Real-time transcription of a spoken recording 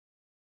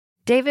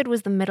David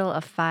was the middle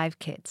of 5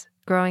 kids,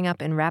 growing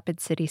up in Rapid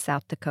City,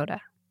 South Dakota.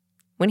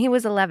 When he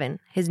was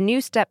 11, his new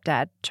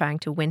stepdad, trying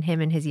to win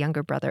him and his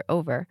younger brother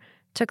over,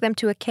 took them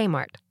to a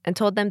Kmart and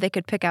told them they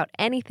could pick out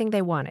anything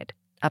they wanted,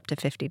 up to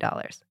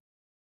 $50.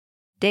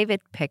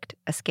 David picked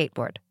a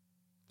skateboard.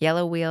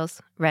 Yellow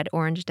wheels,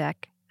 red-orange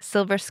deck,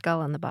 silver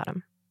skull on the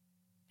bottom.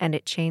 And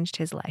it changed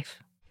his life.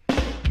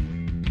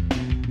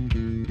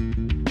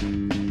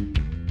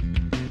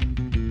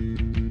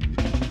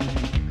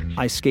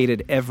 I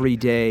skated every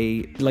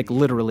day, like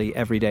literally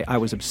every day. I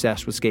was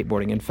obsessed with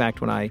skateboarding. In fact,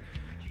 when I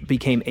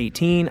became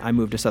 18, I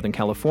moved to Southern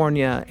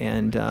California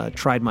and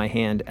tried my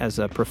hand as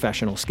a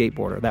professional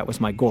skateboarder. That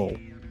was my goal.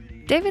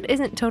 David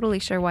isn't totally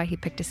sure why he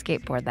picked a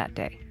skateboard that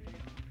day.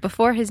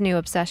 Before his new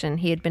obsession,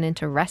 he had been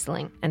into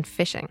wrestling and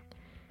fishing.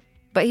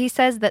 But he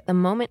says that the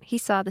moment he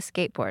saw the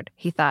skateboard,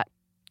 he thought,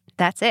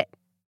 that's it.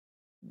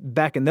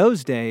 Back in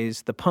those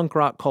days, the punk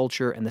rock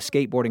culture and the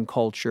skateboarding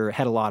culture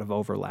had a lot of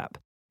overlap.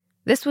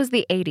 This was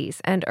the 80s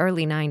and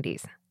early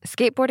 90s.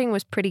 Skateboarding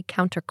was pretty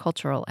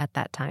countercultural at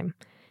that time.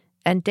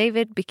 And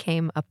David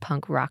became a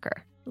punk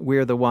rocker.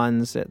 We're the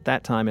ones, at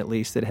that time at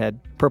least, that had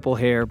purple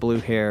hair, blue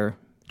hair,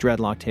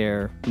 dreadlocked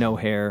hair, no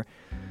hair,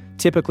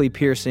 typically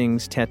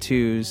piercings,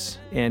 tattoos,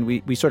 and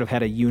we sort of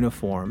had a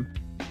uniform.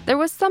 There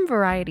was some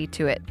variety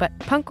to it, but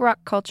punk rock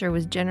culture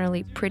was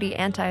generally pretty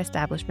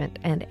anti-establishment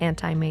and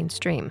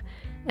anti-mainstream,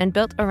 and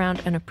built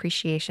around an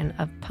appreciation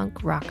of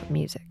punk rock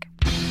music.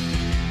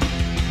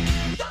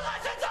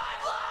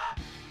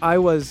 I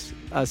was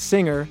a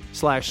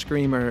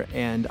singer/screamer,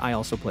 and I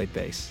also played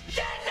bass.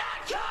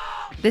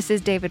 This is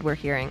David we're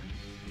hearing.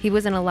 He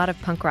was in a lot of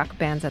punk rock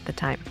bands at the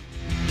time.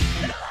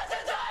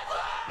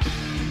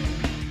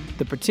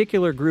 The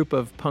particular group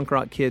of punk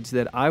rock kids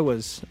that I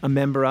was a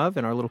member of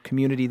in our little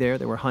community there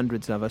were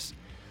hundreds of us,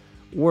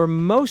 were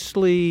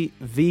mostly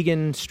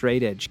vegan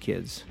straight edge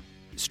kids.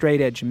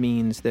 Straight edge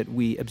means that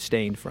we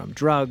abstained from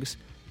drugs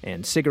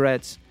and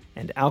cigarettes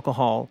and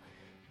alcohol.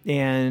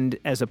 And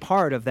as a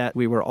part of that,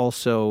 we were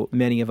also,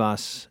 many of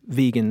us,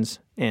 vegans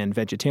and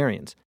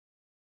vegetarians.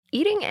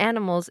 Eating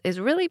animals is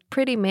really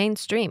pretty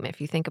mainstream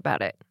if you think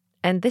about it.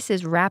 And this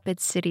is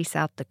Rapid City,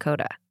 South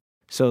Dakota.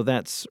 So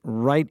that's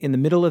right in the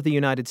middle of the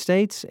United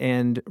States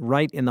and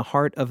right in the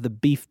heart of the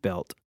Beef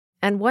Belt.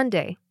 And one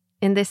day,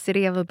 in this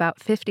city of about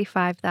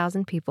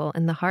 55,000 people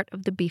in the heart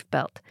of the Beef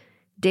Belt,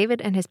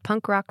 David and his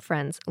punk rock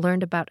friends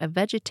learned about a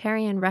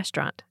vegetarian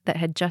restaurant that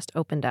had just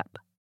opened up.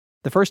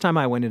 The first time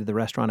I went into the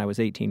restaurant, I was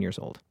 18 years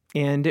old.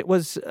 And it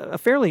was a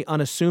fairly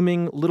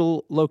unassuming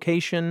little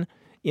location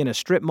in a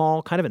strip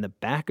mall, kind of in the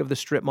back of the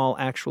strip mall,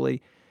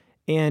 actually.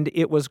 And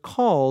it was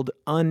called,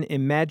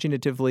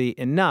 unimaginatively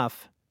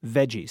enough,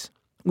 Veggies,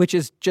 which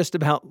is just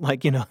about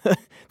like, the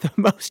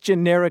most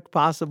generic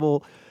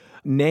possible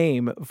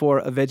name for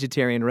a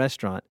vegetarian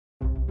restaurant.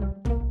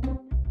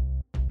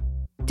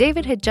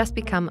 David had just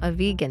become a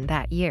vegan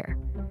that year.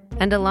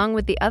 And along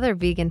with the other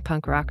vegan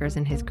punk rockers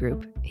in his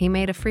group, he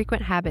made a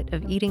frequent habit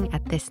of eating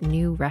at this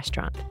new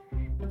restaurant.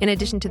 In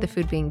addition to the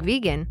food being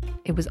vegan,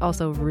 it was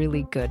also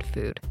really good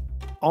food.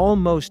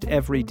 Almost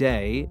every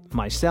day,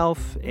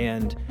 myself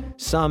and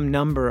some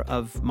number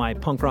of my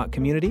punk rock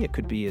community, it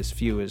could be as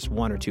few as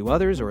 1 or 2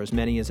 others or as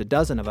many as a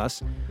dozen of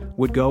us,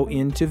 would go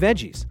into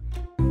Veggies.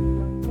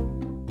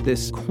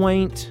 This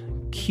quaint,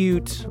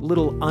 cute,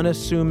 little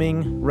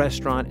unassuming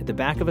restaurant at the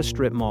back of a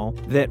strip mall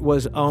that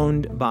was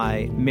owned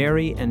by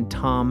Mary and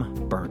Tom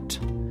Burnt.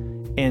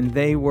 And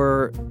they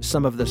were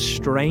some of the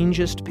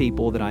strangest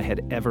people that I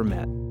had ever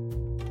met.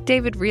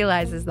 David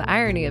realizes the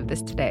irony of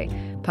this today,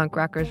 punk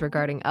rockers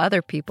regarding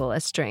other people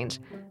as strange.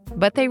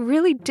 But they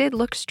really did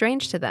look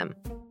strange to them.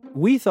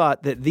 We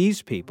thought that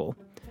these people,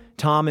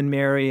 Tom and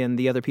Mary and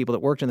the other people that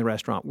worked in the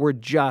restaurant, were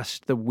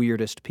just the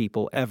weirdest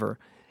people ever.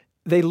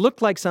 They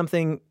looked like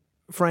something,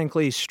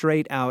 frankly,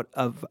 straight out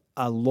of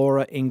a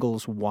Laura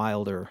Ingalls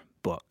Wilder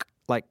book,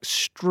 like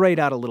straight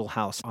out of Little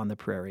House on the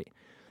Prairie.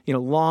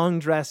 Long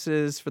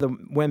dresses for the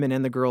women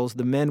and the girls.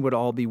 The men would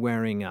all be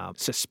wearing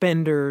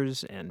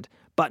suspenders and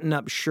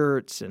button-up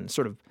shirts and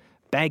sort of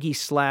baggy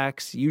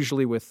slacks,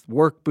 usually with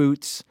work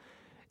boots.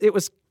 It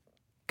was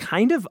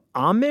kind of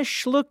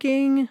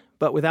Amish-looking,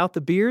 but without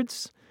the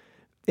beards.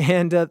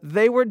 And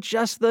they were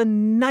just the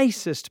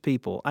nicest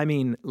people. I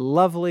mean,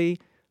 lovely,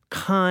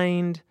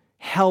 kind,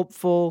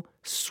 helpful,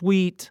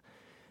 sweet.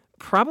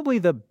 Probably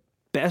the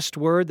best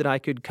word that I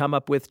could come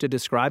up with to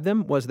describe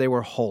them was they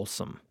were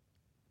wholesome.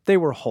 They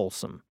were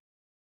wholesome.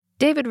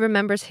 David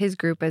remembers his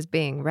group as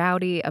being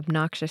rowdy,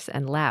 obnoxious,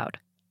 and loud.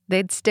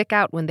 They'd stick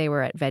out when they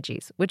were at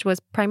Veggies, which was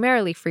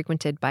primarily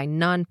frequented by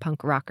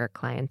non-punk rocker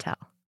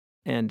clientele.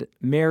 And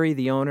Mary,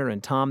 the owner,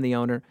 and Tom, the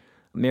owner,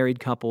 married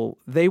couple,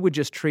 they would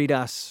just treat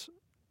us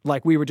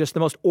like we were just the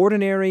most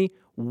ordinary,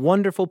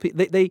 wonderful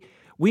people.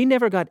 We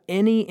never got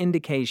any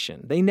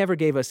indication. They never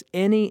gave us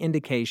any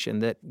indication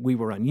that we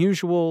were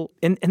unusual.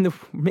 And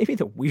maybe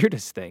the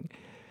weirdest thing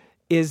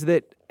is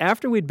that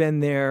after we'd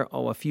been there,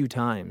 a few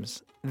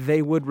times,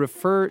 they would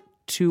refer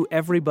to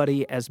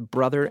everybody as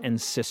brother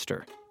and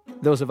sister,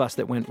 those of us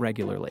that went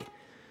regularly.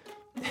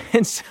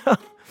 And so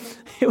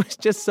It was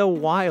just so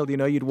wild.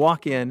 You'd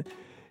walk in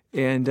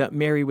and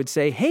Mary would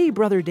say, "Hey,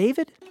 Brother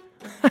David."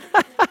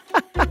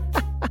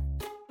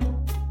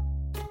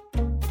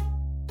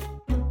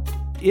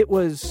 It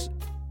was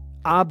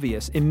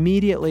obvious,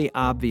 immediately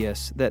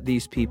obvious, that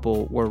these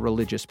people were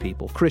religious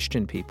people,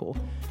 Christian people,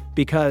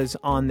 because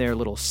on their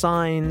little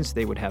signs,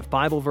 they would have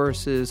Bible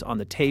verses. On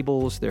the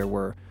tables, there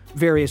were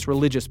various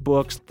religious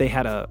books. They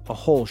had a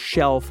whole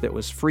shelf that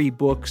was free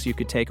books you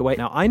could take away.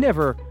 Now, I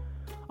never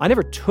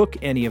took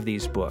any of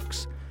these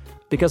books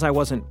because I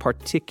wasn't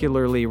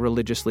particularly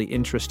religiously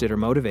interested or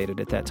motivated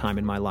at that time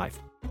in my life.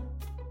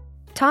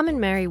 Tom and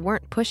Mary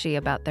weren't pushy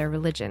about their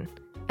religion.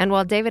 And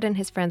while David and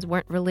his friends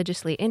weren't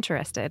religiously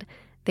interested,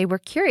 they were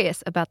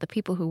curious about the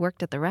people who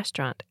worked at the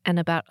restaurant and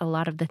about a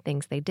lot of the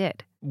things they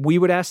did. We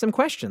would ask them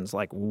questions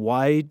like,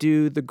 why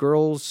do the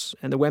girls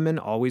and the women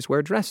always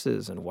wear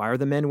dresses? And why are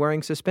the men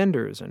wearing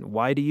suspenders? And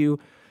why do you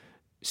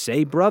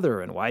say brother?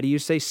 And why do you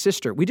say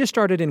sister? We just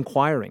started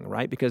inquiring,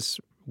 right? Because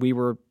we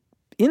were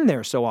in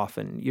there so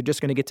often. You're just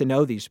going to get to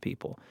know these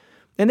people.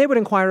 And they would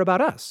inquire about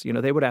us.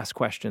 They would ask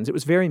questions. It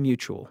was very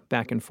mutual,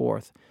 back and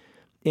forth.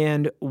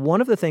 And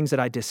one of the things that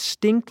I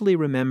distinctly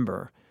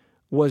remember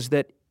was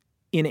that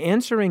in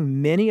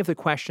answering many of the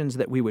questions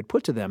that we would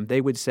put to them, they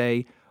would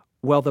say,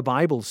 "Well, the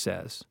Bible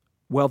says.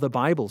 Well, the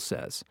Bible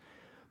says."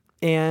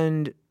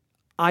 And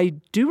I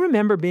do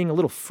remember being a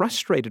little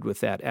frustrated with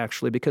that,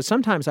 actually, because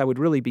sometimes I would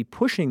really be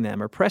pushing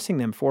them or pressing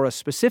them for a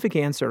specific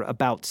answer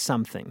about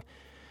something.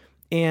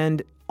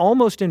 And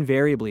almost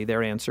invariably,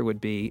 their answer would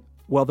be,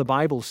 "Well, the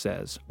Bible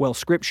says. Well,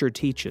 Scripture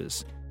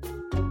teaches."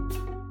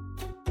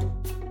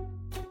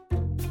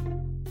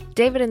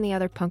 David and the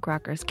other punk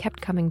rockers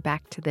kept coming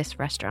back to this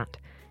restaurant,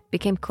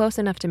 became close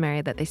enough to Mary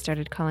that they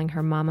started calling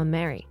her Mama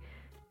Mary.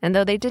 And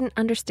though they didn't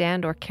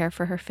understand or care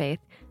for her faith,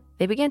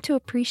 they began to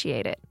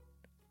appreciate it.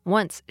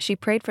 Once, she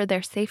prayed for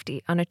their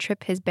safety on a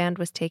trip his band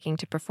was taking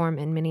to perform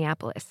in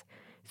Minneapolis.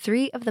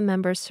 3 of the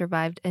members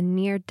survived a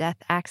near-death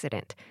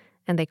accident,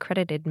 and they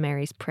credited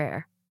Mary's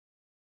prayer.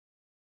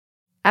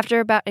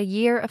 After about a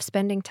year of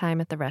spending time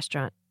at the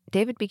restaurant,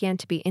 David began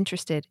to be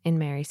interested in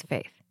Mary's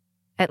faith,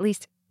 at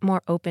least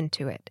more open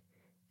to it,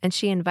 and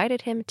she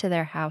invited him to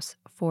their house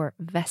for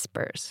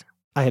Vespers.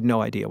 I had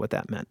no idea what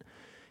that meant.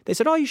 They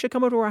said, "Oh, you should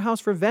come over to our house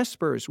for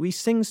Vespers. We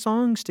sing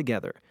songs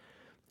together."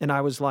 And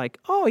I was like,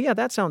 "Oh, yeah,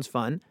 that sounds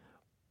fun.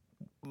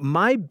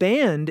 My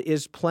band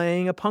is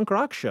playing a punk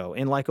rock show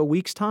in like a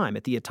week's time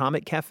at the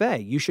Atomic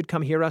Cafe. You should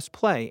come hear us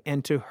play."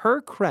 And to her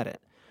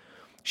credit,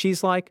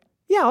 she's like,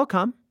 "Yeah, I'll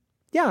come.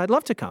 Yeah, I'd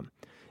love to come."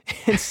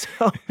 And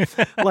so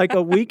like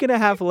a week and a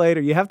half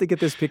later, you have to get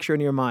this picture in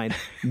your mind.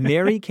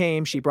 Mary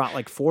came. She brought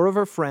like 4 of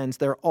her friends.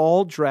 They're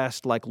all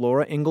dressed like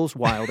Laura Ingalls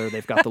Wilder.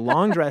 They've got the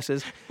long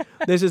dresses.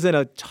 This is in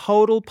a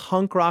total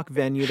punk rock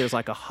venue. There's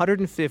like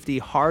 150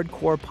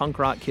 hardcore punk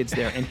rock kids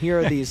there. And here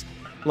are these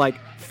like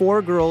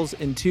 4 girls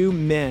and 2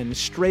 men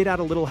straight out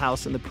of Little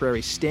House on the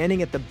Prairie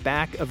standing at the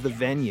back of the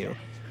venue.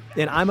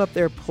 And I'm up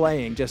there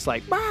playing just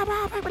like,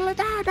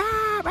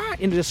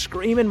 and just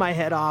screaming my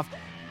head off,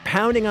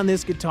 pounding on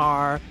this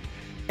guitar,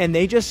 and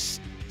they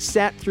just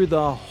sat through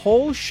the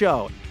whole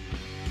show.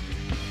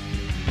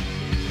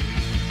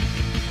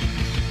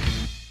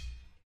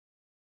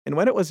 And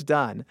when it was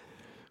done,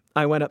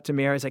 I went up to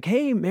Mary. I was like,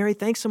 "Hey, Mary,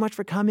 thanks so much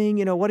for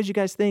coming. What did you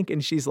guys think?"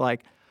 And she's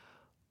like,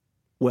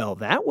 "Well,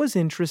 that was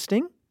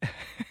interesting."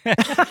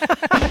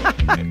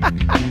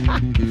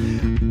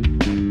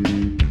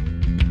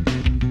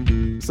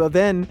 So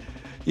then,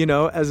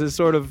 as a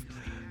sort of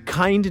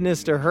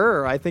kindness to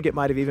her, I think it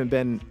might have even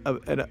been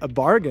a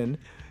bargain,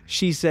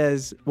 she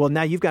says, "Well,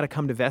 now you've got to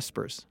come to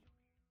Vespers."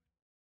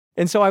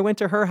 And so I went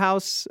to her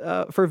house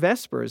for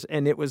Vespers,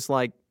 and it was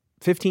like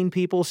 15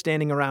 people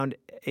standing around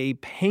a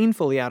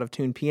painfully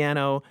out-of-tune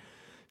piano,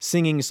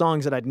 singing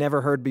songs that I'd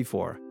never heard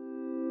before.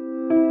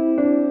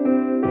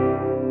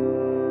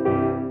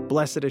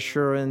 Blessed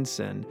Assurance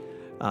and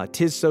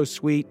 'Tis So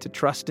Sweet to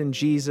Trust in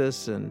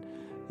Jesus and,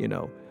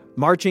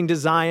 Marching to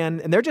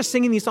Zion. And they're just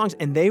singing these songs,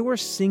 and they were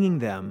singing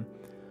them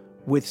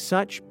with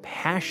such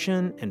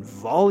passion and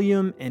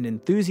volume and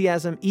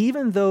enthusiasm,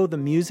 even though the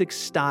music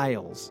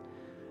styles,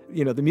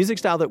 the music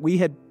style that we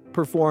had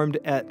performed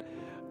at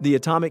the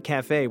Atomic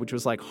Cafe, which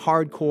was like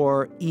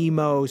hardcore,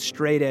 emo,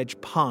 straight-edge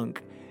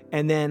punk,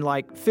 and then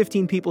like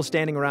 15 people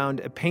standing around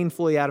a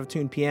painfully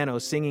out-of-tune piano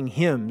singing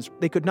hymns,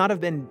 they could not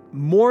have been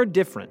more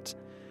different.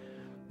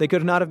 They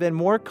could not have been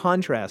more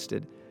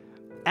contrasted.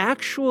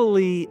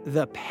 Actually,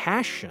 the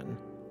passion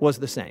was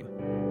the same.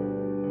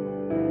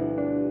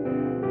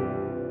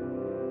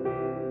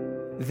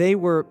 They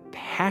were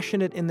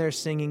passionate in their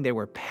singing. They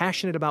were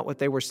passionate about what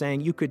they were saying.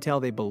 You could tell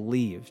they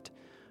believed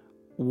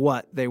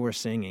what they were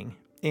singing.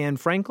 And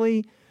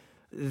frankly,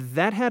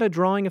 that had a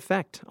drawing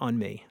effect on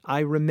me. I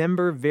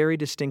remember very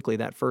distinctly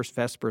that first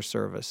Vesper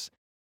service.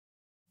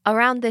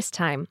 Around this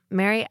time,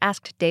 Mary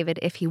asked David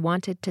if he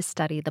wanted to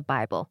study the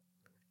Bible.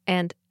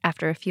 And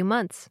after a few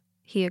months,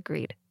 he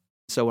agreed.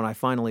 So when I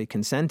finally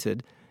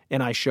consented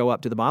and I show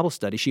up to the Bible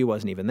study, she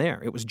wasn't even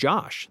there. It was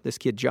Josh, this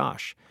kid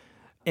Josh.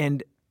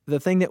 And the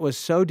thing that was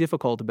so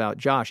difficult about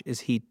Josh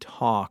is he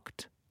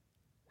talked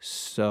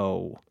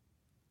so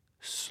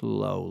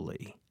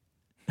slowly.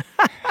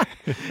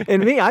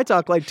 And me, I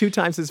talk like 2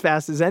 times as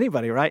fast as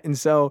anybody, right? And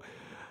so,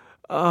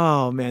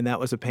 oh man, that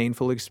was a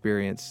painful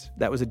experience.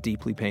 That was a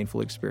deeply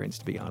painful experience,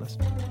 to be honest.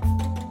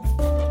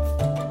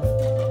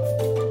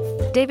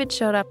 David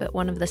showed up at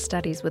one of the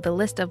studies with a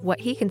list of what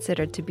he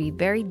considered to be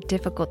very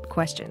difficult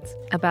questions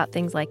about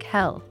things like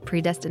hell,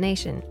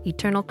 predestination,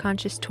 eternal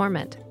conscious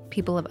torment,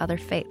 people of other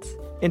faiths.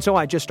 And so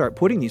I just start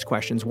putting these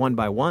questions one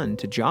by one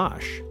to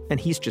Josh, and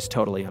he's just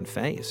totally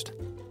unfazed.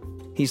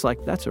 He's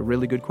like, that's a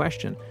really good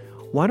question.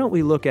 Why don't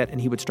we look at,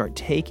 and he would start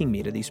taking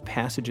me to these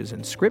passages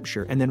in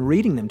Scripture and then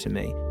reading them to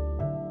me.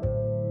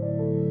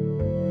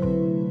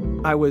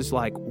 I was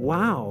like,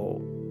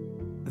 wow,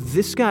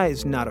 this guy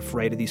is not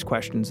afraid of these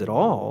questions at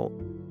all.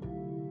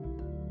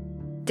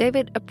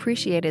 David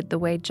appreciated the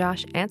way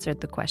Josh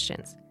answered the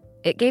questions.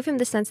 It gave him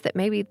the sense that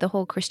maybe the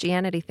whole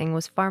Christianity thing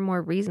was far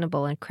more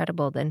reasonable and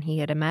credible than he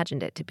had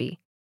imagined it to be.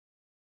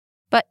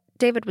 But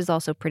David was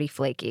also pretty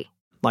flaky.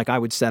 Like I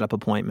would set up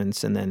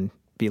appointments and then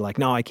be like,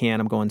 no, I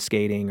can't, I'm going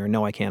skating, or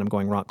no, I can't, I'm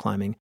going rock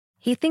climbing.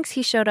 He thinks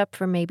he showed up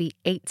for maybe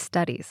 8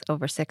 studies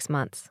over 6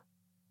 months.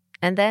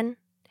 And then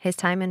his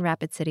time in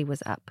Rapid City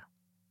was up.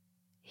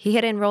 He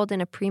had enrolled in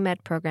a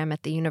pre-med program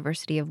at the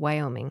University of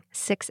Wyoming,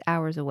 6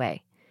 hours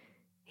away.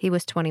 He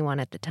was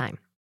 21 at the time.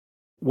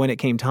 When it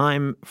came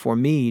time for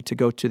me to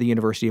go to the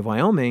University of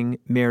Wyoming,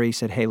 Mary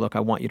said, hey, look, I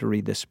want you to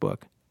read this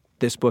book.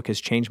 This book has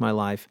changed my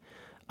life.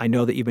 I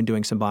know that you've been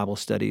doing some Bible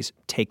studies.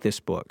 Take this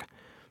book.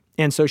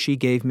 And so she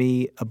gave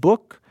me a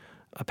book,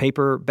 a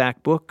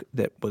paperback book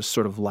that was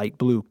sort of light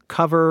blue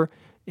cover,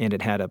 and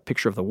it had a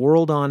picture of the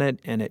world on it,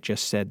 and it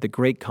just said The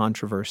Great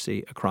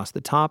Controversy across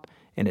the top,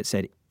 and it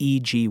said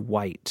E.G.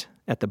 White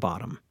at the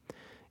bottom.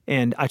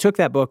 And I took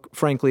that book,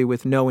 frankly,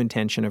 with no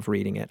intention of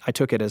reading it. I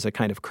took it as a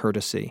kind of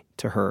courtesy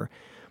to her.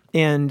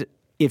 And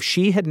if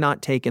she had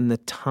not taken the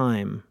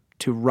time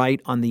to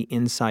write on the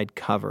inside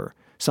cover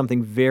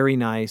something very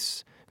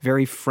nice,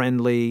 very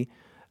friendly,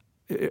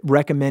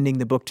 recommending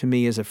the book to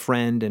me as a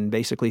friend and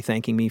basically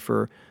thanking me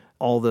for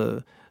all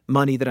the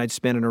money that I'd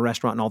spent in a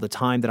restaurant and all the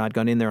time that I'd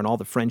gone in there and all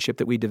the friendship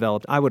that we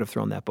developed, I would have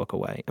thrown that book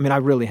away. I mean, I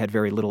really had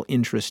very little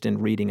interest in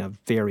reading a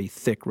very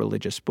thick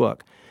religious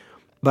book.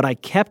 But I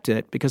kept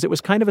it because it was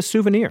kind of a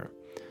souvenir.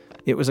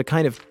 It was a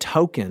kind of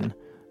token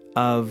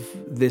of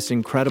this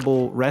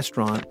incredible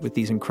restaurant with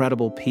these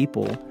incredible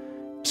people.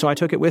 So I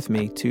took it with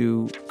me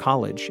to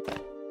college.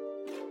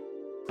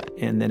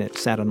 And then it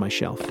sat on my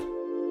shelf.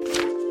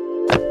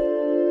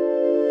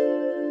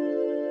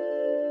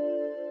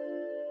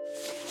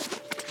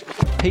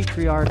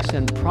 Patriarchs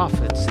and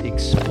Prophets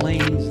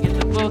explains in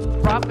the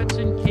book Prophets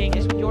and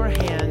Kings, your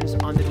hands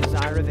on the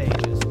desire of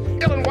ages.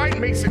 Ellen White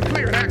makes it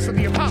clear in Acts of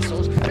the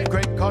Apostles. The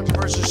Great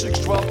Controversy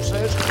 6:12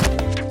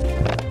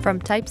 says.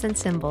 From Types and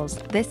Symbols,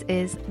 this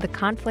is The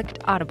Conflict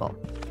Audible.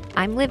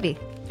 I'm Livy.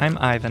 I'm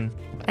Ivan.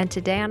 And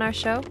today on our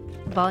show,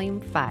 Volume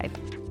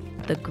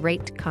 5, The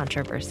Great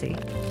Controversy.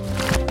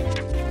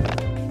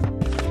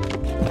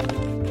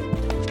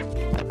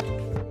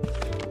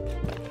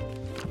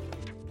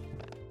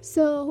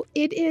 So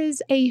it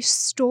is a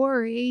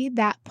story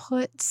that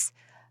puts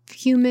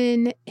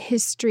human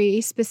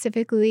history,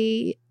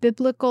 specifically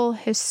biblical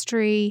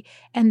history,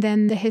 and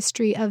then the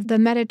history of the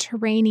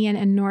Mediterranean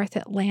and North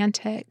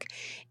Atlantic,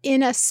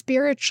 in a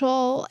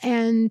spiritual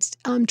and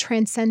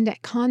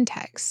transcendent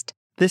context.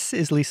 This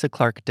is Lisa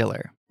Clark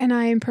Diller. And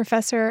I am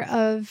professor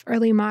of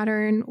early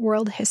modern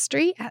world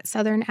history at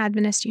Southern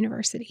Adventist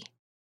University.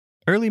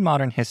 Early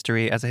modern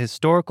history as a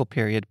historical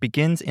period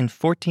begins in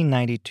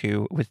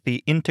 1492 with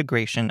the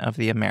integration of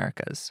the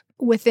Americas.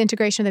 With the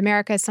integration of the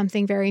Americas,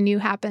 something very new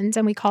happens,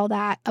 and we call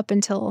that up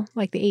until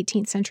like the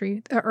 18th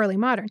century, early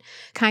modern,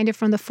 kind of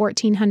from the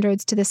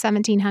 1400s to the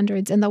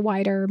 1700s in the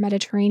wider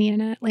Mediterranean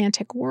and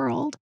Atlantic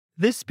world.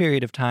 This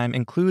period of time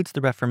includes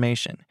the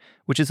Reformation,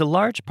 which is a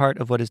large part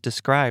of what is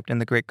described in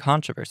The Great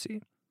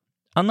Controversy.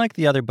 Unlike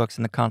the other books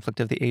in the Conflict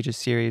of the Ages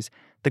series,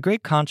 The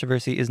Great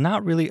Controversy is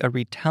not really a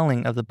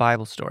retelling of the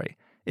Bible story.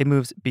 It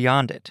moves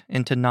beyond it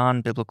into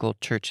non-biblical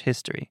church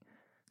history.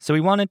 So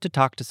we wanted to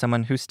talk to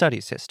someone who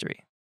studies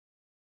history.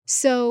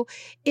 So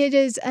it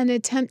is an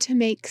attempt to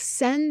make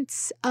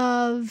sense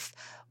of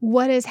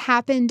what has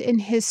happened in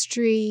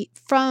history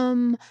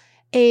from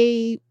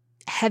a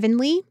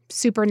heavenly,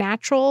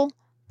 supernatural,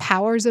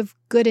 powers of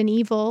good and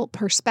evil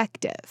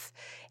perspective.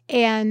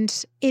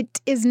 And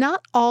it is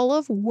not all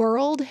of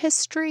world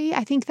history.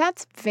 I think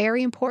that's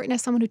very important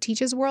as someone who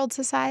teaches world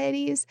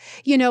societies.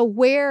 You know,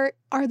 where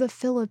are the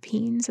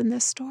Philippines in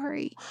this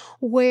story?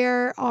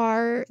 Where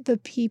are the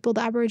people,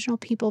 the Aboriginal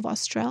people of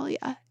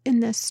Australia in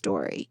this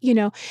story? You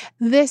know,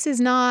 this is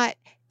not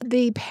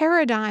the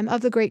paradigm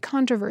of the Great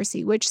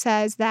Controversy, which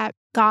says that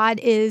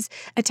God is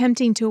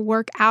attempting to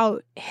work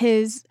out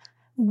his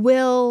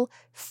will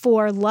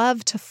for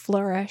love to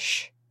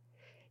flourish,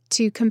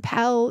 to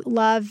compel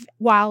love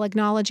while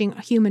acknowledging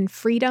human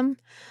freedom,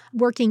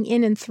 working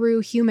in and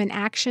through human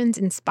actions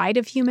in spite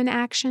of human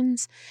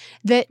actions,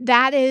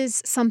 that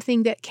is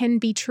something that can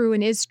be true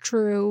and is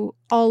true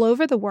all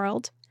over the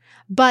world.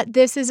 But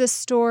this is a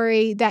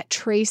story that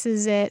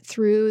traces it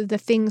through the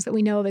things that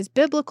we know of as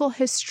biblical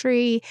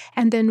history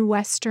and then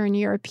Western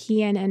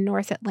European and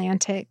North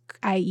Atlantic,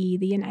 i.e.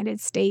 the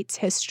United States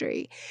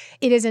history.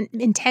 It isn't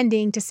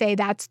intending to say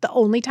that's the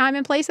only time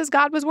and places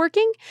God was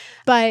working,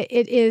 but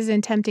it is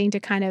attempting to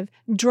kind of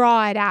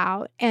draw it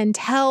out and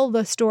tell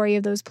the story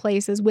of those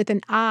places with an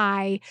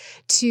eye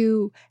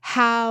to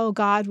how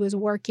God was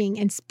working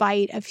in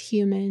spite of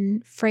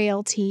human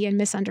frailty and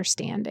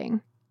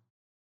misunderstanding.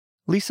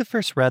 Lisa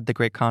first read The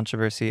Great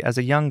Controversy as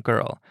a young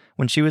girl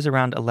when she was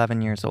around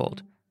 11 years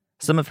old.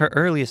 Some of her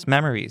earliest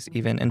memories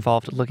even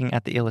involved looking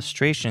at the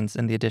illustrations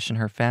in the edition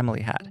her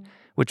family had,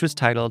 which was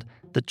titled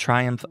The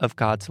Triumph of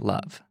God's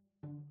Love.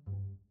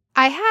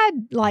 I had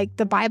like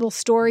the Bible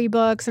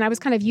storybooks, and I was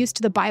kind of used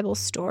to the Bible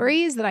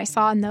stories that I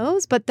saw in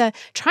those, but the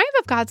Triumph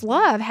of God's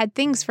Love had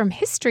things from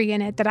history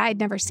in it that I had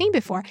never seen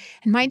before.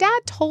 And my dad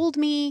told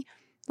me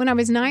when I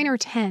was 9 or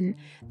 10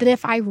 that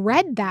if I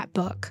read that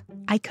book,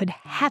 I could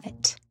have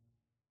it.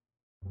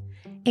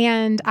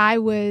 And I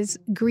was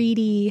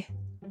greedy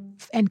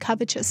and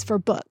covetous for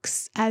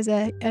books as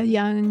a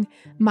young,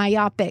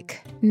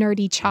 myopic,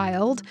 nerdy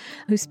child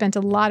who spent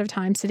a lot of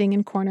time sitting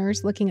in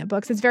corners looking at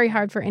books. It's very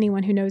hard for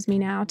anyone who knows me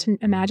now to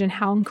imagine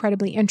how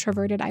incredibly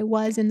introverted I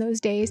was in those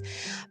days.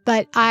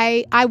 But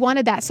I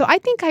wanted that. So I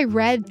think I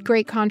read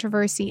Great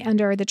Controversy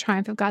under the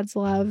Triumph of God's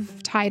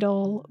Love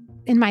title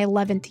in my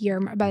 11th year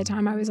by the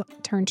time I was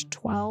turned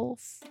 12.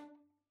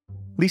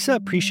 Lisa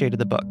appreciated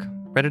the book,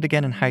 read it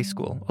again in high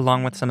school,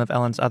 along with some of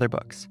Ellen's other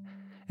books.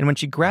 And when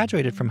she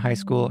graduated from high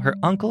school, her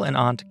uncle and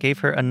aunt gave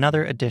her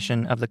another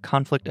edition of the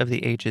Conflict of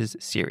the Ages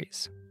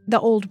series. The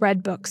old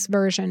Red Books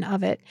version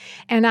of it.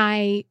 And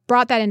I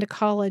brought that into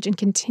college and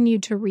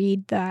continued to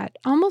read that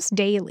almost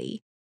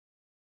daily.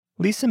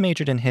 Lisa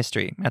majored in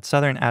history at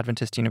Southern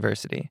Adventist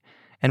University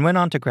and went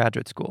on to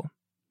graduate school.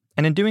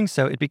 And in doing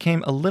so, it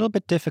became a little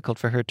bit difficult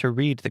for her to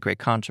read The Great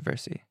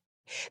Controversy.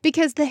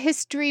 Because the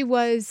history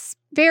was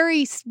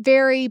very,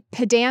 very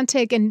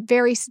pedantic and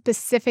very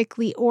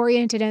specifically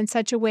oriented in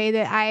such a way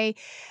that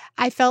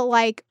I felt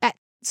like,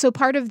 so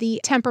part of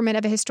the temperament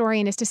of a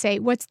historian is to say,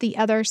 what's the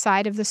other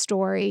side of the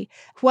story?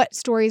 What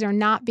stories are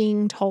not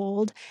being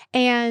told?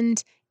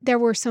 And there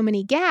were so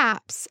many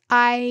gaps,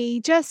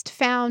 I just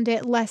found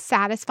it less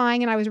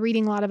satisfying. And I was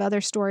reading a lot of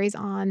other stories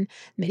on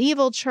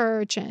medieval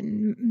church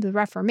and the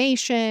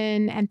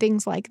Reformation and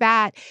things like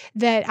that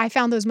I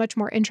found those much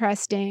more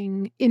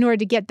interesting in order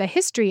to get the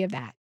history of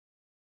that.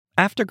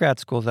 After grad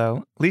school,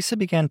 though, Lisa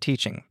began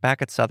teaching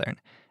back at Southern,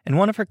 and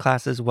one of her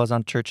classes was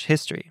on church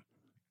history.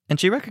 And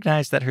she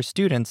recognized that her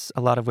students,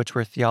 a lot of which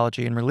were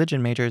theology and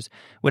religion majors,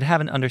 would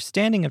have an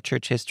understanding of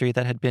church history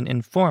that had been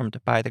informed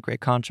by the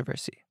Great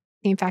Controversy.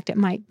 In fact, it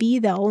might be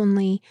the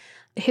only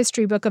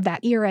history book of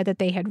that era that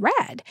they had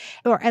read,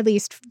 or at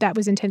least that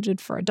was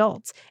intended for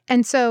adults.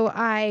 And so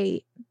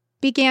I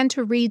began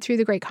to read through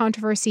The Great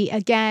Controversy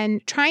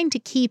again, trying to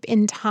keep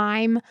in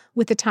time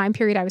with the time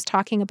period I was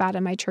talking about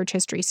in my church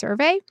history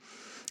survey.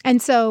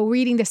 And so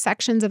reading the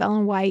sections of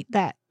Ellen White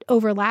that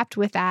overlapped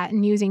with that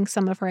and using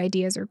some of her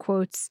ideas or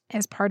quotes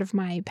as part of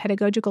my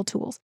pedagogical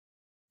tools.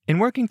 In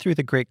working through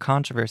The Great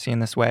Controversy in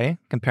this way,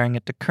 comparing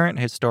it to current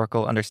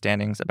historical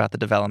understandings about the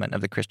development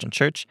of the Christian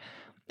church,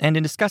 and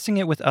in discussing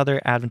it with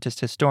other Adventist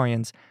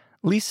historians,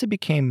 Lisa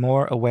became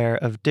more aware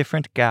of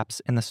different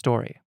gaps in the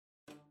story.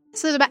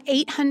 So there's about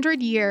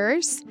 800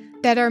 years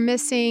that are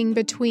missing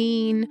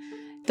between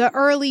the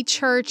early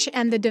church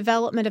and the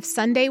development of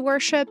Sunday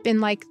worship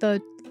in like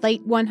the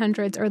late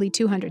 100s, early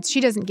 200s.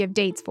 She doesn't give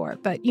dates for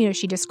it, but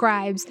she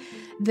describes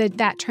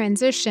that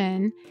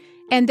transition.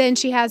 And then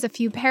she has a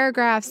few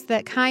paragraphs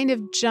that kind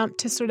of jump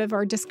to sort of,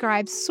 or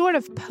describe sort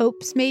of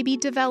popes maybe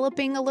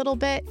developing a little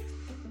bit.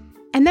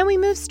 And then we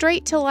move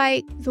straight to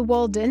like the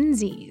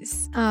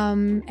Waldenses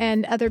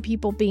and other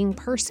people being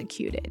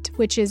persecuted,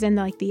 which is in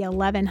like the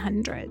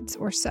 1100s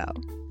or so.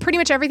 Pretty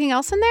much everything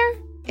else in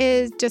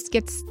there just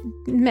gets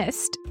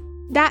missed.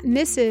 That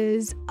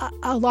misses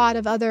a lot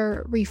of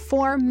other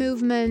reform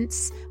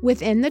movements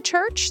within the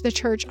church. The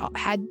church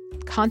had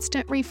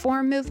constant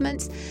reform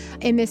movements.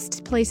 It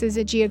missed places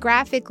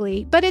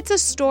geographically, but it's a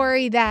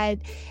story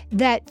that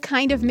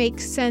kind of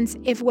makes sense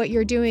if what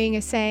you're doing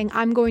is saying,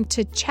 I'm going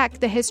to check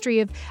the history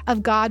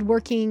of God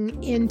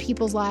working in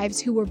people's lives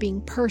who were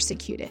being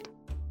persecuted.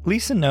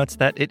 Lisa notes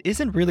that it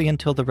isn't really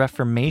until the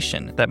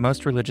Reformation that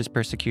most religious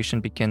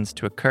persecution begins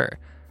to occur,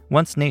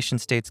 once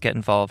nation-states get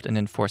involved in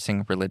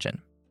enforcing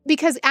religion.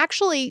 Because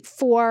actually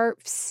for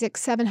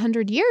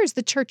 600-700 years,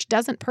 the church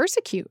doesn't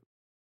persecute.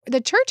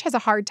 The church has a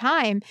hard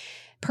time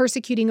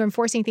persecuting or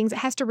enforcing things. It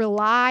has to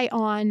rely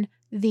on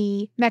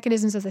the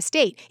mechanisms of the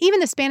state. Even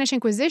the Spanish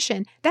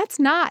Inquisition, that's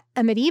not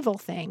a medieval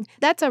thing.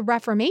 That's a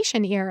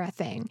Reformation era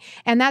thing.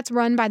 And that's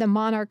run by the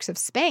monarchs of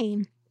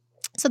Spain.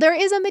 So there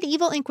is a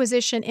medieval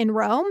Inquisition in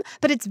Rome,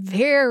 but it's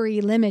very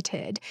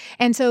limited.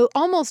 And so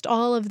almost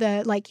all of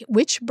the like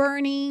witch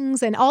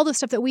burnings and all the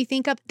stuff that we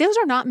think of, those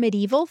are not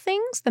medieval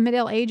things. The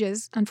Middle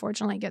Ages,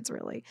 unfortunately, gets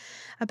really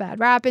a bad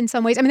rap in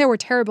some ways. I mean, there were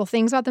terrible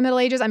things about the Middle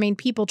Ages. I mean,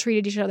 people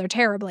treated each other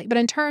terribly. But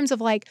in terms of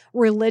like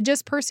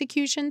religious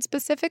persecution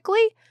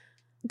specifically,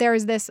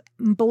 there's this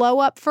blow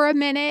up for a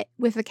minute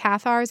with the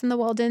Cathars and the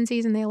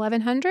Waldenses in the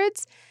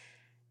 1100s.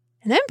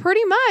 And then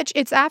pretty much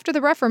it's after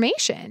the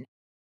Reformation.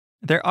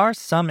 There are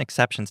some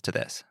exceptions to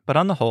this, but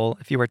on the whole,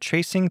 if you are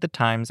tracing the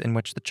times in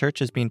which the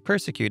church is being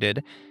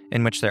persecuted,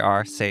 in which there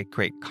are, say,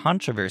 great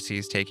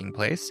controversies taking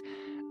place,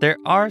 there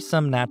are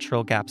some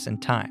natural gaps in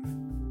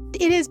time.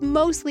 It is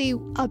mostly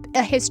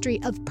a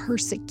history of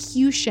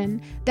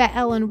persecution that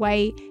Ellen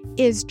White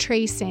is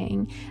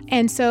tracing.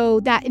 And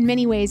so that in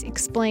many ways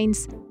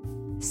explains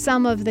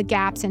some of the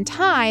gaps in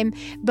time,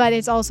 but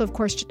it's also, of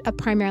course,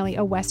 primarily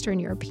a Western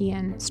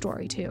European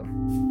story too.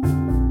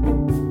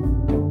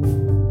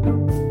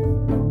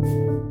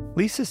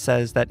 Lisa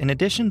says that in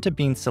addition to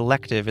being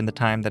selective in the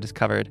time that is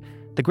covered,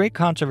 the Great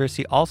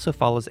Controversy also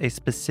follows a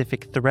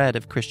specific thread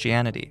of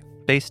Christianity,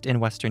 based in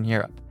Western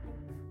Europe.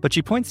 But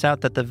she points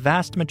out that the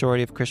vast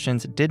majority of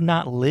Christians did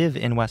not live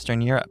in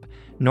Western Europe,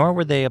 nor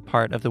were they a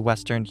part of the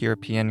Western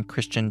European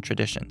Christian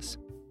traditions.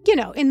 You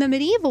know, in the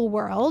medieval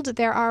world,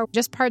 there are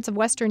just parts of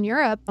Western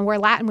Europe where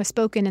Latin was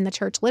spoken in the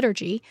church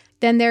liturgy.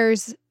 Then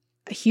there's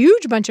a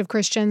huge bunch of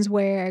Christians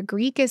where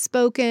Greek is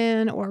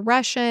spoken or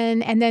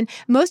Russian. And then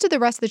most of the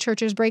rest of the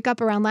churches break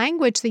up around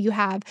language. So you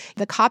have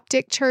the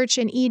Coptic church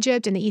in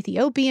Egypt and the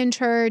Ethiopian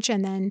church,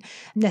 and then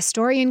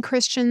Nestorian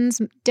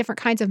Christians, different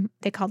kinds of,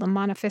 they call them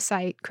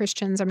Monophysite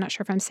Christians. I'm not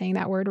sure if I'm saying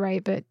that word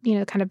right, but, you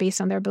know, kind of based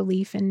on their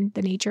belief in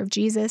the nature of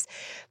Jesus.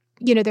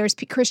 You know, there's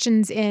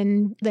Christians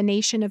in the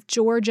nation of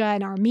Georgia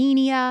and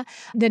Armenia.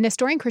 The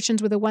Nestorian Christians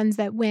were the ones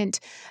that went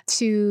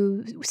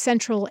to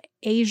Central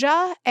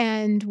Asia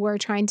and were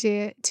trying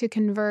to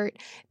convert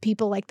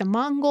people like the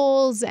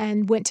Mongols,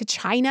 and went to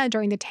China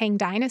during the Tang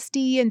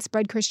Dynasty and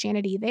spread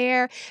Christianity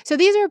there. So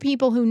these are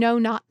people who know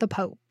not the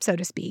Pope, so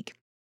to speak.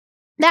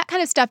 That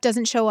kind of stuff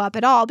doesn't show up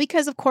at all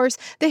because, of course,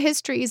 the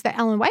histories that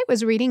Ellen White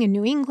was reading in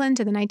New England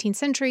in the 19th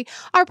century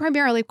are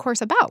primarily, of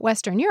course, about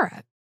Western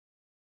Europe.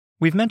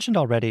 We've mentioned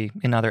already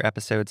in other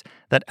episodes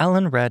that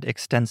Ellen read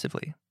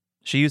extensively.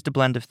 She used a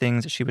blend of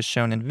things she was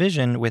shown in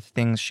vision with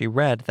things she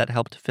read that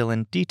helped fill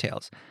in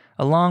details,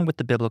 along with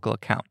the biblical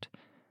account.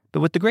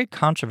 But with the Great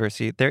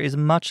Controversy, there is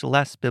much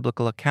less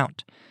biblical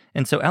account,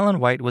 and so Ellen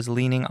White was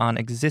leaning on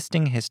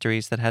existing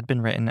histories that had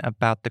been written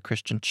about the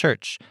Christian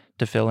church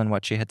to fill in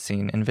what she had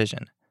seen in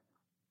vision.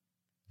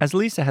 As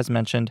Lisa has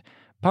mentioned,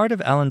 part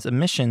of Ellen's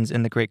omissions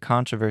in the Great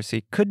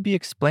Controversy could be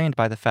explained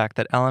by the fact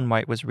that Ellen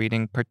White was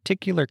reading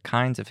particular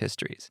kinds of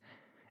histories.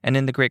 And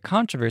in the Great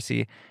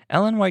Controversy,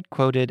 Ellen White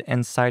quoted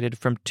and cited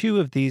from two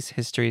of these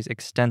histories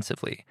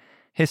extensively: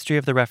 History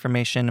of the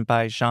Reformation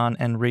by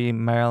Jean-Henri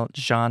Merle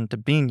Jean de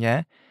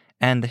Bigne,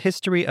 and The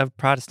History of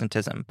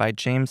Protestantism by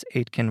James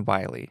Aitken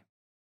Wiley.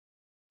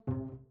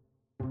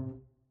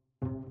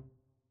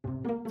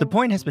 The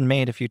point has been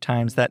made a few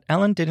times that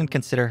Ellen didn't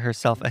consider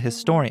herself a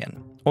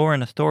historian or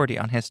an authority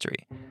on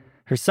history.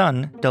 Her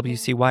son,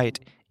 W.C. White,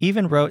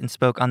 even wrote and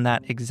spoke on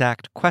that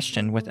exact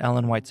question with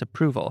Ellen White's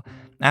approval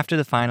after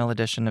the final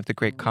edition of The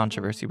Great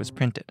Controversy was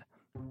printed.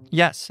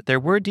 Yes, there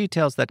were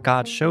details that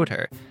God showed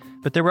her,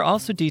 but there were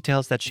also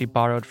details that she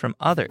borrowed from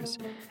others.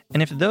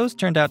 And if those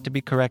turned out to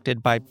be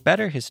corrected by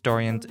better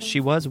historians, she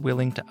was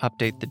willing to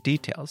update the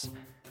details.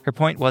 Her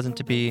point wasn't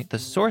to be the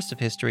source of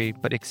history,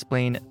 but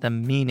explain the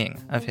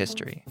meaning of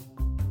history.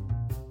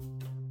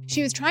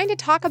 She was trying to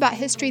talk about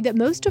history that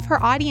most of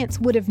her audience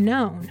would have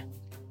known.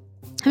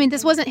 I mean,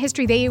 this wasn't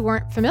history they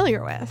weren't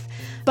familiar with,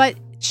 but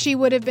she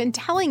would have been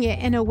telling it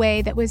in a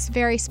way that was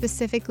very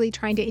specifically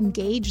trying to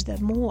engage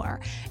them more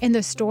in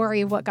the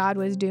story of what God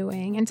was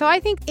doing. And so I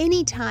think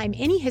anytime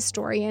any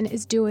historian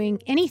is doing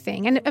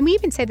anything, and we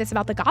even say this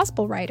about the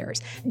gospel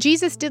writers,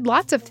 Jesus did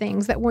lots of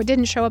things that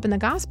didn't show up in the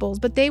gospels,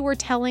 but they were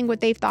telling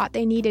what they thought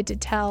they needed to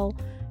tell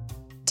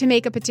to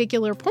make a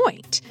particular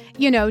point,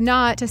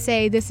 not to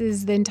say this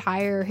is the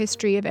entire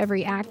history of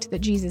every act that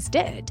Jesus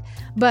did,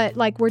 but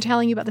like we're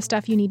telling you about the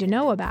stuff you need to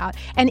know about.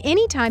 And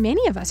anytime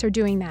any of us are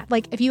doing that,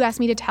 like if you ask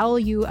me to tell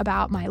you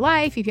about my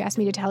life, if you ask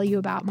me to tell you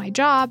about my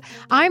job,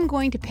 I'm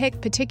going to pick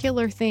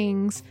particular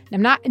things.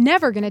 I'm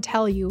never going to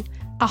tell you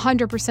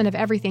 100% of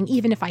everything,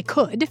 even if I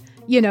could,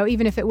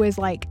 even if it was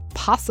like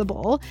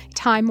possible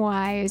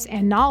time-wise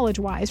and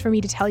knowledge-wise for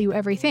me to tell you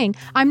everything.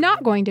 I'm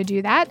not going to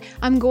do that.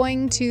 I'm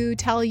going to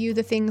tell you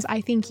the things I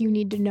think you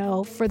need to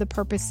know for the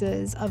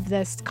purposes of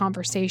this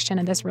conversation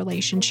and this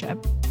relationship.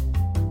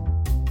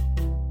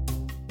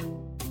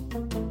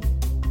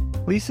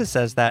 Lisa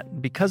says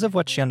that because of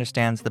what she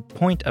understands the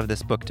point of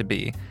this book to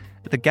be,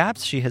 the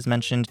gaps she has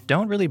mentioned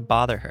don't really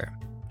bother her.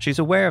 She's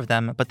aware of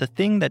them, but the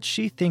thing that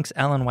she thinks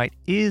Ellen White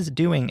is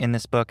doing in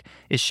this book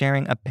is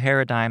sharing a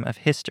paradigm of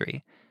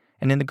history.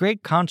 And in the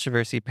Great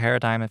Controversy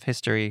paradigm of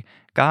history,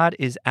 God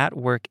is at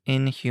work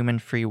in human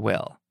free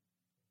will.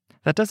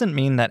 That doesn't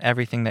mean that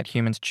everything that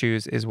humans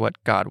choose is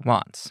what God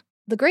wants.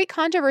 The great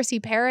controversy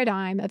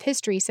paradigm of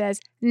history says,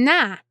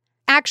 nah,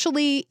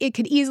 actually, it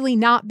could easily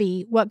not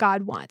be what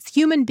God wants.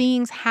 Human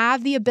beings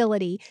have the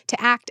ability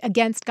to act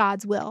against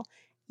God's will.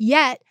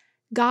 Yet,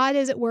 God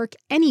is at work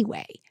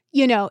anyway,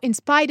 in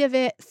spite of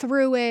it,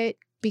 through it,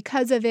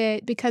 because of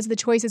the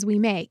choices we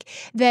make.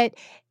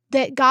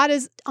 That God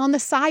is on the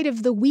side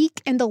of the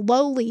weak and the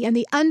lowly and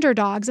the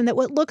underdogs, and that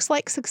what looks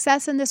like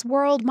success in this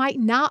world might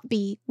not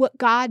be what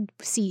God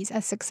sees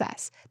as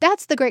success.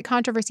 That's the great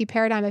controversy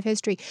paradigm of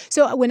history.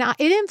 So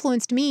it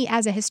influenced me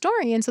as a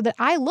historian so that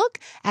I look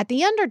at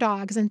the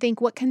underdogs and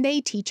think, what can they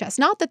teach us?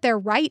 Not that they're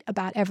right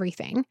about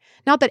everything,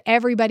 not that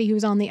everybody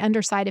who's on the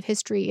underside of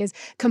history is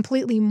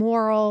completely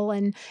moral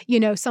and,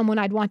 someone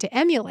I'd want to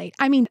emulate.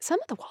 I mean,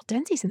 some of the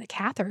Waldenses and the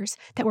Cathars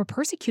that were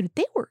persecuted,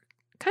 they were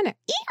kind of,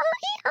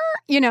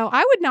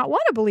 I would not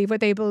want to believe what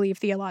they believe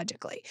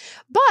theologically.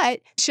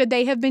 But should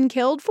they have been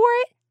killed for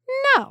it?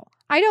 No,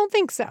 I don't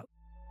think so.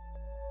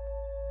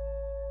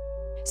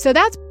 So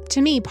that's,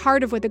 to me,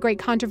 part of what the great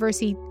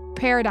controversy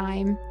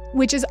paradigm,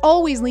 which is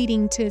always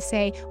leading to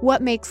say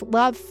what makes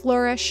love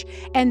flourish,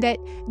 and that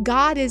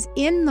God is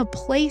in the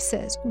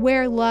places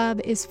where love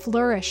is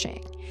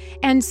flourishing.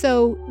 And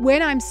so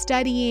when I'm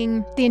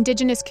studying the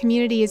indigenous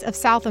communities of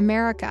South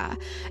America,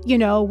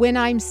 when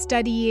I'm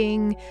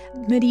studying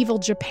medieval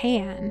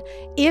Japan,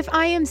 if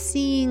I am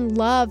seeing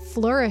love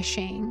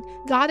flourishing,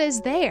 God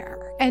is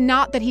there. And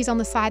not that he's on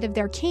the side of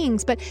their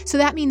kings, but so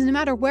that means no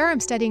matter where I'm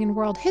studying in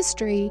world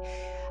history,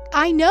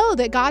 I know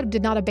that God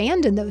did not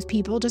abandon those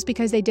people just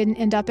because they didn't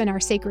end up in our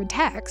sacred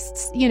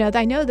texts.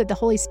 I know that the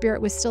Holy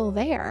Spirit was still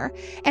there.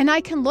 And I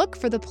can look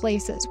for the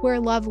places where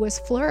love was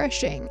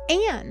flourishing.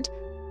 And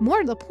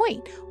more to the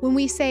point, when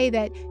we say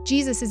that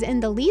Jesus is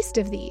in the least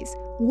of these,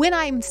 when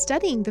I'm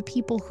studying the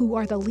people who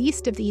are the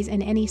least of these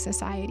in any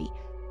society,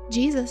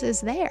 Jesus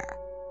is there.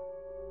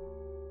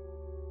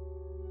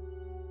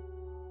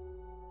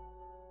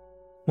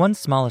 One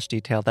smallish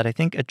detail that I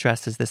think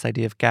addresses this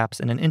idea of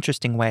gaps in an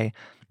interesting way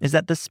is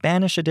that the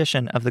Spanish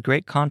edition of The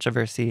Great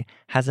Controversy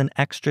has an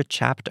extra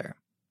chapter.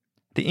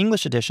 The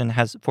English edition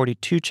has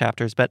 42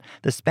 chapters, but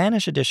the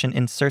Spanish edition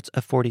inserts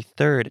a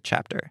 43rd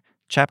chapter,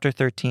 chapter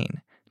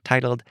 13,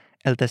 titled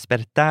El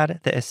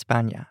Despertar de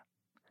España.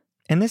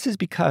 And this is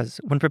because,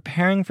 when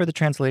preparing for the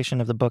translation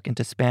of the book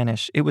into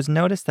Spanish, it was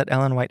noticed that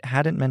Ellen White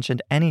hadn't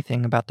mentioned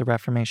anything about the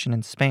Reformation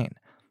in Spain.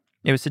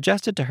 It was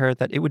suggested to her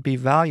that it would be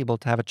valuable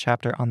to have a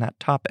chapter on that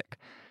topic.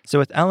 So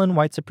with Ellen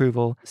White's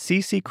approval,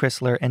 C.C.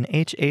 Chrysler and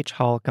H.H.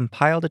 Hall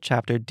compiled a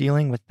chapter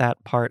dealing with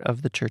that part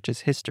of the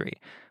church's history,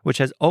 which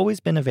has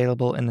always been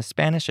available in the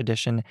Spanish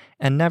edition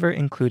and never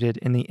included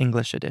in the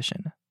English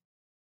edition.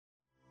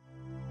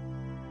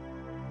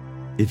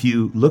 If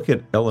you look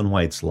at Ellen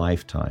White's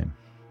lifetime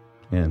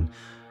and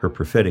her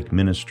prophetic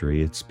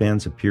ministry, it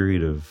spans a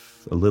period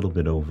of a little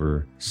bit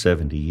over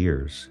 70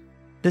 years.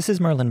 This is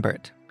Merlin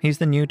Burt. He's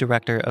the new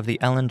director of the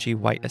Ellen G.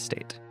 White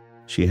Estate.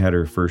 She had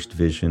her first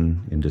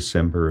vision in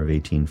December of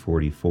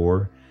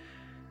 1844,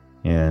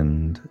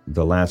 and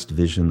the last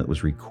vision that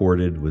was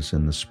recorded was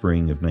in the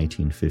spring of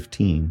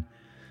 1915.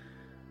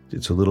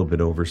 It's a little bit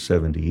over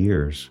 70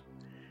 years.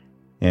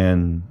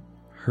 And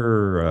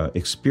her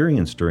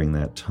experience during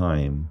that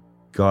time,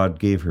 God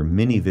gave her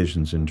many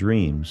visions and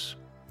dreams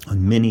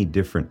on many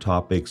different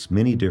topics,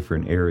 many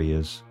different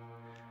areas.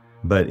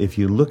 But if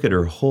you look at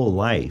her whole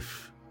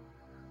life,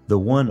 the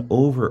one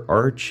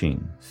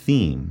overarching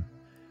theme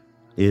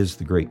is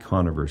the Great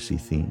Controversy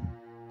theme.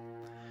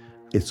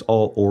 It's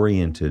all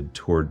oriented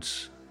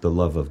towards the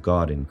love of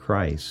God in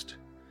Christ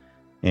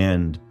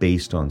and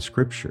based on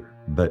Scripture.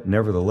 But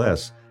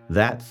nevertheless,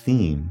 that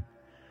theme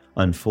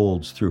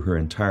unfolds through her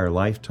entire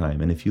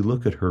lifetime. And if you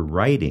look at her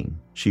writing,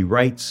 she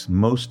writes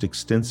most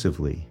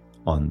extensively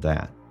on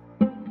that.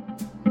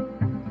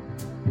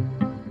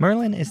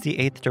 Merlin is the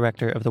 8th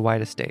director of the White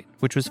Estate,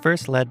 which was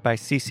first led by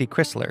C.C.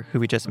 Chrysler, who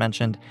we just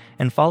mentioned,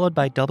 and followed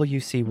by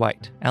W.C.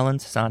 White,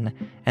 Ellen's son,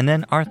 and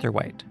then Arthur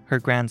White, her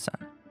grandson.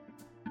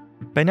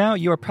 By now,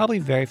 you are probably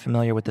very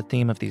familiar with the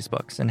theme of these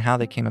books and how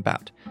they came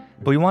about,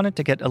 but we wanted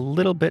to get a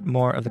little bit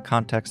more of the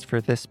context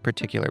for this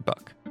particular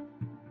book.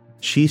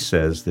 She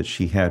says that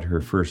she had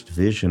her first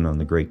vision on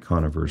the Great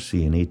Controversy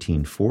in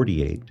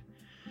 1848.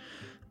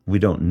 We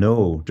don't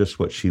know just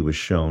what she was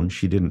shown.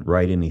 She didn't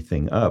write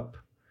anything up.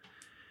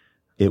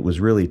 It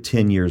was really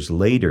 10 years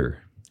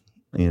later,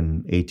 in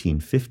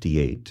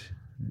 1858,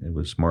 it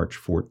was March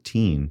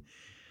 14,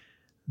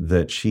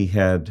 that she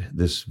had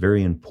this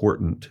very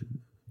important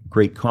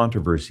Great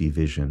Controversy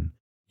vision.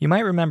 You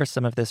might remember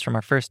some of this from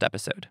our first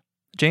episode.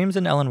 James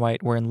and Ellen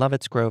White were in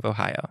Lovetts Grove,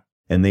 Ohio.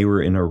 And they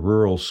were in a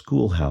rural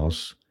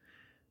schoolhouse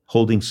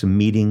holding some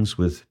meetings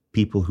with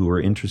people who were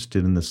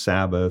interested in the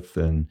Sabbath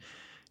and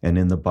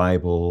in the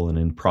Bible and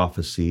in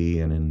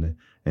prophecy and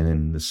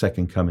in the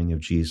second coming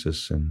of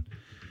Jesus. And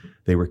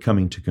they were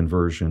coming to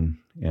conversion,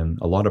 and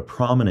a lot of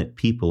prominent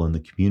people in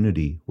the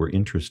community were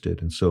interested.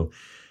 And so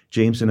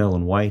James and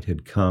Ellen White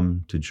had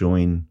come to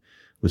join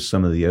with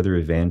some of the other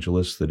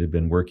evangelists that had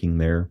been working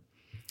there.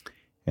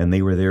 And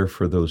they were there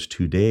for those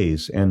 2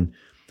 days. And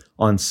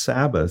on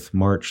Sabbath,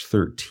 March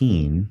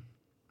 13,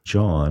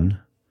 John,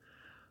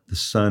 the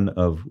son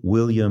of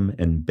William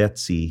and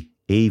Betsy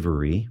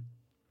Avery,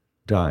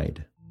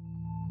 died.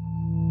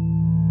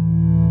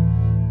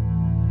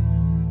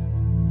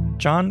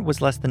 John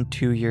was less than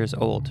 2 years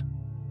old,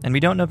 and we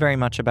don't know very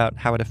much about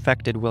how it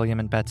affected William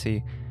and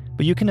Betsy,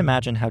 but you can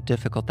imagine how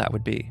difficult that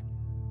would be.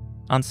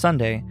 On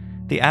Sunday,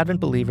 the Advent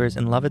believers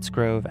in Lovett's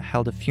Grove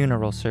held a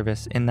funeral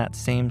service in that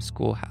same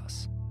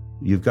schoolhouse.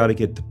 You've got to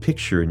get the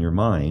picture in your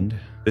mind.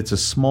 It's a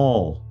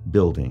small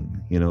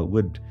building,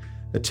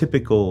 a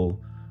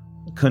typical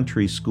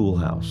country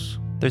schoolhouse.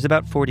 There's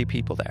about 40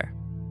 people there.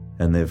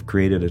 And they've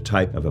created a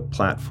type of a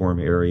platform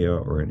area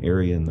or an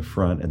area in the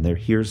front, and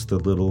here's the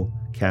little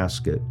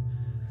casket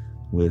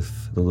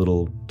with the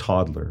little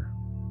toddler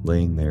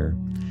laying there.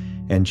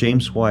 And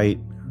James White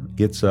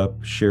gets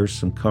up, shares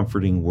some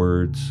comforting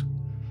words,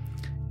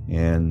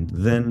 and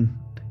then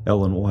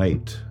Ellen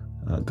White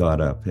got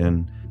up,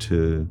 and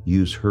to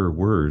use her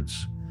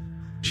words,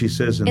 she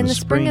says, in the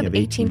spring of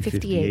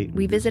 1858,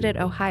 we visited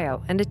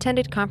Ohio and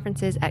attended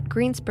conferences at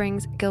Green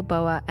Springs,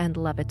 Gilboa, and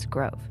Lovett's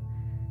Grove.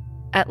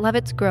 At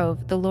Lovett's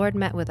Grove, the Lord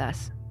met with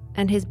us,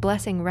 and his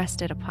blessing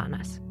rested upon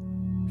us.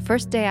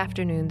 First day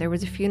afternoon, there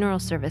was a funeral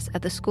service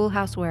at the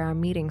schoolhouse where our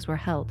meetings were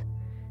held.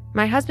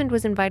 My husband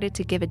was invited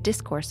to give a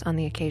discourse on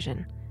the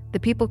occasion. The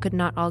people could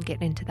not all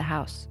get into the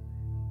house.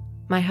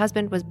 My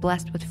husband was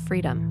blessed with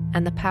freedom,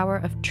 and the power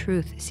of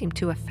truth seemed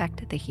to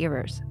affect the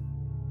hearers.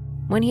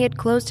 When he had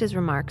closed his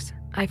remarks,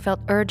 I felt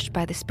urged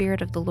by the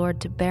Spirit of the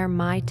Lord to bear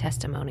my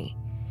testimony.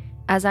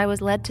 As I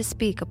was led to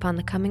speak upon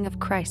the coming of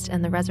Christ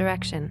and the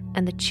resurrection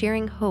and the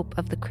cheering hope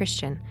of the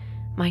Christian,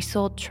 my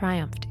soul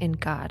triumphed in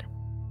God.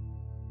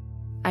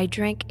 I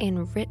drank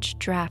in rich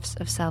draughts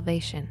of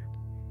salvation.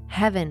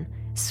 Heaven,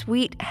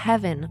 sweet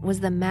heaven, was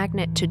the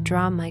magnet to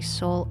draw my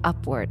soul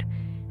upward,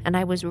 and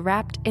I was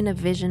wrapped in a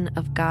vision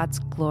of God's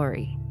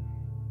glory.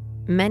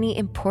 Many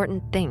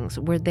important things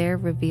were there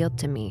revealed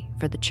to me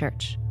for the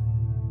church.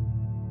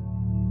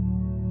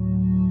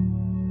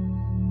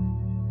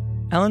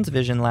 Ellen's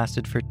vision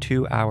lasted for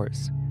 2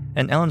 hours,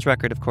 and Ellen's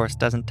record, of course,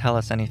 doesn't tell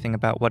us anything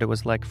about what it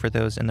was like for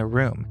those in the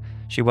room.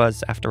 She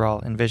was, after all,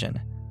 in vision.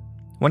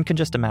 One can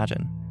just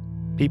imagine.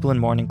 People in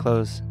mourning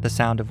clothes, the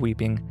sound of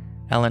weeping,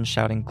 Ellen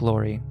shouting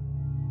glory.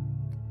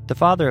 The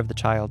father of the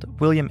child,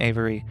 William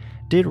Avery,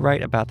 did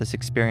write about this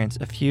experience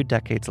a few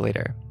decades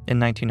later, in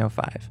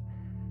 1905.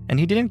 And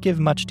he didn't give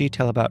much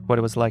detail about what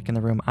it was like in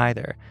the room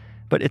either,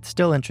 but it's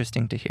still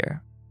interesting to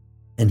hear.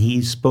 And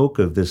he spoke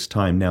of this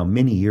time now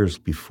many years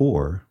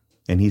before,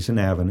 and he's an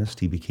Adventist.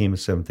 He became a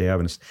Seventh-day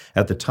Adventist.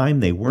 At the time,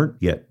 they weren't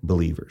yet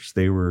believers.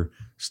 They were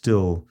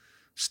still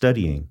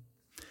studying.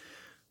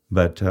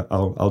 But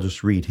I'll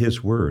just read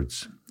his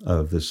words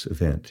of this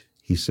event.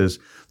 He says,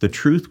 "The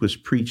truth was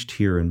preached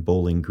here in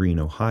Bowling Green,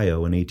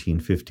 Ohio in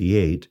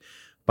 1858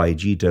 by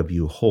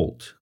G.W.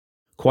 Holt.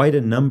 Quite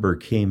a number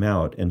came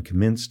out and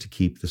commenced to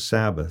keep the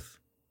Sabbath.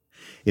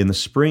 In the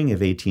spring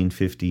of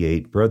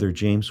 1858, Brother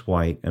James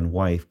White and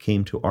wife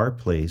came to our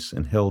place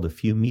and held a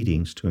few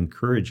meetings to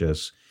encourage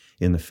us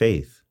in the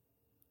faith.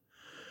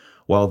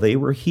 While they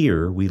were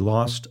here, we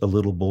lost a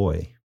little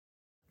boy.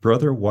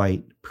 Brother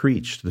White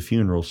preached the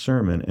funeral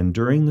sermon, and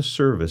during the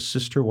service,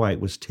 Sister White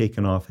was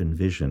taken off in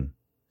vision.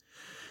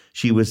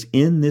 She was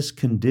in this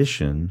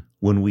condition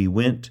when we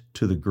went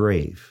to the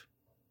grave.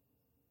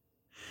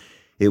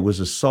 It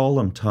was a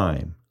solemn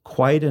time.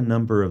 Quite a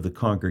number of the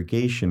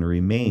congregation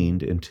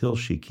remained until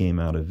she came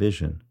out of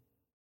vision."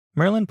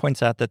 Merlin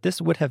points out that this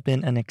would have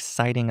been an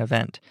exciting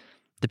event.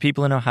 The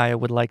people in Ohio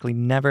would likely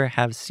never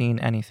have seen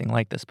anything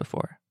like this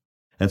before.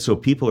 And so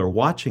people are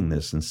watching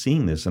this and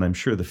seeing this, and I'm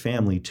sure the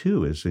family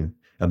too is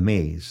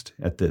amazed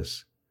at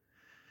this.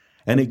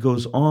 And it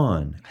goes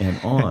on and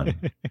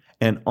on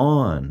and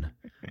on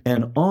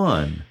and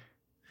on.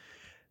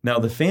 Now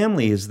the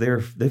family is there,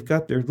 they've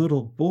got their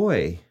little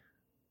boy,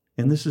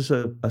 and this is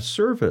a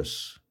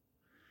service.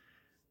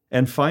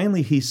 And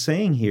finally he's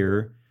saying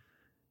here,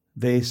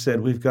 they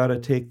said, we've got to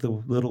take the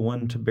little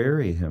one to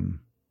bury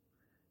him.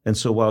 And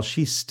so while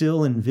she's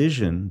still in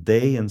vision,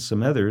 they and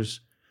some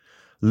others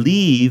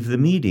leave the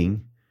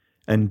meeting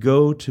and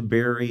go to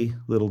bury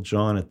little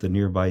John at the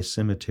nearby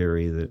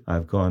cemetery that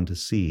I've gone to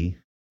see.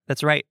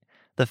 That's right.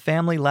 The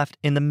family left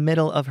in the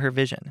middle of her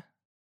vision.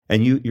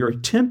 And you're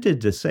tempted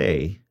to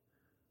say,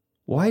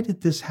 why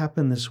did this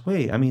happen this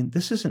way? I mean,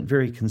 this isn't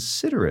very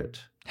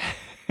considerate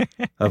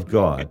of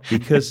God,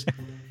 because,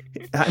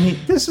 I mean,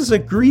 this is a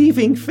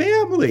grieving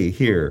family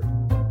here.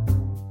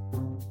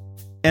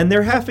 And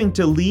they're having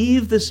to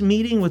leave this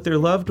meeting with their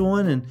loved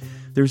one, and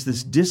there's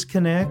this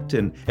disconnect,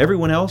 and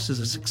everyone else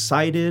is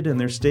excited, and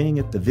they're staying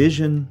at the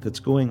vision that's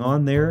going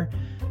on there.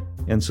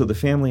 And so the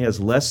family has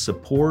less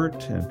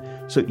support.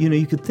 And so,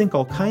 you could think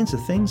all kinds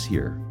of things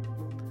here.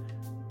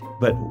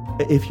 But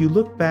if you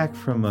look back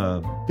from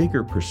a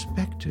bigger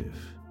perspective,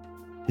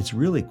 it's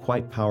really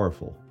quite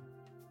powerful.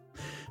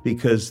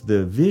 Because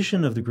the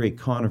vision of the great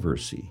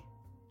controversy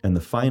and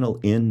the final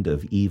end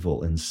of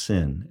evil and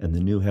sin and the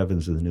new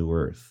heavens and the new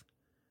earth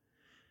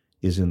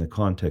is in the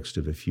context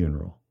of a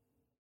funeral.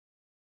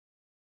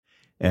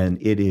 And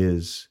it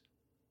is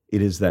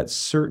that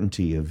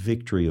certainty of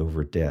victory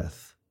over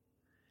death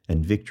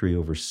and victory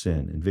over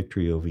sin and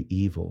victory over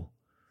evil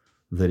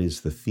that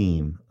is the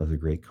theme of the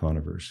Great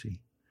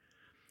Controversy.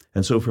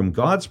 And so from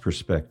God's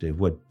perspective,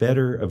 what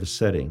better of a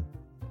setting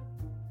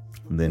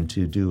than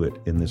to do it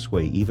in this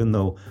way, even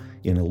though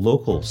in a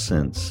local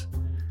sense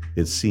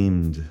it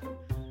seemed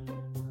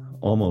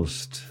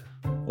almost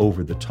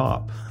over the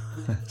top,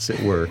 as it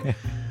were,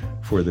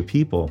 for the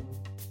people.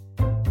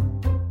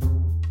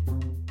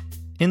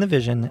 In the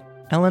vision,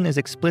 Ellen is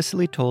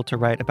explicitly told to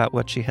write about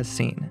what she has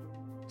seen.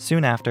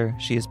 Soon after,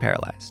 she is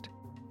paralyzed.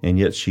 And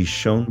yet she's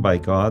shown by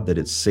God that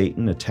it's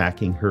Satan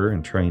attacking her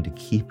and trying to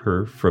keep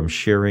her from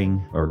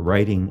sharing or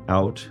writing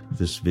out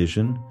this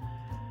vision.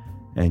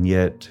 And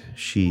yet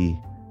she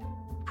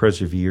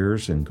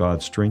perseveres and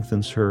God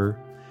strengthens her.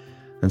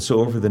 And so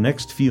over the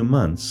next few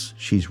months,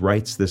 she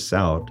writes this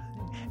out,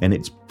 and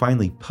it's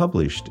finally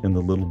published in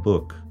the little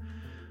book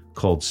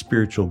called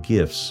Spiritual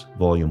Gifts,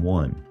 Volume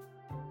 1.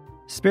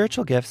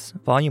 Spiritual Gifts,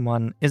 Volume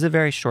 1 is a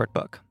very short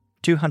book,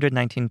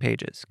 219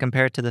 pages,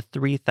 compared to the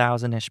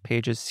 3,000-ish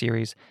pages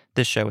series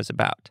this show is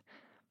about.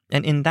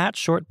 And in that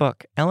short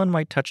book, Ellen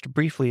White touched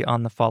briefly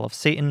on the fall of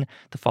Satan,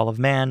 the fall of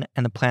man,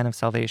 and the plan of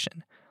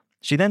salvation.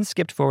 She then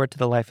skipped forward to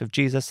the life of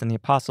Jesus and the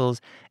apostles,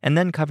 and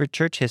then covered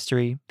church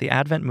history, the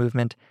Advent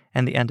movement,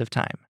 and the end of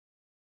time.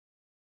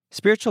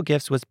 Spiritual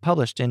Gifts was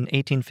published in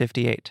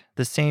 1858,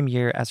 the same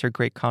year as her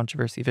Great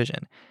Controversy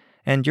vision,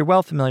 and you're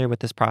well familiar with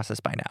this process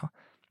by now.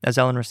 As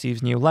Ellen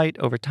receives new light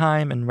over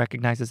time and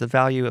recognizes the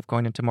value of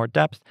going into more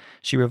depth,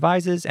 she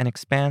revises and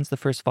expands the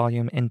first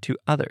volume into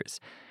others,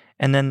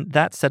 and then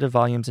that set of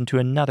volumes into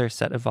another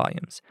set of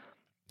volumes.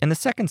 And the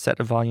second set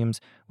of volumes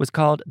was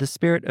called The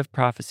Spirit of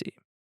Prophecy.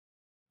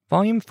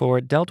 Volume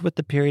 4 dealt with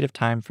the period of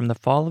time from the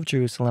fall of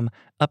Jerusalem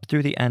up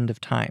through the end of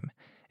time,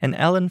 and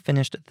Ellen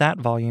finished that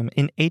volume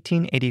in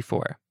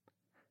 1884.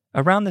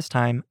 Around this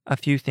time, a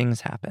few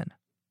things happen.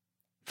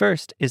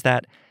 First is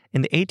that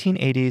in the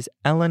 1880s,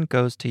 Ellen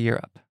goes to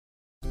Europe.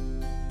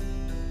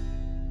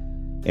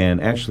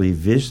 And actually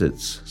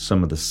visits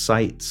some of the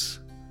sites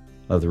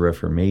of the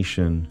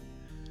Reformation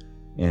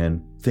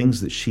and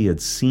things that she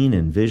had seen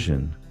in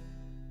vision.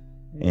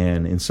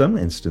 And in some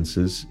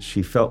instances,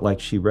 she felt like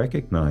she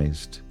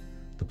recognized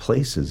the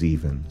places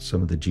even,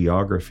 some of the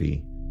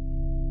geography.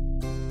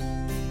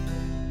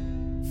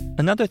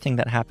 Another thing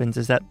that happens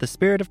is that The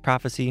Spirit of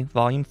Prophecy,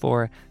 Volume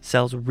 4,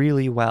 sells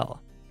really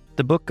well.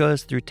 The book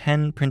goes through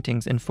 10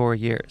 printings in 4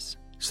 years.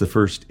 It's the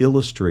first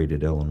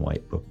illustrated Ellen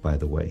White book, by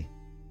the way,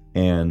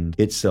 and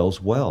it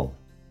sells well.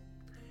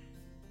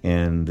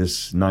 And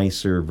this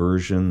nicer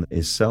version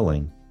is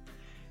selling.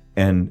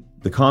 And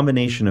the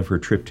combination of her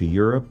trip to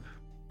Europe,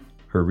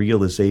 her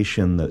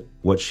realization that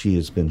what she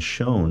has been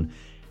shown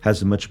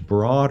has a much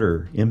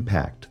broader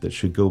impact that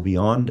should go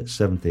beyond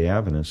Seventh-day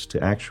Adventists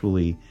to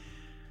actually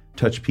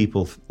touch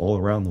people all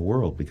around the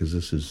world, because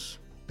this is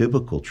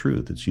biblical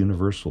truth, it's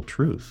universal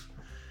truth,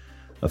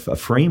 a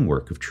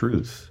framework of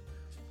truth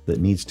that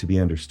needs to be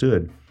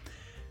understood.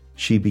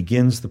 She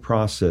begins the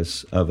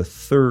process of a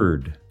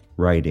third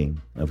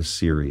writing of a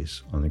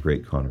series on the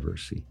Great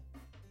Controversy.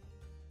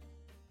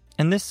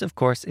 And this, of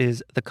course,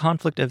 is the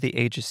Conflict of the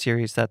Ages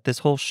series that this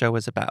whole show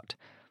is about,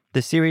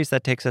 the series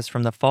that takes us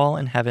from the fall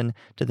in heaven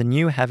to the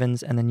new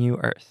heavens and the new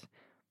earth.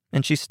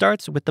 And she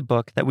starts with the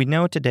book that we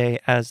know today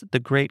as The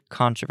Great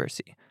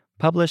Controversy,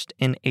 published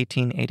in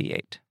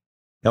 1888.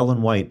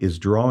 Ellen White is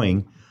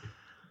drawing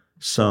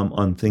some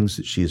on things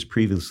that she has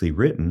previously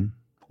written,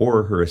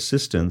 or her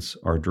assistants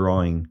are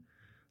drawing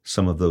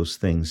some of those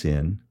things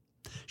in.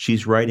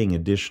 She's writing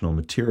additional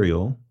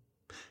material.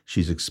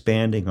 She's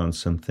expanding on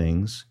some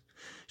things.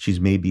 She's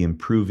maybe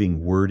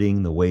improving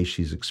wording, the way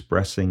she's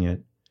expressing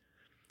it,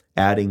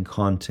 adding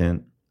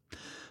content.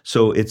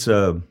 So it's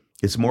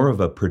more of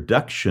a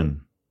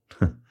production.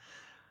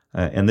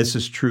 And this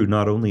is true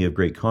not only of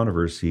Great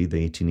Controversy,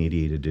 the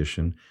 1888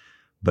 edition,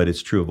 but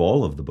it's true of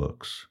all of the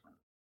books.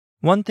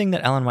 One thing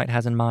that Ellen White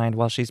has in mind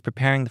while she's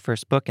preparing the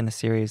first book in the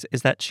series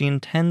is that she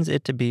intends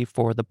it to be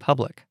for the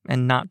public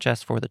and not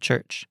just for the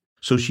church.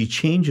 So she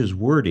changes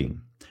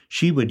wording.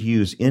 She would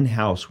use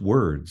in-house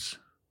words.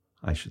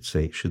 I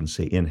shouldn't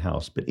say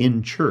in-house, but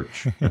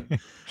in-church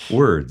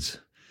words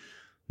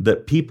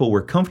that people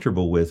were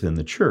comfortable with in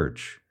the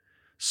church.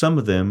 Some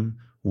of them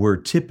were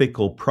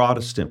typical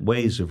Protestant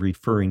ways of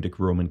referring to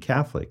Roman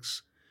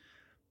Catholics.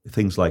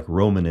 Things like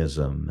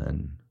Romanism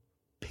and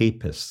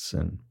papists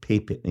and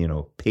papal's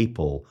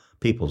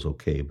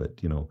okay,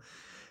 but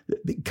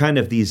kind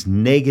of these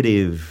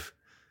negative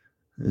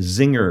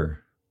zinger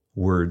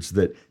words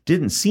that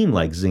didn't seem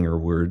like zinger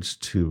words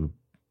to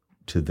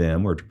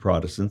them or to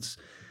Protestants,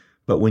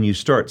 but when you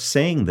start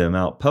saying them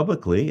out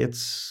publicly,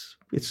 it's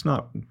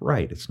not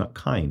right, it's not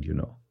kind,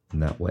 in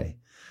that way.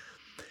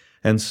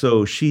 And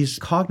so she's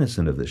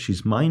cognizant of this,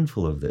 she's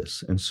mindful of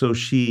this, and so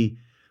she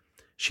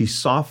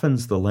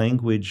softens the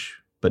language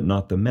but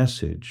not the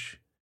message.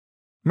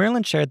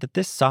 Merlin shared that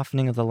this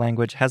softening of the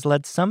language has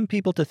led some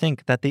people to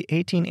think that the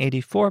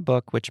 1884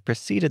 book, which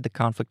preceded the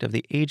Conflict of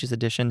the Ages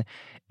edition,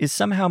 is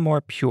somehow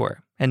more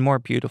pure and more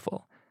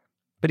beautiful.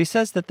 But he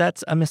says that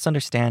that's a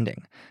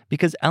misunderstanding,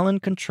 because Ellen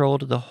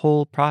controlled the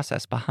whole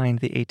process behind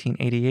the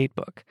 1888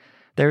 book.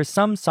 There is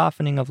some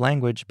softening of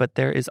language, but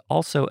there is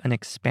also an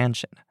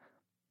expansion.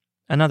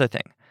 Another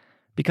thing,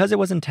 because it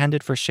was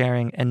intended for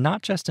sharing and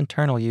not just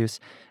internal use,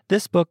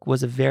 this book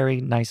was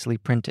very nicely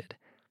printed.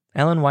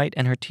 Ellen White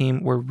and her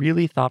team were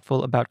really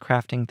thoughtful about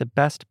crafting the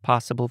best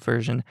possible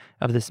version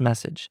of this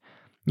message,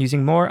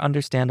 using more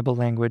understandable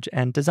language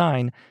and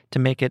design to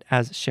make it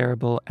as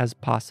shareable as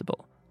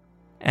possible.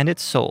 And it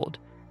sold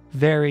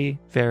very,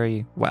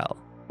 very well.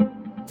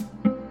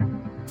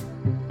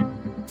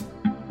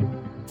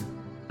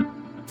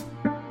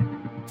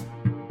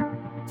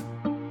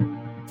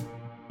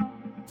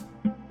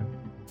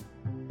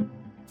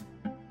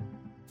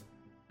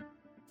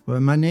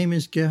 Well, my name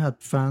is Gerhard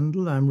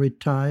Pfandl. I'm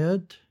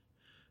retired.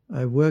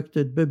 I worked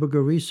at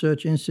Biblical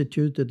Research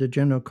Institute at the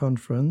General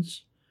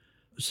Conference.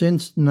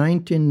 Since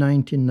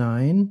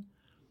 1999,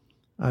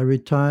 I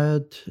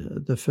retired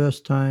the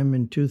first time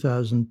in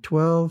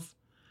 2012.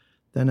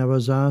 Then I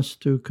was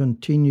asked to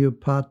continue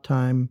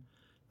part-time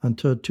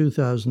until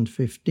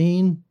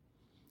 2015.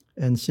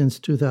 And since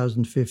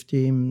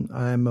 2015,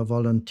 I am a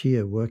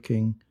volunteer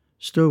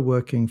still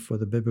working for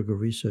the Biblical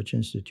Research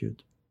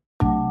Institute.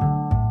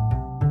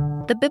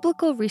 The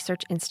Biblical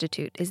Research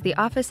Institute is the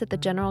office at the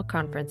General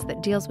Conference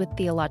that deals with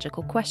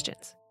theological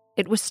questions.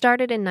 It was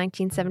started in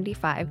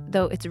 1975,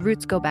 though its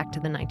roots go back to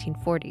the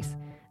 1940s.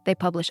 They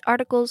publish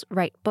articles,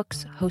 write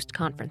books, host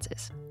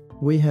conferences.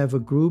 We have a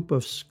group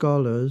of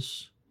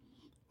scholars,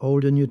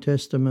 Old and New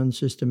Testament,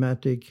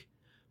 systematic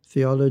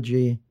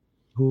theology,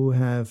 who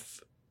have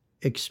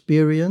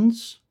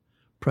experience,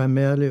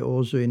 primarily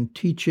also in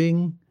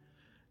teaching,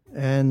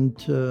 and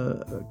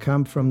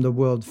come from the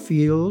world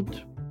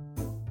field.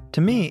 To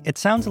me, it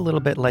sounds a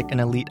little bit like an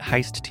elite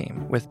heist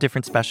team, with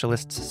different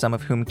specialists, some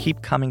of whom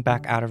keep coming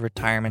back out of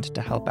retirement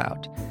to help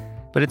out.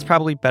 But it's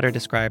probably better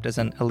described as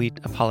an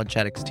elite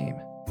apologetics team.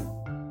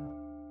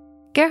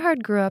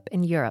 Gerhard grew up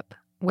in Europe,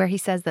 where he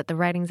says that the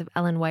writings of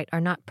Ellen White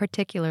are not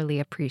particularly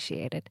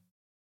appreciated.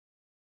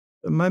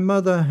 My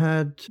mother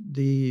had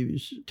the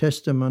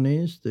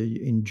testimonies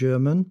in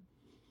German.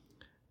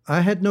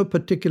 I had no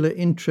particular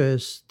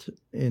interest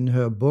in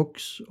her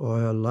books or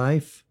her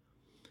life.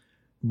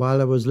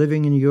 While I was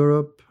living in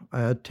Europe,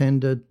 I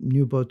attended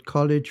Newport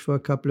College for a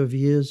couple of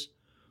years.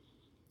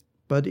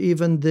 But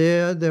even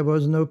there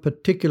was no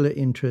particular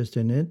interest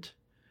in it.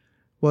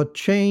 What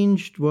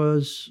changed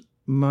was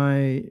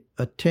my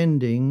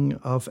attending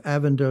of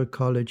Avondale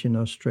College in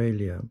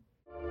Australia.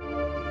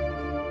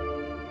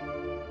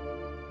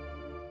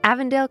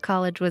 Avondale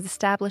College was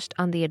established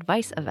on the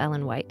advice of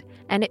Ellen White,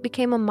 and it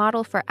became a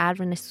model for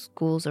Adventist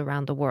schools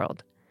around the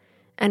world.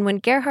 And when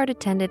Gerhard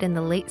attended in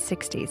the late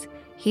 60s,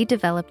 he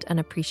developed an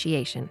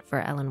appreciation for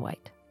Ellen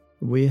White.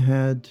 We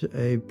had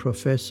a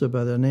professor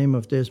by the name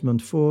of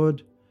Desmond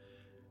Ford,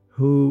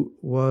 who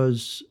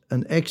was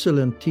an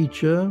excellent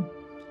teacher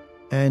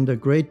and a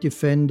great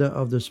defender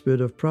of the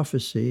spirit of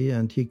prophecy,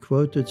 and he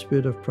quoted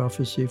spirit of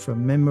prophecy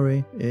from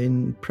memory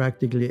in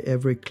practically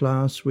every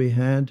class we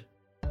had.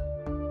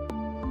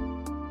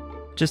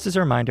 Just as a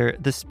reminder,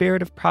 the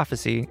spirit of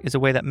prophecy is a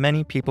way that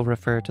many people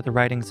refer to the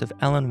writings of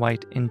Ellen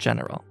White in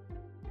general.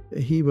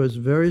 He was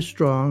very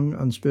strong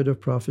on spirit of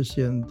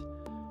prophecy, and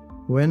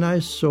when I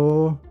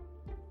saw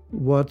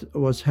what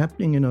was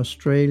happening in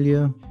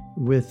Australia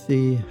with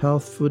the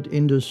health food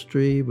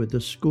industry, with the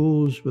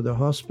schools, with the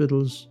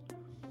hospitals,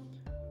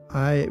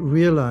 I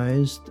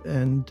realized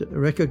and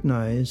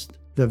recognized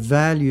the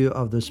value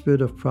of the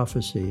spirit of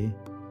prophecy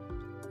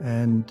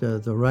and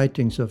the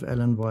writings of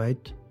Ellen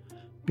White,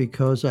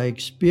 because I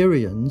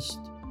experienced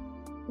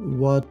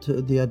what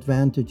the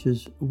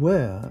advantages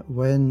were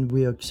when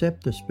we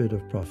accept the spirit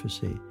of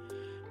prophecy.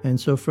 And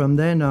so from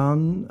then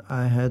on,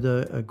 I had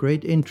a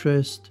great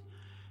interest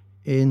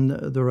in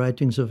the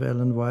writings of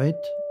Ellen White.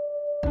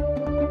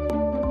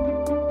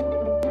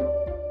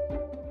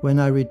 When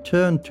I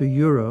returned to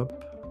Europe,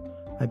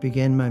 I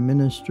began my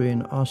ministry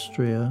in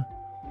Austria.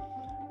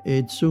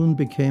 It soon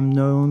became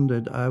known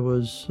that I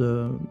was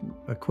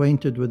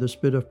acquainted with the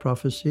spirit of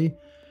prophecy.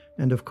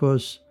 And of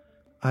course,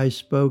 I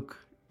spoke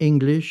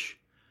English,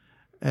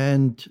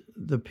 and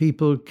the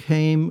people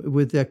came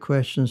with their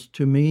questions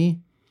to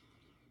me.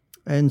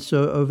 And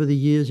so over the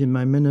years in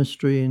my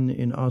ministry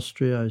in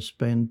Austria, I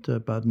spent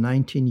about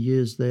 19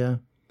 years there.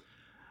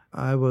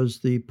 I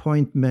was the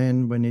point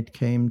man when it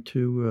came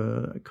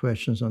to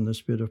questions on the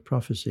spirit of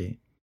prophecy.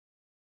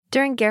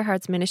 During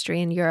Gerhard's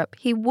ministry in Europe,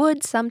 he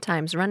would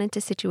sometimes run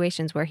into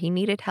situations where he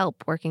needed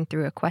help working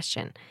through a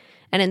question.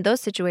 And in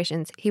those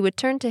situations, he would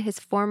turn to his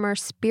former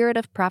spirit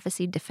of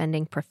prophecy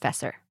defending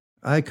professor.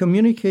 I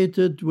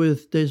communicated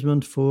with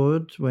Desmond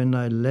Ford when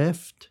I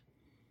left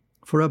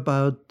for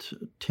about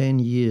 10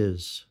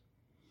 years.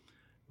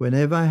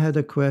 Whenever I had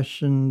a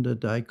question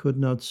that I could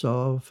not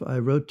solve, I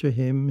wrote to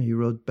him, he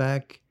wrote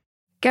back.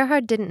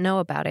 Gerhard didn't know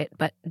about it,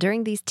 but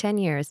during these 10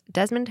 years,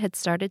 Desmond had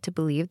started to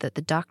believe that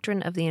the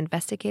doctrine of the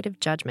investigative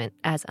judgment,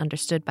 as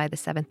understood by the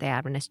Seventh-day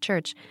Adventist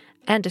Church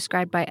and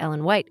described by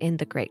Ellen White in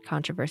The Great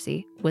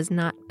Controversy, was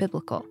not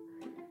biblical.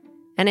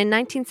 And in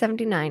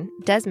 1979,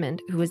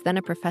 Desmond, who was then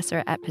a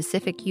professor at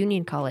Pacific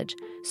Union College,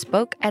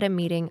 spoke at a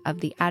meeting of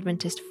the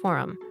Adventist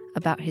Forum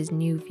about his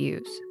new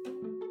views.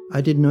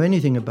 I didn't know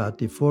anything about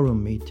the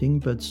Forum meeting,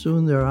 but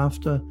soon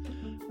thereafter,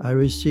 I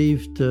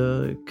received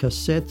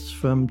cassettes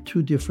from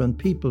two different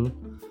people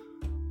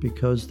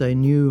because they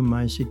knew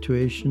my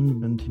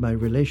situation and my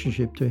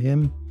relationship to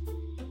him.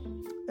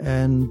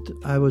 And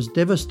I was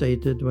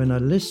devastated when I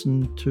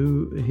listened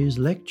to his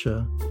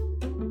lecture.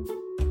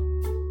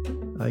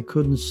 I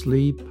couldn't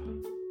sleep,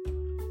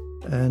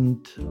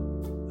 and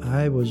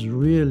I was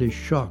really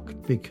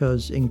shocked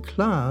because in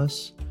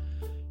class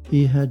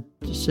he had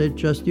said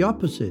just the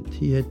opposite.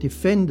 He had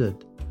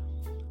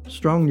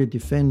strongly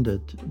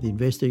defended the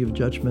investigative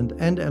judgment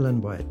and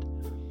Ellen White.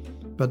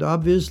 But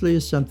obviously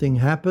something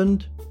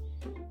happened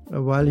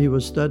while he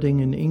was studying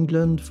in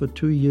England for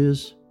 2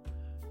 years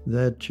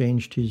that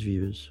changed his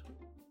views.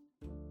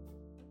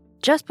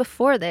 Just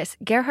before this,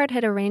 Gerhard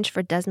had arranged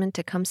for Desmond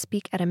to come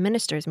speak at a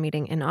ministers'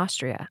 meeting in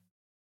Austria.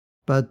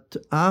 But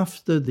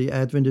after the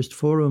Adventist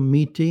Forum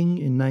meeting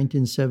in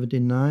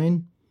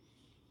 1979,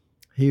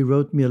 he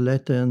wrote me a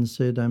letter and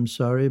said, "I'm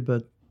sorry,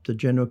 but the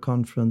General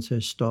Conference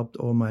has stopped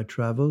all my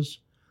travels."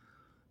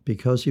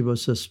 Because he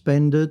was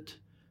suspended,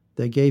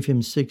 they gave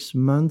him 6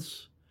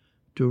 months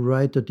to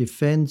write a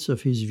defense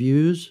of his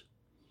views,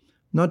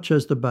 not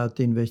just about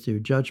the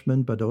investigative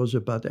judgment, but also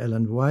about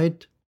Ellen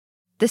White.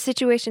 The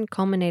situation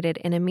culminated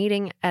in a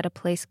meeting at a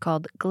place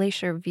called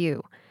Glacier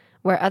View,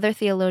 where other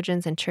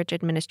theologians and church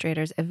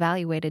administrators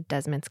evaluated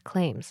Desmond's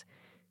claims.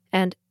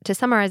 And to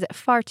summarize it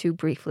far too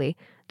briefly,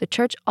 the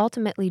church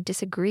ultimately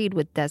disagreed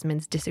with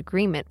Desmond's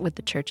disagreement with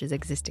the church's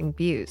existing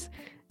views,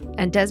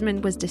 and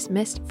Desmond was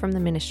dismissed from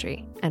the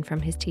ministry and from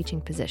his teaching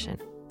position.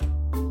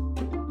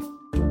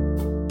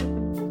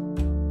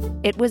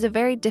 It was a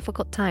very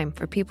difficult time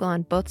for people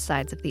on both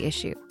sides of the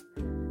issue.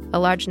 A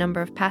large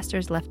number of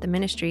pastors left the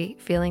ministry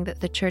feeling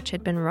that the church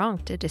had been wrong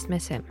to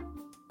dismiss him.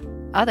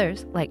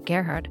 Others, like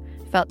Gerhard,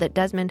 felt that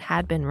Desmond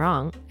had been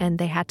wrong, and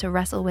they had to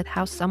wrestle with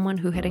how someone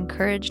who had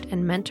encouraged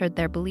and mentored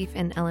their belief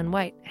in Ellen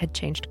White had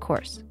changed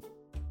course.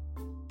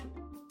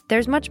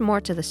 There's much more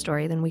to the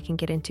story than we can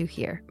get into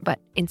here, but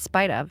in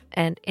spite of,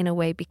 and in a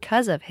way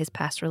because of his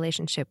past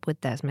relationship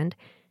with Desmond,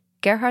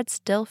 Gerhard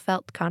still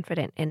felt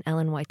confident in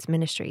Ellen White's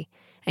ministry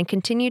and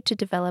continued to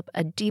develop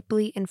a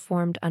deeply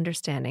informed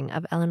understanding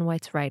of Ellen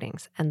White's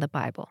writings and the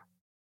Bible.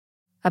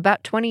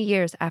 About 20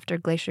 years after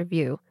Glacier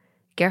View,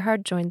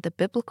 Gerhard joined the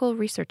Biblical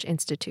Research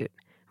Institute,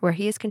 where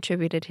he has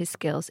contributed his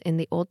skills in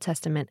the Old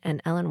Testament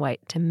and Ellen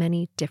White to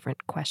many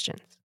different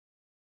questions.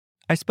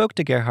 I spoke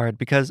to Gerhard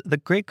because The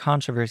Great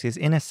Controversy is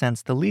in a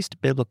sense the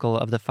least biblical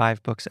of the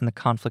 5 books in the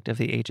Conflict of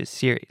the Ages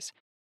series.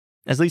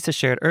 As Lisa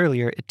shared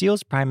earlier, it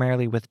deals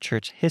primarily with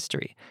church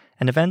history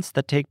and events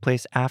that take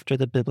place after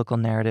the biblical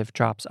narrative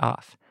drops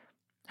off.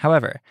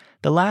 However,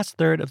 the last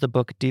third of the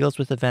book deals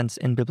with events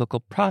in biblical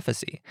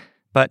prophecy,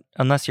 but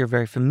unless you're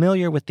very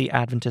familiar with the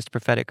Adventist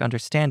prophetic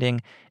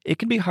understanding, it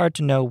can be hard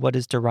to know what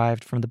is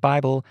derived from the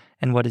Bible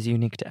and what is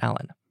unique to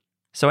Ellen.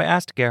 So I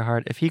asked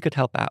Gerhard if he could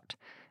help out,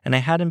 and I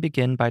had him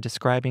begin by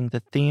describing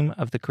the theme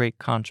of the Great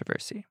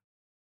Controversy.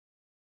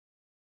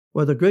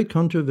 Well, the Great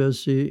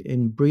Controversy,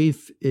 in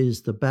brief,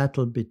 is the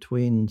battle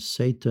between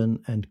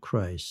Satan and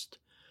Christ.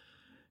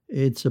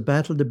 It's a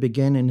battle that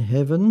began in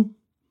heaven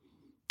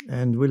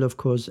and will, of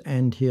course,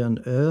 end here on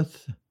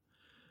earth,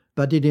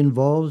 but it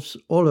involves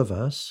all of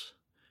us.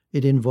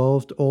 It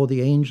involved all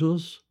the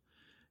angels.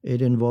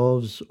 It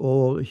involves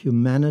all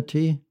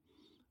humanity.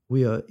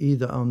 We are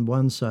either on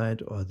one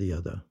side or the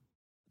other.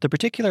 The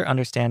particular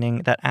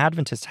understanding that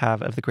Adventists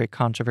have of the Great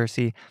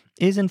Controversy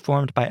is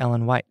informed by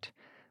Ellen White,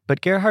 but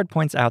Gerhard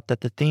points out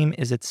that the theme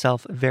is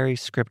itself very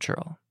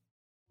scriptural.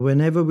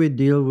 Whenever we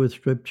deal with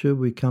Scripture,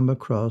 we come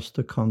across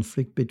the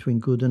conflict between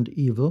good and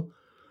evil,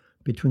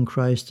 between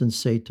Christ and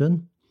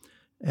Satan,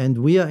 and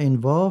we are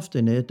involved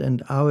in it,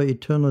 and our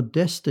eternal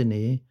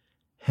destiny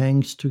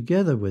hangs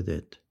together with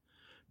it,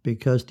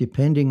 because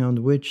depending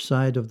on which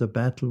side of the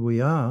battle we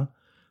are,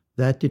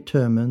 that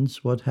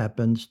determines what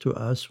happens to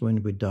us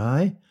when we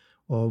die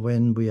or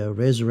when we are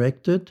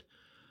resurrected,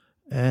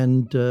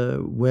 and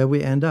where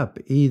we end up.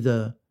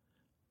 Either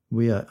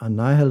we are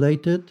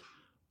annihilated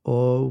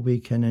or we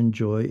can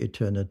enjoy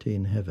eternity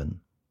in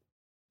heaven.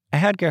 I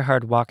had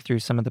Gerhard walk through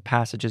some of the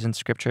passages in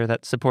Scripture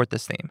that support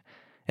this theme.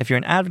 If you're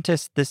an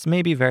Adventist, this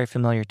may be very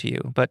familiar to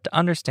you, but to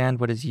understand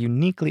what is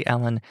uniquely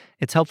Ellen,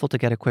 it's helpful to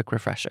get a quick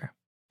refresher.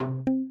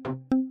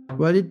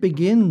 Well, it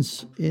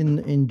begins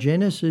in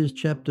Genesis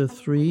chapter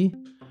 3,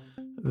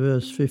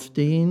 verse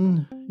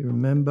 15. You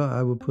remember,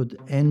 I will put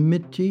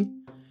enmity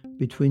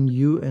between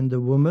you and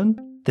the woman.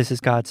 This is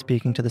God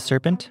speaking to the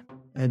serpent.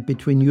 And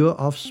between your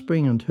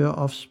offspring and her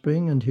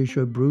offspring, and he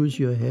shall bruise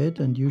your head,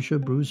 and you shall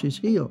bruise his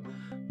heel.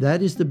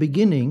 That is the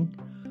beginning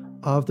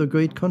of the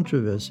Great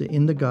Controversy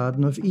in the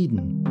Garden of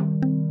Eden.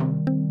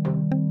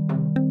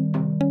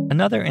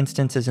 Another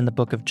instance is in the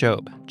book of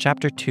Job,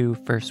 chapter 2,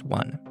 verse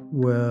 1.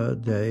 Where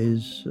there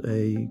is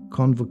a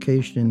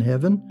convocation in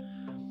heaven.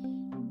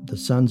 The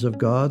sons of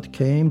God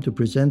came to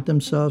present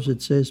themselves,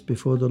 it says,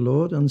 before the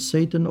Lord, and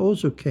Satan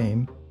also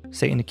came.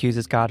 Satan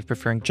accuses God of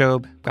preferring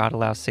Job. God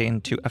allows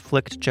Satan to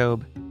afflict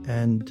Job.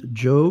 And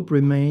Job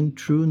remained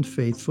true and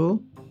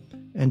faithful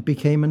and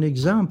became an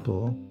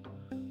example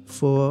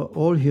for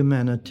all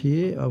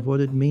humanity of what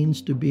it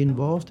means to be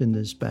involved in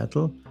this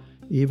battle,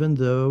 even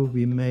though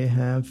we may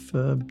have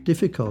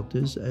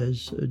difficulties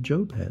as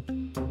Job had.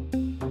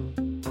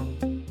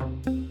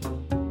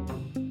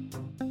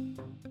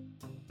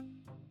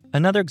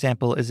 Another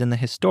example is in the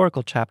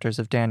historical chapters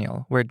of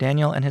Daniel, where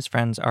Daniel and his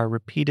friends are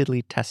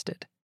repeatedly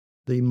tested.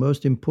 The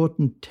most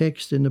important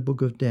text in the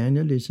book of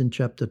Daniel is in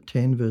chapter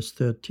 10, verse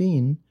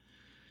 13,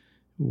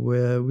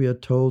 where we are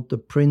told, the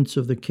prince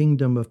of the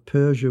kingdom of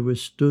Persia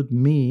withstood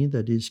me,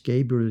 that is,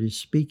 Gabriel is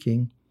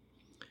speaking,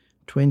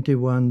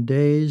 21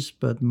 days,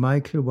 but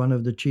Michael, one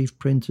of the chief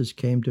princes,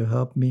 came to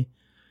help me,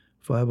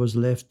 for I was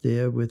left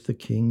there with the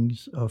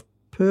kings of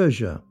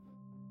Persia.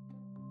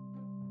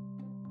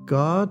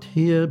 God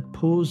here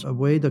pulls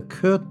away the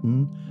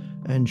curtain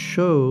and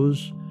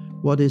shows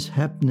what is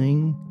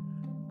happening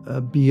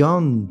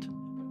beyond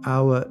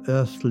our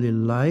earthly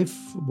life,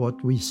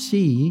 what we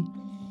see.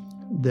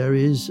 There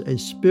is a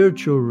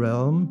spiritual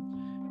realm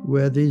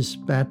where this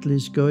battle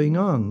is going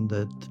on,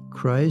 that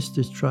Christ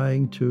is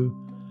trying to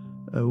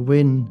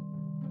win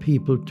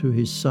people to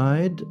his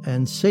side,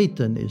 and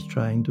Satan is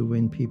trying to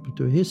win people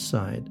to his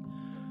side.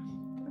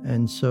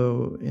 And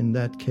so in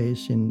that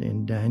case,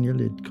 in Daniel,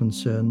 it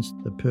concerns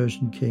the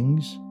Persian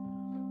kings.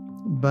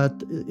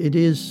 But it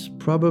is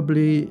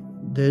probably,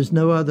 there's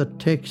no other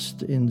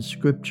text in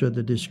Scripture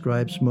that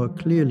describes more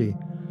clearly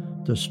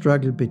the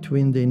struggle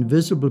between the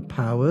invisible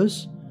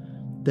powers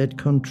that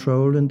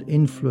control and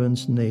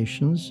influence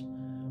nations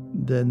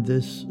than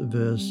this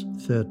verse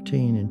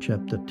 13 in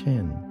chapter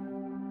 10.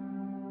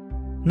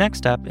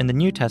 Next up in the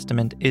New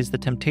Testament is the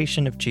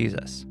temptation of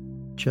Jesus.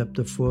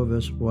 Chapter 4,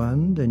 verse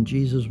 1, then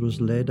Jesus was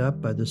led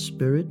up by the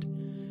Spirit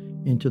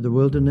into the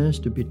wilderness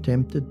to be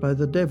tempted by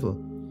the devil.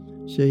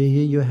 So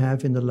here you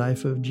have in the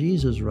life of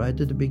Jesus, right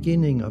at the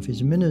beginning of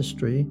his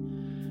ministry,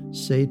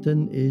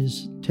 Satan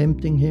is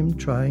tempting him,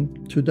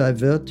 trying to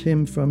divert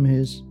him from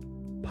his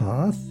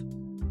path.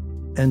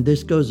 And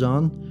this goes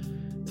on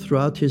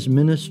throughout his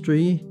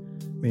ministry.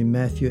 In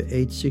Matthew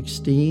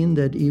 8:16,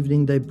 that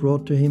evening they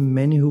brought to him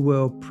many who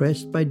were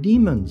oppressed by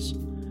demons.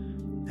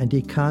 And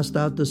he cast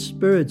out the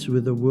spirits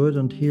with the word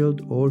and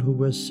healed all who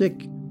were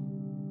sick.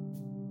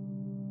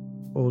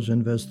 Also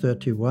in verse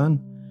 31,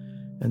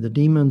 and the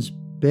demons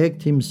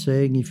begged him,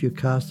 saying, if you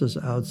cast us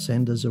out,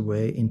 send us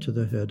away into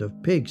the herd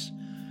of pigs.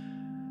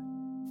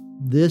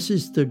 This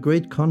is the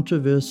great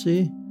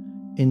controversy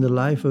in the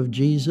life of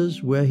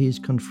Jesus, where he's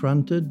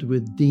confronted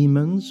with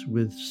demons,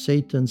 with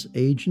Satan's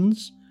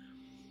agents,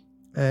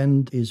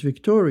 and is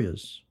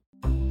victorious.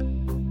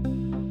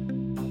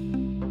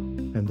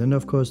 And then,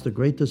 of course, the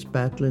greatest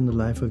battle in the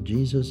life of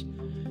Jesus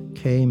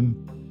came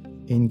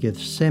in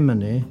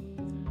Gethsemane,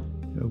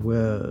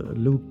 where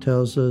Luke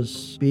tells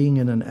us, being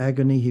in an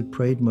agony, he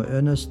prayed more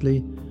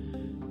earnestly,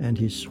 and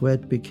his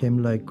sweat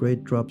became like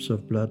great drops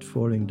of blood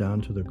falling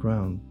down to the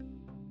ground.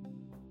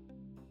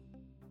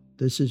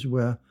 This is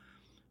where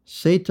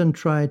Satan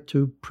tried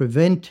to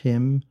prevent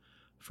him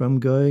from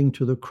going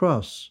to the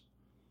cross.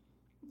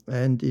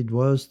 And it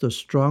was the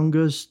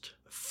strongest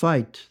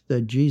fight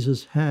that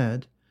Jesus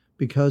had,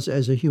 because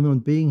as a human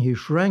being, he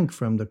shrank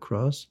from the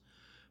cross,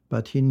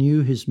 but he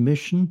knew his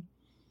mission,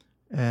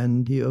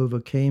 and he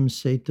overcame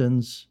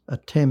Satan's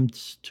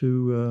attempts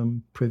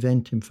to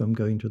prevent him from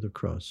going to the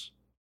cross.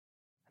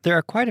 There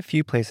are quite a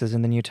few places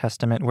in the New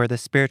Testament where the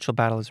spiritual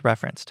battle is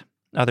referenced.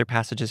 Other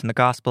passages in the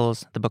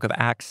Gospels, the book of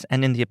Acts,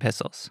 and in the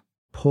epistles.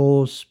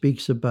 Paul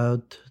speaks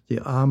about the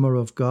armor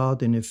of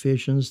God in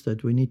Ephesians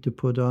that we need to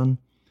put on,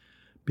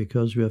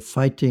 because we are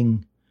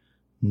fighting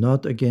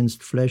not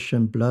against flesh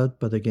and blood,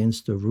 but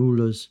against the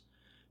rulers,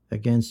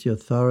 against the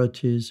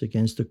authorities,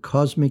 against the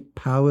cosmic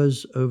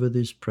powers over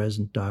this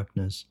present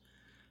darkness,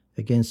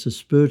 against the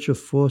spiritual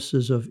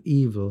forces of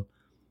evil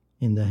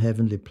in the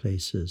heavenly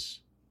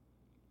places.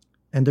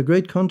 And the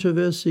great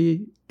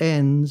controversy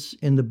ends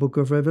in the book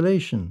of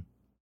Revelation.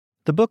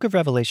 The book of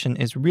Revelation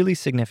is really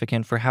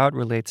significant for how it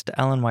relates to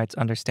Ellen White's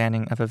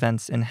understanding of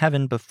events in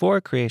heaven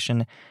before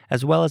creation,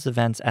 as well as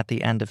events at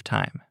the end of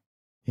time.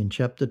 In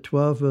chapter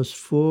 12, verse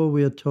 4,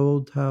 we are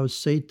told how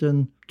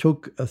Satan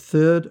took a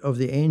third of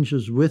the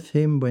angels with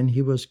him when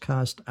he was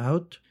cast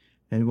out.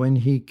 And when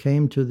he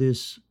came to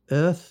this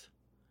earth,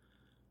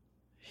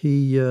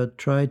 he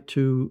tried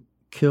to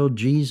kill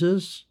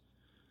Jesus.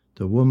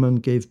 The woman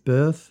gave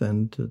birth,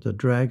 and the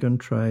dragon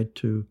tried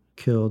to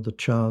kill the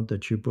child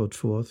that she brought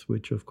forth,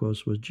 which of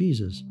course was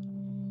Jesus.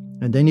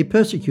 And then he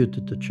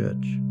persecuted the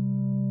church.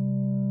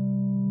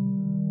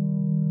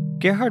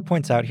 Gerhard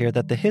points out here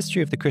that the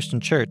history of the Christian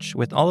church,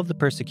 with all of the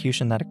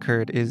persecution that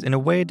occurred, is in a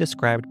way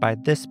described by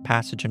this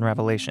passage in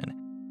Revelation.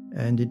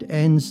 And it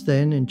ends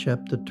then in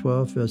chapter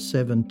 12, verse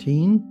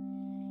 17,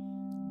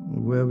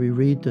 where we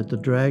read that the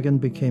dragon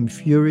became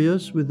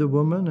furious with the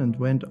woman and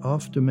went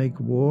off to make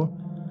war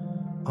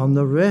on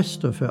the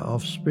rest of her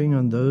offspring,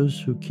 on those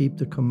who keep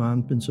the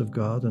commandments of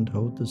God and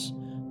hold this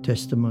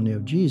testimony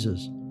of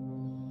Jesus.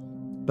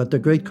 But the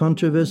great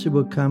controversy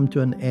will come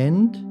to an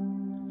end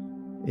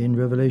in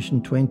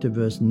Revelation 20,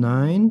 verse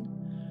 9,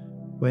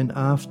 when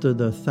after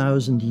the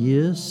 1,000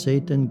 years,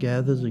 Satan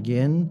gathers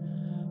again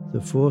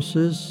the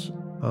forces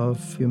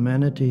of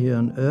humanity here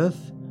on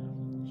earth.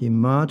 He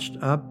marched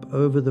up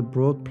over the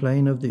broad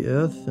plain of the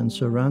earth and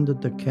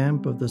surrounded the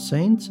camp of the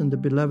saints and the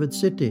beloved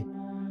city.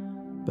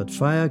 But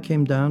fire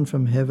came down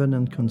from heaven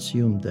and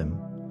consumed them.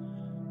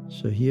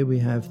 So here we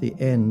have the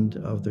end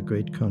of the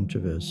great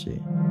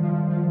controversy.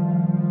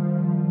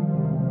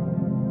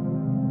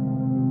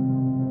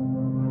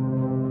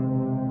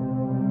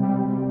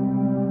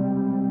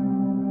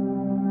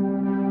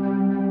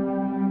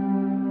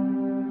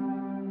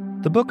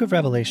 The book of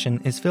Revelation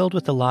is filled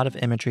with a lot of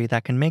imagery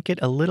that can make it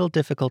a little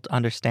difficult to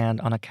understand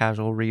on a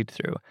casual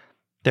read-through.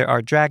 There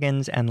are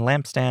dragons and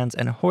lampstands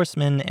and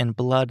horsemen and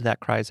blood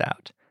that cries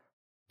out.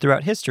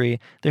 Throughout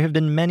history, there have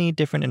been many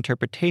different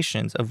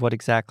interpretations of what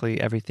exactly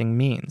everything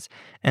means,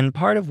 and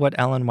part of what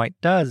Ellen White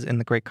does in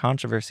The Great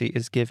Controversy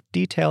is give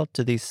detail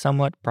to these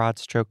somewhat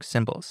broad-stroke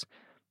symbols.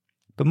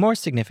 But more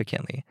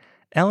significantly,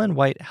 Ellen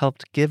White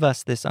helped give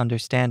us this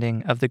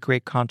understanding of the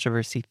Great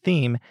Controversy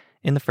theme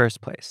in the first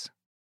place.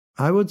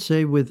 I would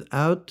say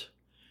without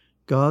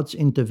God's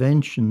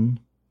intervention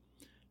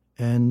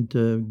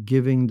and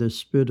giving the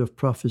spirit of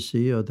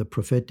prophecy or the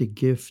prophetic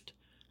gift,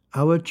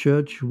 our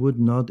church would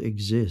not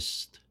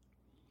exist.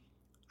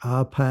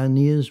 Our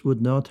pioneers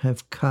would not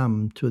have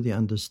come to the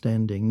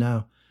understanding.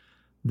 Now,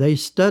 they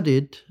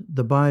studied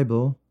the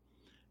Bible,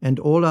 and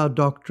all our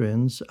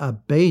doctrines are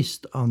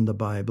based on the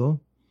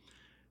Bible.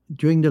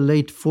 During the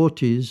late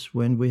 40s,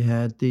 when we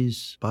had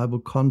these Bible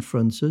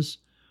conferences,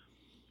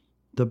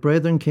 the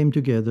brethren came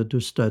together to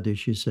study,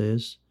 she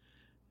says.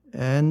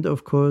 And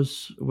of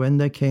course, when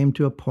they came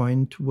to a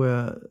point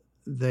where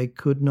they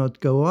could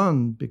not go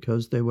on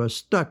because they were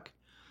stuck,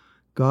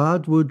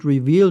 God would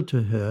reveal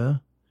to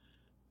her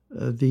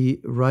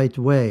the right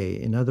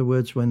way. In other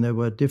words, when there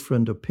were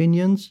different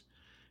opinions,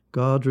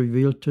 God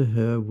revealed to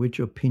her which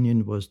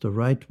opinion was the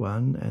right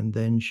one, and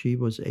then she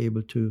was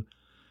able to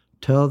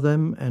tell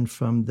them, and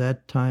from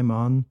that time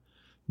on,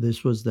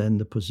 this was then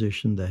the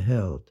position they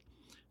held.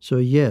 So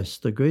yes,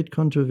 the great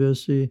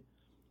controversy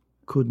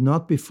could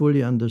not be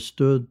fully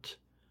understood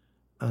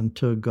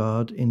until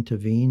God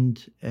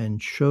intervened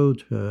and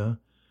showed her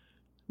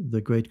the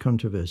great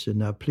controversy.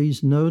 Now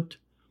please note,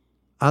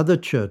 other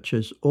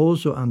churches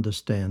also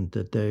understand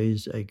that there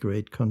is a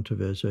great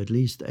controversy, or at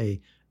least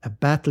a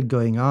battle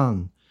going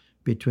on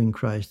between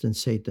Christ and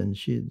Satan.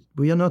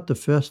 We are not the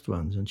first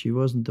ones, and she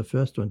wasn't the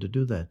first one to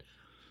do that.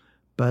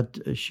 But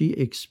she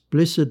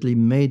explicitly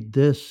made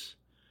this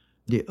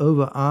the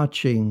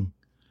overarching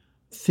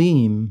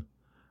theme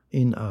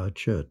in our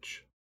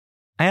church.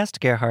 I asked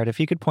Gerhard if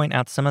he could point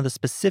out some of the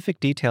specific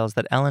details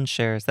that Ellen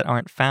shares that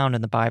aren't found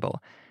in the Bible,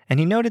 and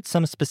he noted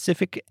some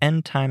specific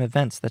end-time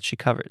events that she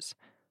covers.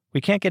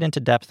 We can't get into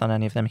depth on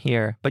any of them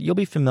here, but you'll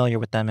be familiar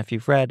with them if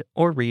you've read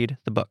or read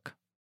the book.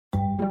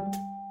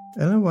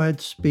 Ellen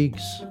White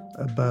speaks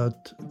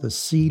about the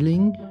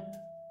sealing,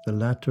 the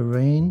latter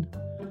rain,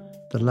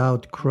 the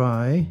loud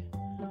cry,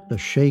 the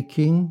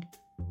shaking,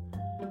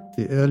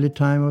 the early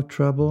time of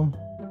trouble,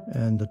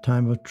 and the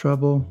time of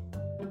trouble,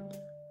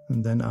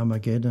 and then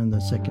Armageddon,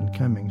 the second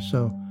coming.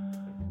 So,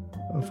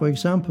 for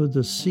example,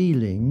 the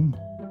sealing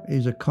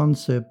is a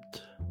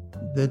concept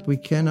that we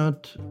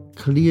cannot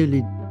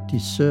clearly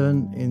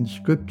discern in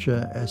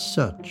Scripture as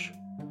such.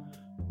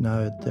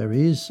 Now, there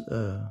is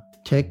a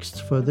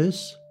text for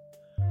this,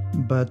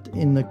 but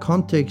in the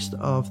context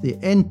of the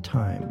end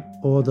time,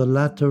 or the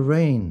latter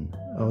rain,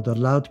 or the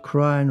loud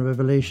cry in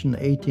Revelation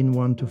 18,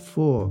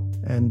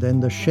 1-4, and then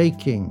the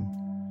shaking.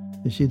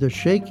 You see, the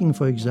shaking,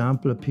 for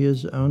example,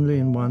 appears only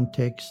in one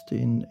text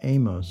in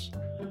Amos,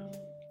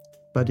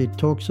 but it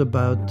talks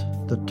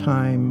about the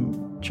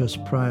time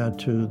just prior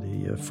to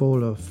the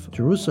fall of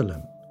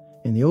Jerusalem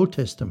in the Old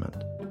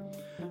Testament.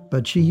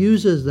 But she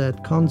uses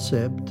that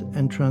concept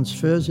and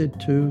transfers it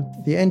to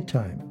the end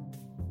time.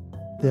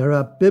 There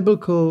are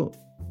biblical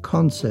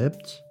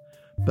concepts,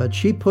 but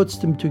she puts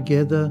them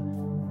together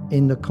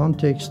in the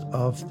context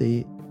of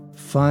the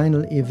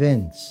final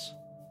events.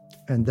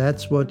 And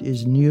that's what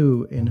is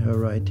new in her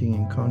writing,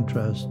 in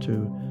contrast to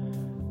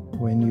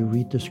when you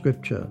read the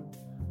Scripture.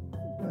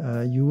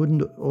 You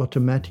wouldn't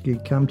automatically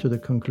come to the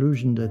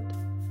conclusion that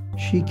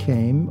she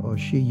came or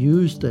she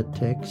used that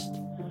text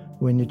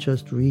when you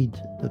just read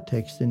the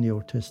text in the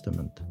Old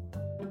Testament.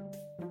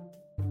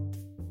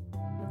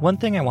 One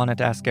thing I wanted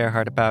to ask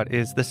Gerhard about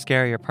is the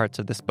scarier parts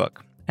of this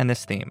book and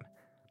this theme.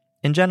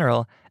 In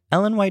general,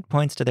 Ellen White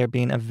points to there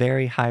being a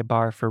very high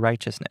bar for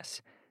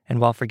righteousness. And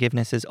while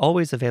forgiveness is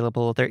always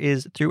available, there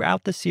is,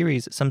 throughout the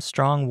series, some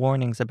strong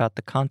warnings about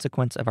the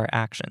consequence of our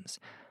actions.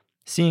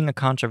 Seeing a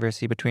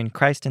controversy between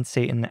Christ and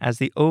Satan as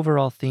the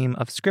overall theme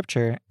of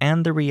Scripture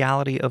and the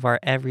reality of our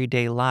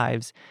everyday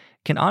lives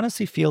can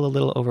honestly feel a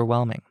little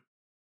overwhelming.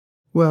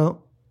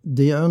 Well,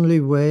 the only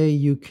way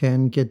you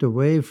can get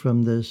away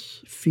from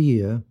this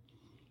fear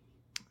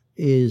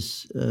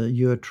is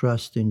your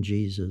trust in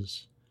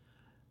Jesus.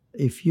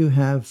 If you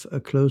have a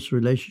close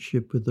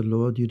relationship with the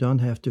Lord, you don't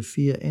have to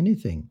fear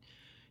anything.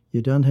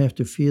 You don't have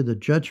to fear the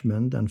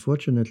judgment.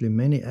 Unfortunately,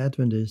 many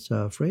Adventists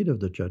are afraid of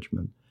the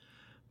judgment.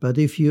 But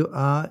if you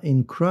are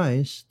in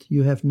Christ,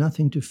 you have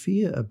nothing to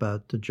fear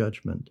about the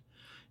judgment.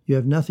 You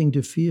have nothing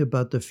to fear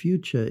about the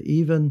future,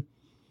 even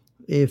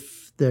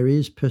if there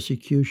is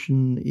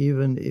persecution,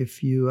 even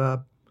if you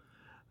are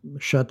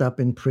shut up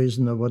in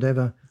prison or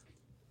whatever.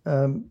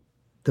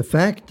 The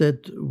fact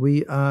that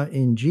we are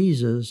in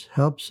Jesus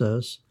helps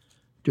us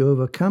to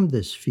overcome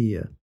this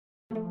fear.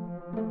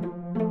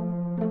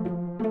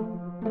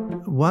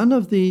 One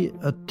of the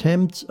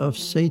attempts of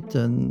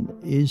Satan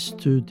is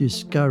to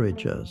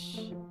discourage us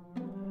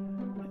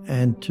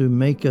and to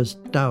make us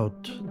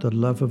doubt the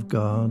love of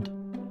God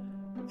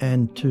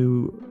and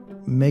to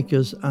make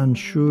us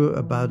unsure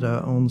about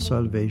our own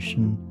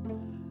salvation.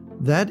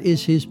 That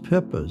is his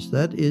purpose.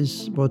 That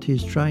is what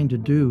he's trying to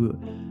do,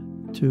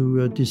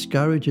 to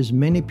discourage as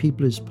many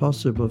people as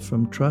possible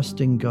from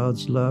trusting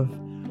God's love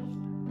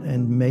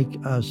and make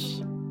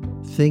us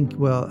think,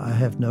 well, I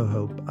have no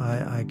hope.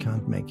 I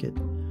can't make it.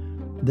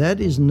 That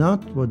is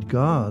not what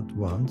God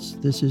wants.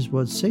 This is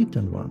what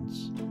Satan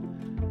wants.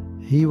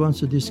 He wants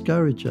to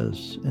discourage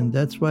us, and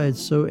that's why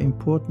it's so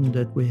important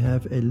that we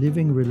have a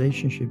living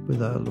relationship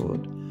with our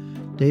Lord,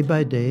 day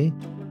by day,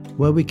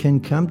 where we can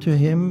come to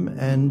him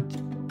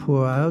and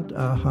pour out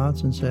our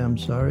hearts and say, I'm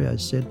sorry I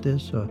said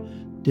this or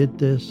did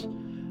this.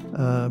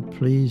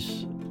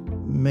 Please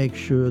make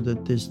sure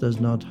that this does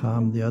not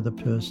harm the other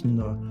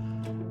person. Or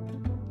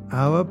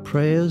our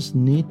prayers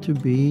need to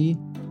be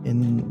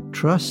in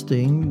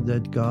trusting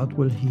that God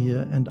will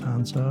hear and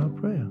answer our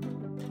prayer.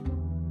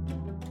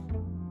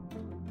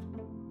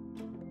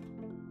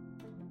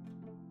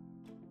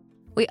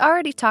 We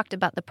already talked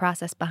about the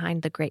process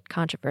behind The Great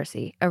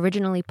Controversy,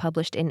 originally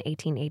published in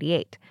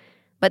 1888.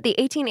 But the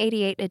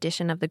 1888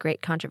 edition of The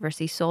Great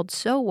Controversy sold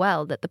so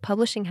well that the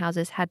publishing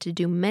houses had to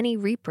do many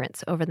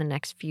reprints over the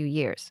next few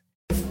years.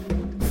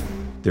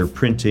 They're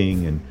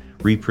printing and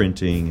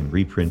reprinting and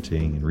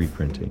reprinting and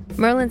reprinting.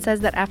 Merlin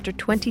says that after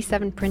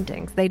 27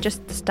 printings, they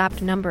just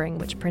stopped numbering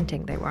which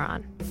printing they were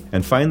on.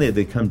 And finally,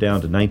 they come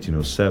down to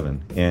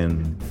 1907,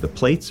 and the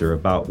plates are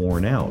about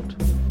worn out.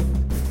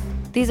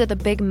 These are the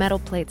big metal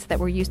plates that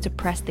were used to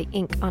press the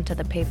ink onto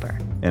the paper.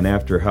 And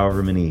after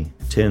however many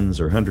tens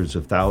or hundreds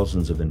of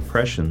thousands of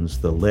impressions,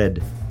 the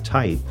lead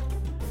type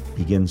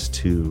begins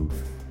to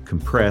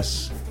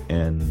compress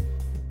and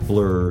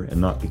blur and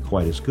not be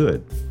quite as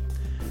good.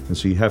 And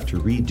so you have to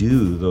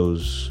redo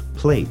those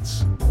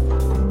plates.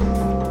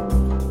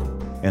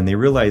 And they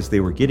realized they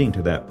were getting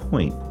to that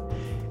point.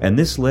 And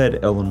this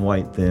led Ellen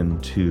White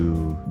then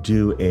to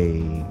do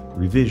a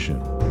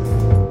revision.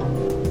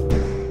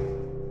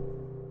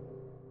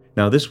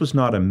 Now, this was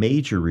not a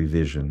major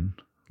revision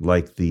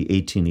like the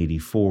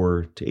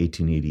 1884 to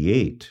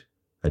 1888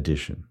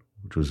 edition,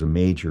 which was a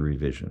major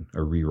revision,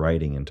 a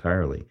rewriting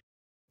entirely.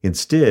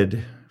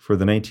 Instead, for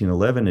the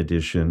 1911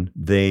 edition,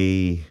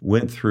 they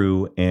went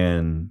through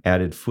and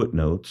added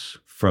footnotes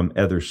from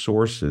other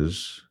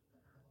sources,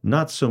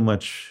 not so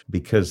much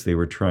because they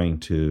were trying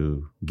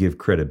to give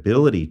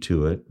credibility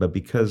to it, but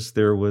because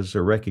there was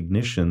a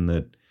recognition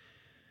that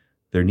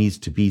there needs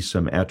to be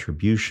some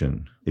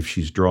attribution if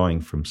she's drawing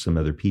from some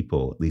other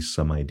people, at least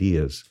some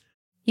ideas.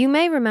 You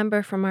may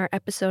remember from our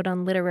episode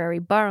on literary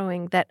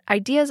borrowing that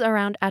ideas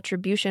around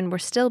attribution were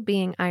still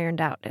being ironed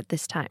out at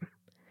this time.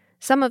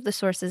 Some of the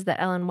sources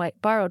that Ellen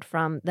White borrowed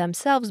from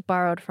themselves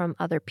borrowed from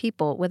other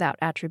people without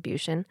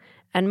attribution,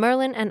 and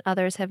Merlin and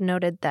others have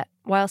noted that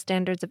while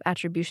standards of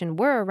attribution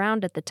were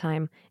around at the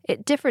time,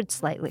 it differed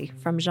slightly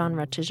from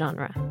genre to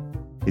genre.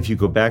 If you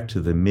go back to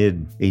the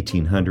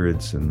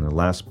mid-1800s and the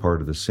last part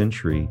of the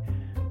century,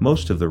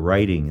 most of the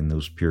writing in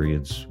those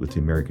periods with the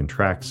American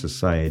Tract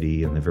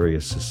Society and the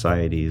various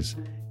societies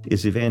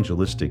is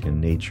evangelistic in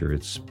nature.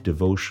 It's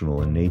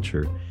devotional in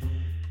nature.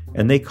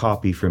 And they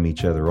copy from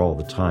each other all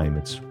the time.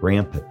 It's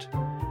rampant.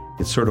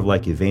 It's sort of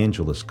like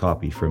evangelists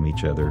copy from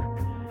each other,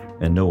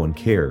 and no one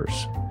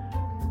cares.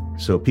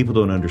 So people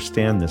don't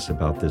understand this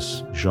about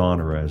this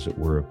genre, as it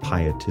were, of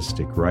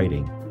pietistic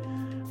writing.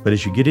 But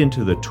as you get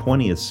into the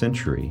 20th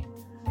century,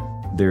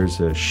 there's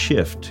a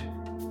shift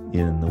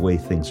in the way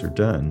things are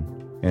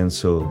done. And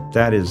so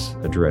that is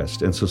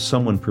addressed. And so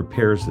someone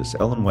prepares this.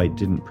 Ellen White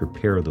didn't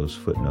prepare those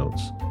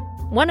footnotes.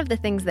 One of the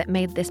things that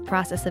made this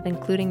process of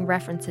including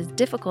references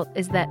difficult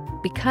is that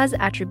because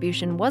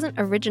attribution wasn't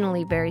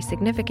originally very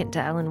significant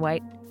to Ellen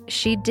White,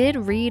 she did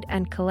read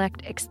and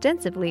collect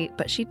extensively,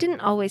 but she didn't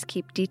always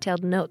keep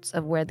detailed notes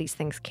of where these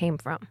things came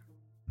from.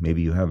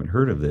 Maybe you haven't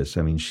heard of this.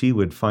 I mean, she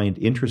would find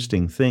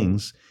interesting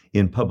things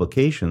in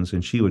publications,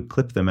 and she would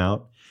clip them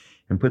out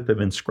and put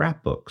them in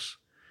scrapbooks.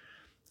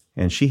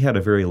 And she had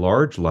a very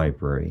large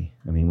library.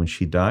 I mean, when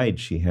she died,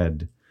 she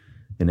had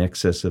in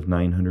excess of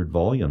 900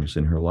 volumes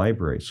in her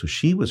library. So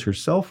she was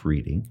herself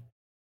reading.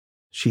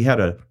 She had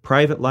a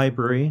private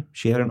library.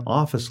 She had an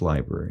office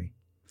library.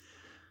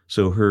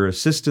 So her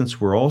assistants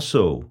were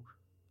also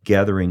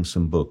gathering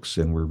some books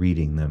and were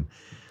reading them.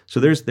 So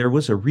there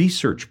was a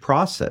research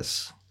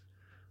process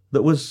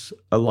that was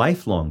a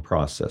lifelong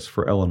process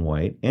for Ellen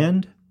White,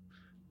 and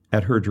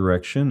at her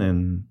direction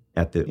and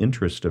at the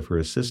interest of her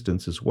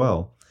assistants as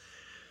well.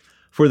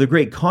 For the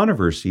Great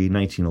Controversy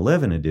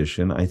 1911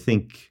 edition, I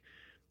think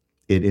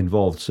it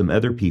involved some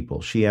other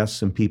people. She asked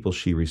some people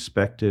she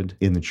respected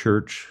in the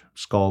church,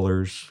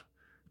 scholars,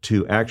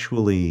 to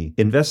actually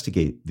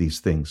investigate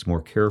these things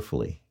more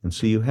carefully. And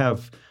so you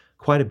have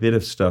quite a bit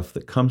of stuff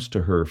that comes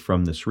to her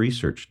from this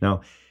research.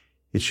 Now,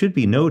 it should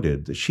be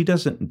noted that she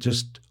doesn't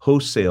just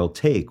wholesale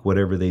take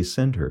whatever they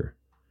send her.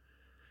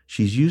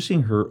 She's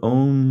using her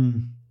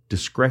own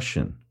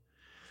discretion.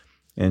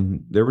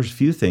 And there was a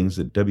few things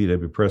that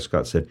W.W.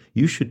 Prescott said,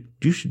 you should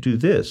do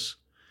this.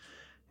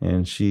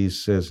 And she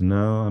says,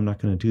 no, I'm not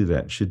going to do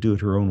that. She'd do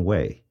it her own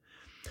way.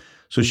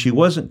 So she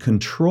wasn't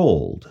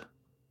controlled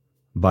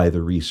by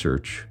the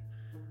research,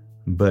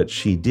 but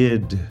she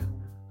did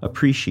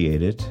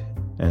appreciate it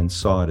and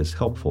saw it as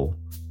helpful.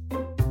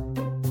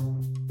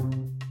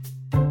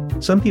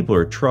 Some people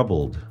are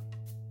troubled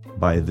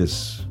by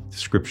this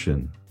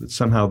description, that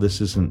somehow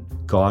this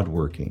isn't God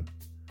working.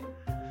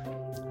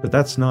 But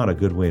that's not a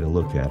good way to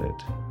look at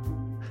it.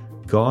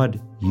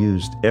 God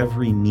used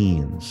every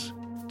means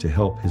to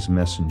help his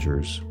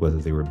messengers, whether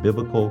they were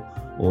biblical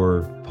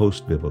or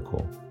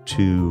post-biblical,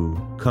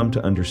 to come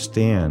to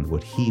understand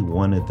what he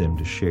wanted them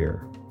to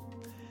share.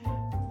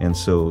 And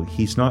so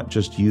he's not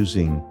just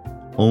using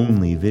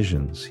only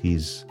visions.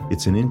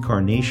 It's an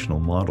incarnational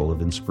model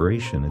of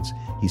inspiration.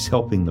 He's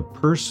helping the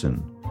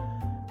person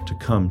to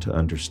come to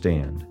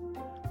understand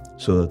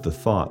so that the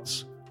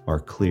thoughts are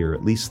clear,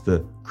 at least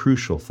the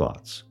crucial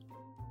thoughts.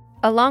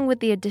 Along with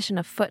the addition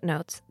of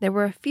footnotes, there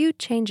were a few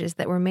changes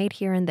that were made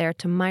here and there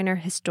to minor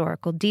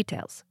historical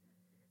details.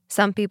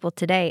 Some people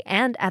today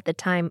and at the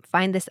time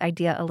find this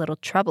idea a little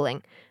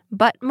troubling,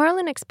 but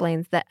Merlin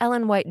explains that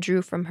Ellen White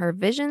drew from her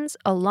visions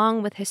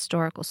along with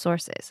historical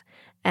sources,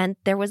 and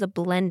there was a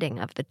blending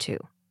of the two.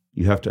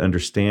 You have to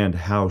understand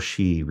how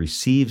she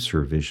receives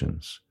her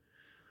visions.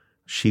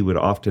 She would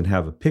often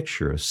have a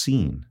picture, a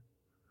scene.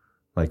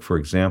 Like, for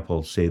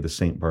example, say the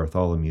St.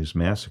 Bartholomew's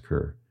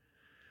Massacre.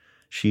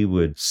 She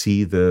would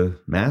see the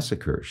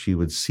massacre. She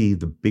would see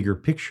the bigger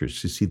pictures.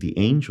 She'd see the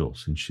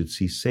angels, and she'd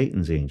see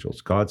Satan's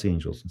angels, God's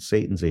angels, and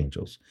Satan's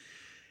angels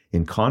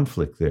in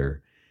conflict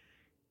there.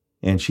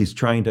 And she's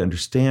trying to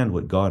understand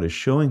what God is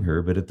showing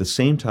her, but at the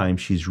same time,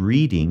 she's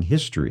reading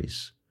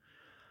histories.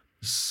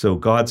 So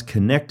God's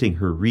connecting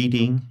her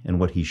reading and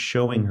what he's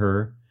showing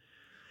her.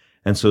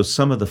 And so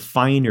some of the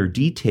finer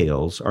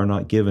details are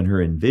not given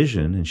her in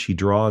vision, and she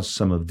draws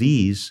some of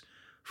these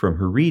from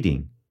her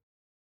reading.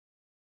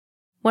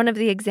 One of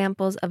the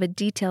examples of a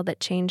detail that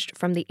changed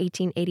from the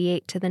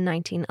 1888 to the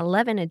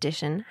 1911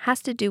 edition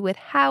has to do with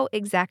how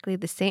exactly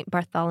the St.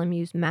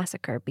 Bartholomew's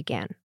Massacre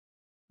began.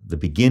 The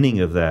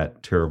beginning of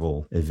that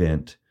terrible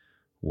event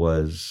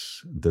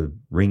was the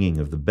ringing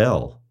of the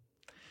bell.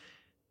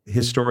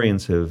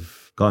 Historians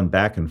have gone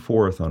back and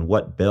forth on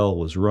what bell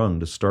was rung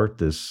to start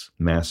this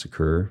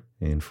massacre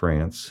in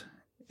France.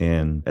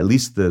 And at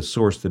least the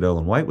source that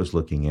Ellen White was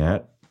looking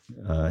at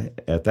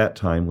that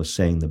time was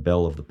saying the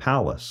bell of the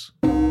palace.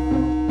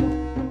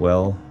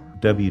 Well,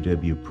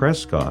 W.W.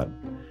 Prescott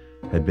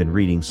had been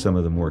reading some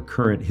of the more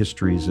current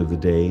histories of the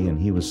day, and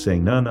he was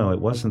saying, no,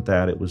 it wasn't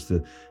that. It was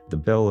the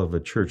bell of a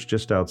church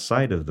just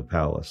outside of the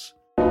palace.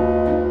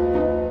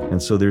 And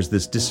so there's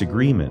this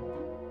disagreement.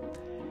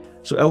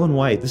 So Ellen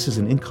White, this is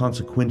an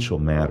inconsequential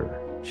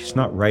matter. She's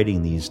not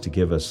writing these to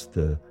give us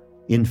the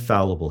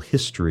infallible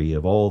history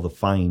of all the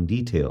fine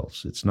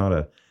details.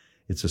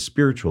 It's a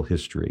spiritual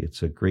history.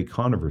 It's a great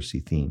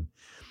controversy theme.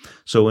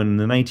 So in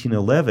the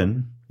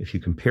 1911, if you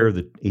compare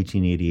the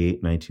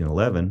 1888,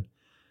 1911,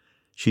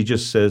 she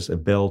just says a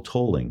bell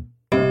tolling.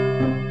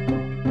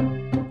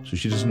 So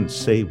she doesn't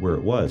say where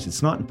it was.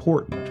 It's not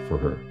important for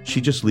her. She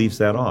just leaves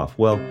that off.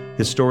 Well,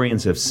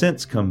 historians have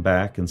since come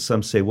back, and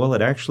some say, well,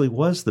 it actually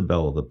was the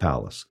bell of the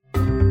palace.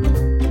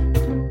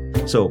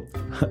 So,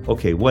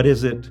 okay, what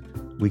is it?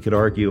 We could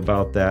argue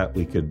about that.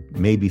 We could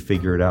maybe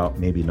figure it out,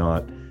 maybe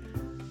not.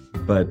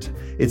 But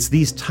it's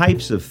these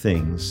types of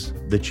things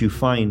that you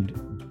find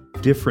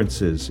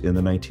differences in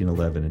the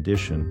 1911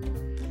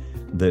 edition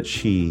that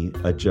she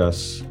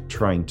adjusts,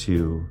 trying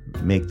to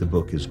make the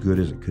book as good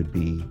as it could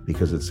be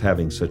because it's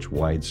having such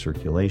wide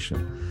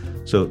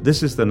circulation. So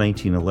this is the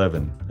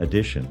 1911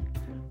 edition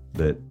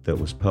that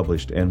was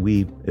published, and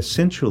we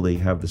essentially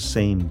have the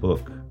same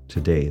book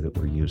today that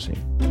we're using.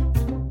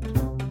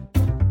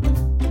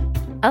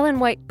 Ellen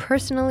White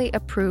personally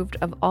approved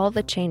of all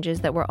the changes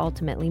that were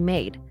ultimately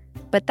made,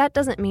 but that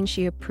doesn't mean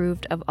she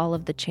approved of all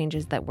of the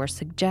changes that were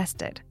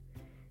suggested.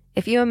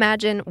 If you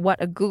imagine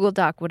what a Google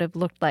Doc would have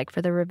looked like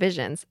for the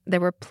revisions, there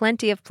were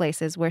plenty of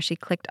places where she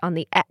clicked on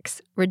the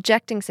X,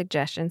 rejecting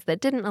suggestions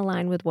that didn't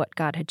align with what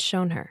God had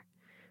shown her.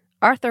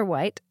 Arthur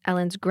White,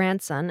 Ellen's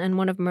grandson and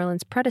one of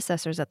Merlin's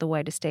predecessors at the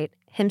White estate,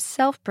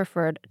 himself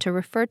preferred to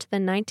refer to the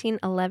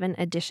 1911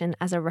 edition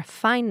as a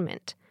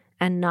refinement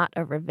and not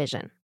a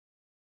revision.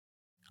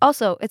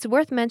 Also, it's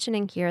worth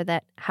mentioning here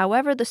that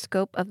however the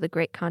scope of the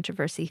Great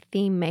Controversy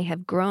theme may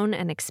have grown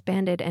and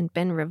expanded and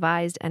been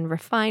revised and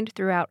refined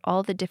throughout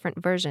all the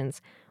different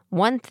versions,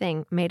 one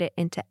thing made it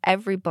into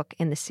every book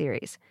in the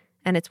series,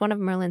 and it's one of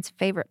Merlin's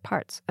favorite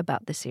parts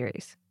about the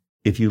series.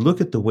 If you look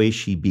at the way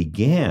she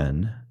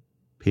began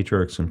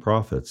Patriarchs and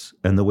Prophets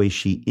and the way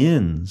she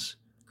ends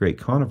Great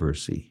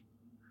Controversy,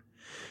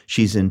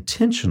 she's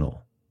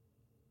intentional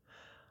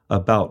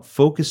about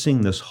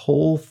focusing this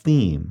whole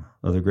theme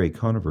of the Great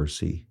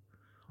Controversy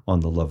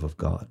on the love of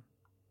God.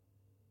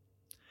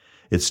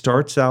 It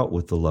starts out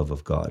with the love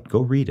of God.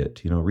 Go read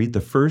it. Read the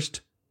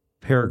first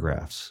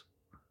paragraphs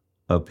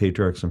of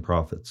Patriarchs and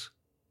Prophets,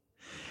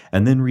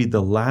 and then read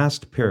the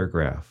last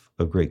paragraph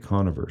of Great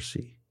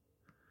Controversy.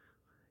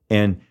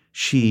 And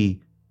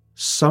she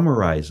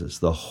summarizes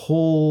the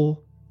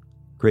whole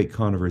Great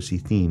Controversy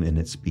theme in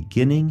its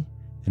beginning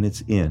and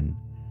its end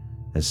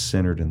as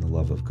centered in the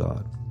love of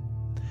God.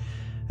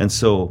 And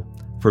so,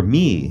 for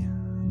me,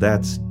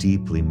 that's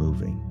deeply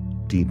moving,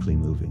 deeply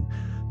moving.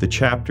 The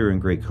chapter in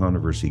Great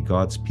Controversy,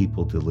 God's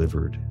People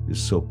Delivered, is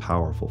so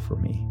powerful for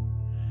me.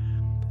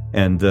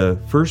 And the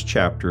first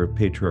chapter of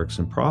Patriarchs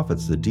and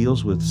Prophets that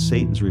deals with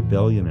Satan's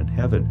rebellion in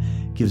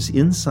heaven gives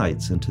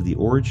insights into the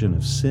origin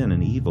of sin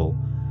and evil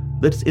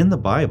that's in the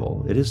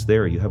Bible. It is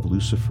there. You have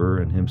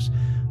Lucifer and him,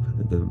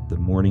 the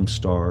morning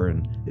star,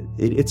 and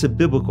it's a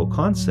biblical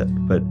concept.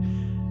 But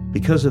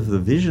because of the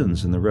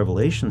visions and the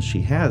revelations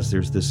she has,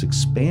 there's this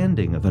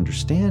expanding of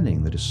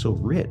understanding that is so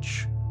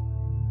rich.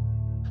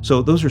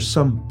 So those are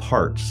some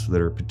parts that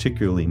are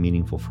particularly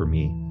meaningful for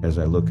me as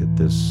I look at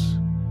this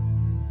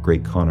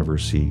Great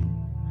Controversy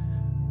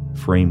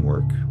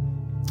framework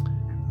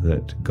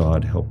that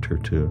God helped her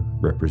to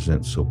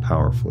represent so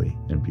powerfully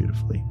and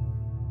beautifully.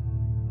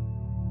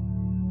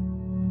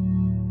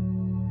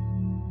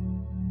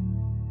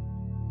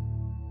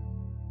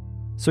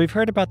 So we've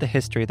heard about the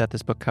history that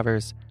this book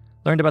covers,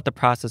 learned about the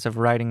process of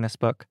writing this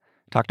book,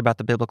 talked about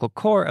the biblical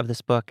core of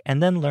this book,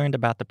 and then learned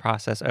about the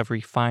process of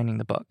refining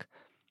the book.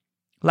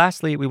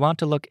 Lastly, we want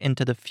to look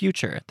into the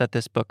future that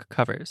this book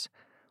covers.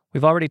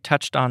 We've already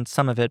touched on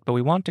some of it, but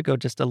we want to go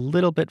just a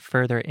little bit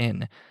further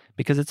in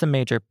because it's a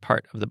major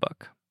part of the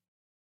book.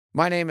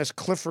 My name is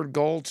Clifford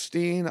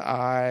Goldstein.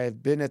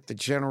 I've been at the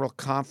General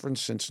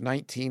Conference since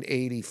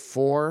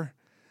 1984,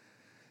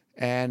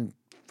 and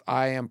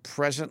I am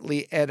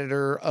presently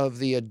editor of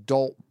the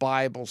Adult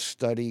Bible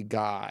Study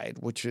Guide,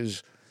 which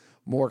is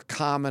more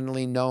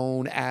commonly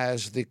known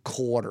as the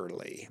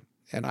Quarterly.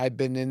 And I've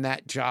been in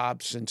that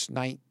job since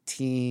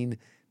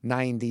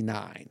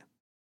 1999.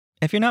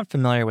 If you're not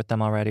familiar with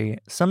them already,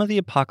 some of the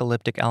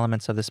apocalyptic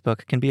elements of this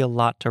book can be a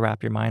lot to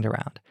wrap your mind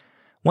around.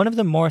 One of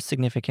the more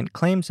significant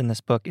claims in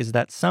this book is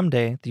that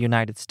someday the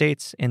United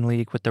States, in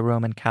league with the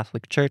Roman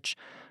Catholic Church,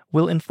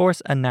 will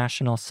enforce a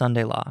national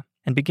Sunday law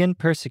and begin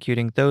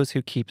persecuting those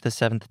who keep the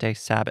seventh-day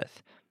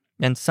Sabbath,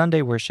 and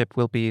Sunday worship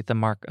will be the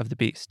mark of the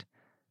beast.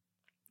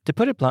 To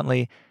put it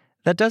bluntly,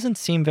 that doesn't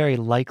seem very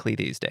likely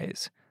these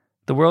days.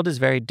 The world is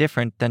very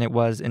different than it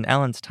was in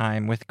Ellen's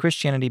time, with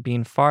Christianity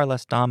being far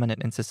less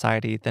dominant in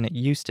society than it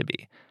used to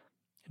be.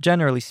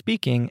 Generally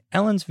speaking,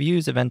 Ellen's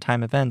views of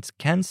end-time events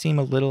can seem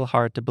a little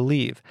hard to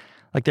believe,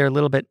 like they're a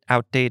little bit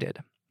outdated,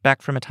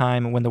 back from a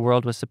time when the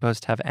world was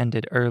supposed to have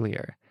ended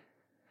earlier.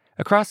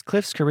 Across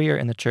Cliff's career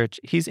in the church,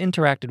 he's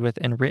interacted with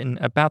and written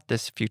about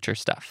this future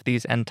stuff,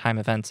 these end-time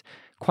events,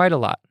 quite a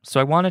lot, so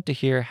I wanted to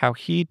hear how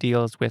he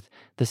deals with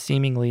the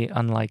seemingly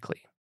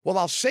unlikely. Well,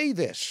 I'll say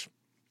this.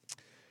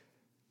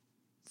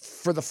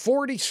 For the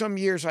 40-some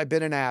years I've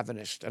been an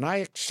Adventist, and I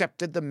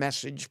accepted the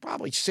message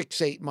probably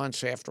 6-8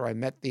 months after I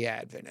met the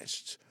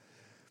Adventists,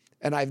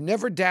 and I've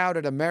never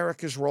doubted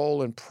America's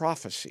role in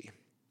prophecy.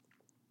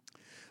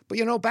 But,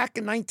 back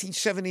in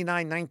 1979,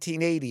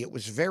 1980, it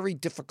was very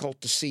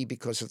difficult to see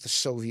because of the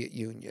Soviet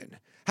Union.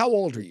 How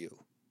old are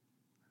you?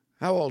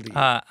 How old are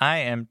you? I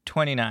am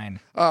 29.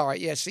 All right,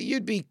 yeah, see,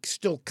 you'd be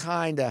still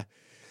kind of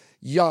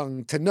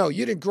young to know.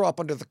 You didn't grow up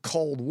under the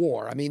Cold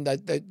War. I mean,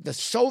 the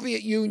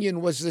Soviet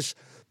Union was this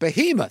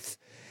behemoth.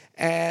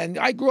 And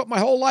I grew up my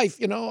whole life,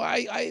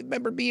 I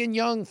remember being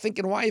young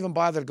thinking, why even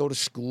bother to go to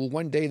school?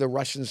 One day the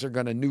Russians are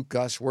going to nuke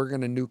us, we're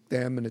going to nuke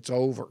them, and it's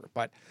over.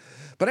 But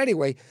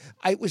anyway,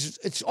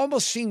 it's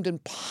almost seemed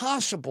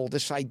impossible,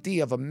 this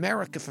idea of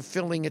America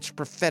fulfilling its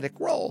prophetic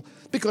role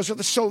because of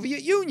the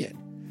Soviet Union,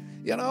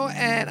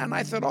 and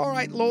I thought, all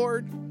right,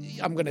 Lord,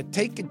 I'm going to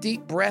take a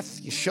deep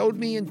breath. You showed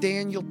me in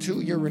Daniel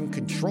 2, you're in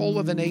control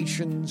of the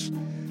nations.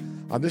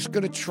 I'm just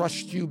going to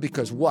trust you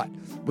because what?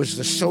 Was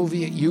the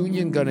Soviet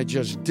Union going to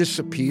just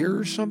disappear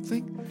or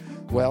something?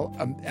 Well,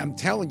 I'm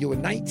telling you,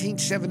 in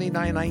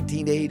 1979,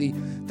 1980,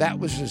 that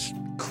was as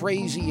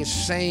crazy as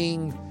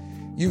saying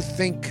you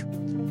think,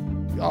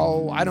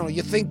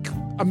 you think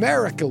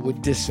America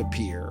would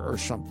disappear or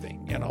something,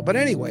 But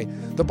anyway,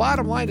 the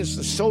bottom line is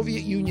the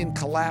Soviet Union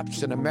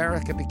collapsed and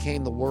America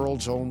became the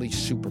world's only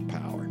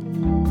superpower.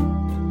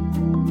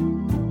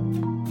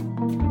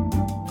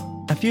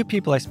 A few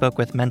people I spoke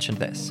with mentioned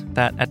this,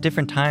 that at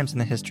different times in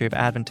the history of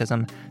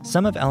Adventism,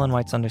 some of Ellen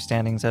White's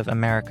understandings of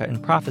America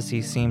in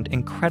prophecy seemed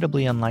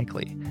incredibly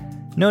unlikely.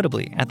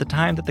 Notably, at the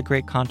time that the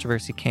Great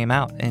Controversy came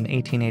out in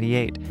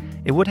 1888,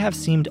 it would have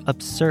seemed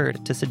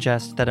absurd to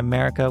suggest that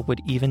America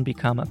would even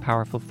become a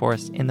powerful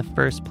force in the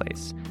first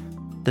place.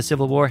 The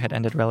Civil War had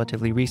ended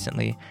relatively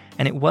recently,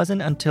 and it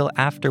wasn't until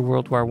after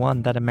World War I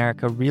that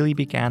America really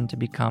began to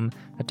become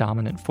a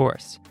dominant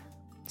force.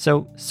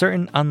 So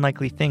certain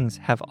unlikely things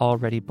have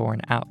already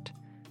borne out.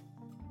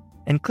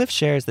 And Cliff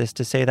shares this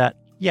to say that,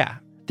 yeah,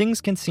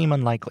 things can seem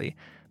unlikely,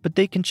 but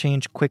they can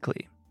change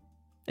quickly.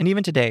 And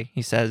even today,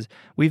 he says,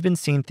 we've been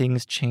seeing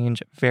things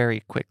change very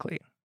quickly.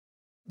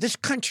 This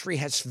country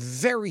has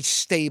very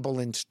stable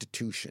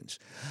institutions.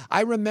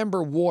 I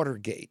remember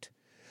Watergate.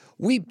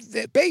 We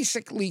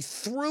basically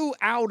threw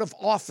out of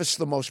office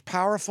the most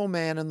powerful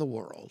man in the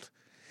world.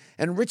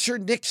 And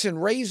Richard Nixon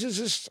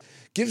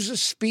gives a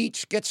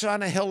speech, gets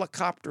on a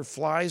helicopter,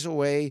 flies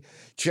away.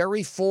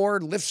 Jerry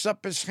Ford lifts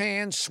up his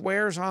hand,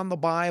 swears on the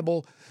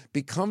Bible,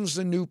 becomes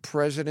the new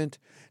president.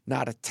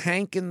 Not a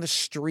tank in the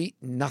street,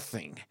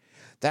 nothing.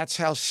 That's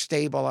how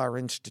stable our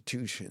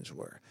institutions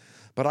were.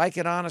 But I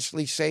can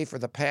honestly say for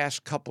the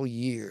past couple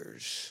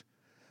years,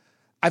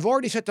 I've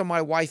already said to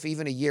my wife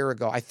even a year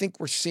ago, I think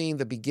we're seeing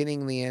the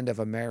beginning and the end of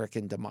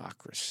American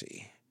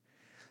democracy.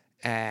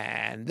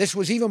 And this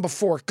was even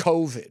before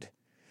COVID.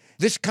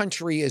 This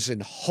country is in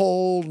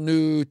whole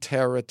new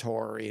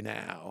territory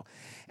now.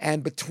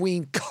 And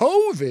between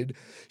COVID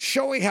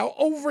showing how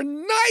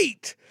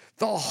overnight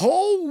the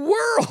whole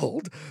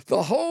world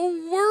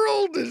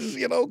is,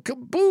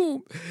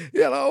 kaboom,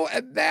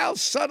 and now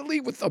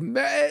suddenly with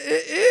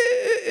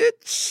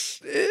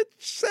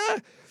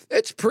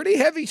it's pretty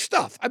heavy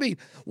stuff. I mean,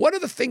 one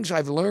of the things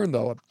I've learned,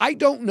 though, I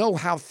don't know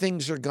how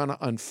things are going to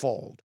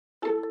unfold.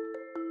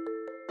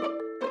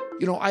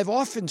 I've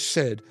often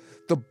said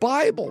the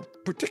Bible,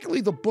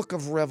 particularly the book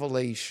of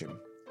Revelation,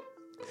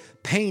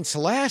 paints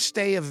last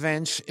day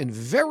events in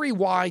very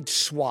wide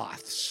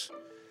swaths,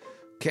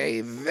 okay,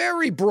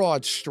 very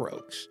broad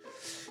strokes.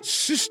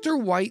 Sister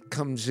White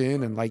comes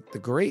in and like the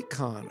Great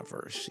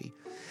Controversy,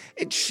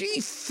 and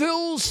she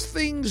fills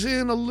things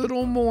in a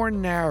little more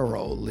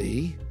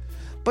narrowly,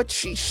 but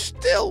she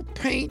still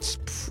paints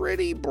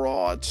pretty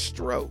broad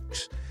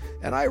strokes.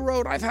 And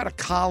I've had a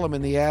column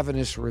in the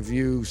Adventist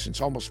Review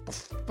since almost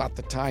about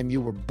the time you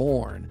were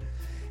born.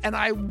 And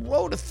I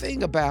wrote a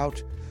thing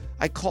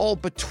I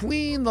called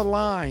Between the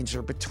Lines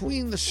or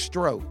Between the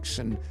Strokes.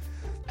 And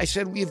I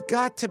said, we've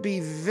got to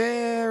be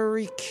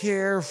very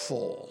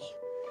careful.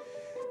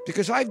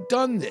 Because I've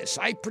done this.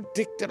 I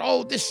predicted,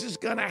 this is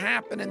going to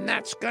happen and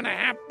that's going to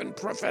happen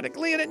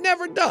prophetically. And it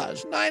never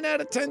does. 9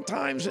 out of 10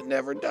 times it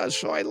never does.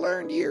 So I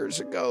learned years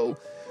ago,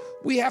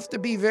 we have to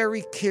be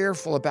very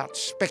careful about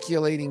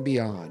speculating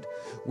beyond.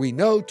 We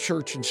know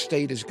church and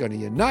state is going to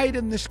unite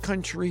in this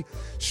country.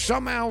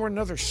 Somehow or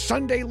another,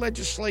 Sunday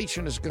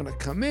legislation is going to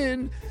come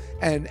in.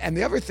 And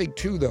the other thing,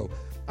 too, though,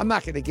 I'm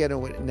not going to get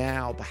into it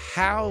now, but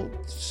how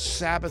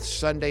Sabbath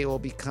Sunday will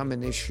become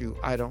an issue,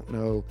 I don't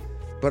know.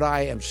 But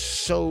I am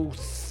so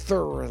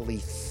thoroughly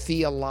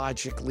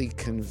theologically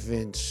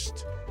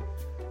convinced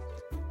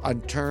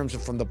in terms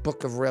of from the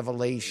book of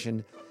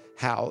Revelation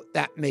how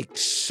that makes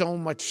so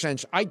much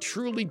sense. I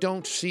truly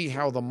don't see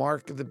how the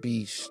mark of the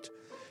beast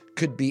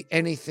could be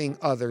anything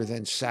other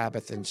than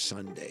Sabbath and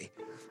Sunday.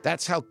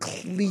 That's how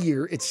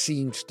clear it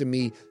seems to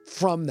me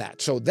from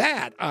that. So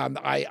that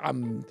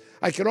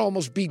I could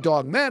almost be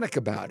dogmatic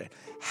about it.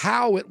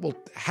 How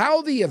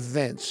the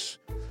events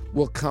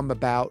will come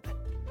about,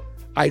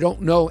 I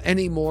don't know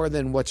any more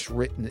than what's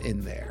written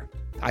in there.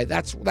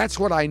 That's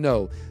what I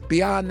know.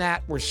 Beyond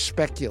that, we're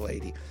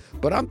speculating.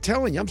 But I'm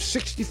telling you, I'm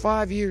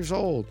 65 years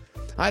old.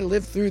 I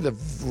lived through the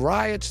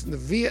riots in the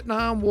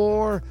Vietnam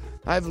War.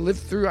 I've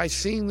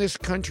seen this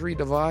country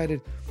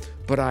divided,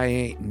 but I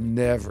ain't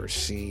never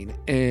seen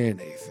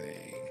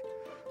anything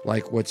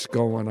like what's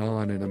going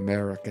on in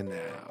America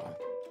now.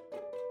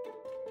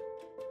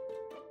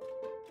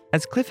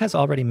 As Cliff has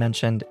already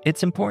mentioned,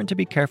 it's important to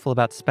be careful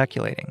about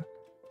speculating.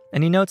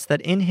 And he notes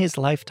that in his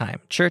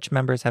lifetime, church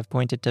members have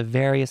pointed to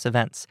various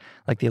events,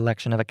 like the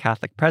election of a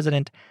Catholic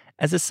president,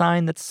 as a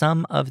sign that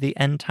some of the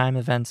end-time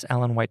events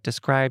Ellen White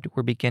described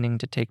were beginning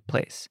to take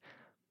place.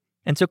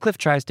 And so Cliff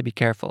tries to be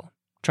careful,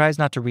 tries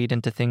not to read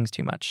into things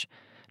too much,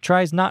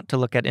 tries not to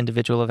look at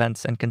individual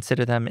events and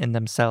consider them in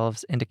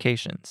themselves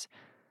indications.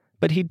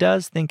 But he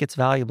does think it's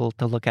valuable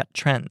to look at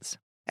trends.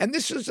 And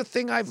this is the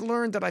thing I've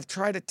learned that I've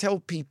tried to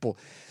tell people.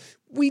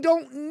 We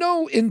don't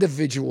know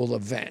individual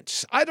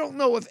events. I don't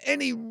know of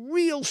any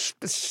real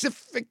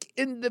specific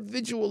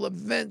individual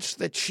events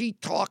that she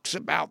talks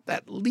about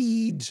that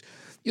leads,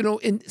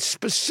 in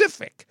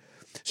specific.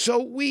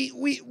 So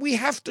we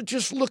have to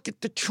just look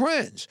at the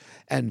trends.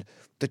 And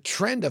the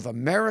trend of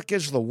America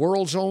as the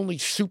world's only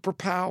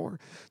superpower,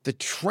 the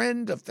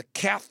trend of the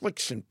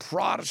Catholics and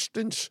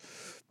Protestants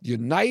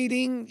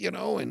uniting,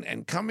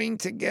 and coming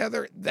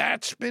together.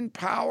 That's been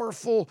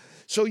powerful.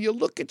 So you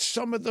look at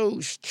some of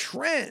those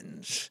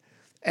trends,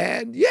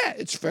 and yeah,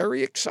 it's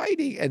very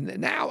exciting. And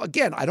now,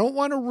 again, I don't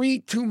want to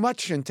read too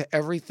much into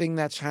everything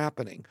that's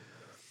happening,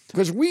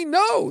 because we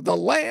know the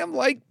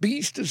lamb-like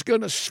beast is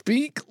going to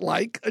speak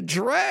like a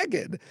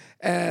dragon.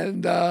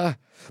 And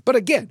but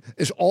again,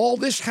 is all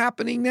this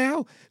happening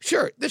now?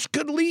 Sure, this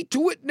could lead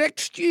to it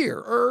next year.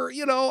 Or,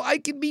 I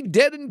could be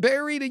dead and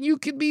buried and you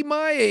could be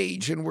my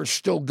age and we're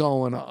still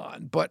going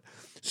on. But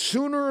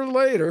sooner or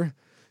later,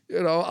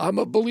 I'm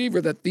a believer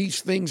that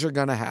these things are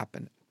going to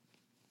happen,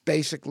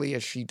 basically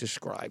as she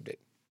described it.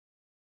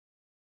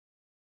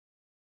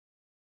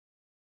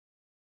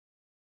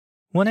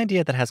 One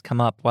idea that has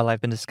come up while I've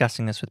been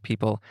discussing this with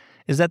people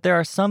is that there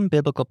are some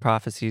biblical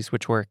prophecies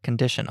which were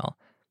conditional.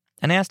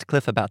 And I asked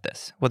Cliff about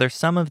this, whether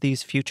some of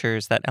these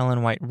futures that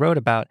Ellen White wrote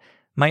about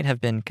might have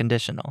been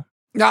conditional.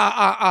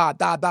 Blah,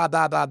 blah, blah,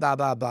 blah, blah,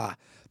 blah,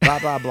 blah,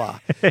 blah, blah.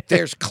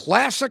 There's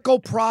classical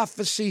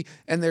prophecy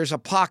and there's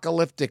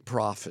apocalyptic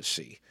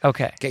prophecy.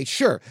 Okay,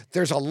 sure.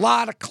 There's a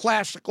lot of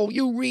classical.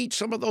 You read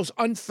some of those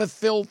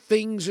unfulfilled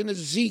things in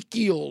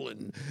Ezekiel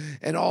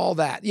and all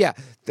that. Yeah,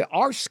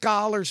 our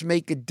scholars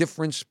make a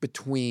difference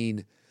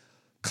between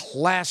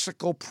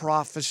classical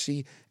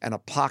prophecy and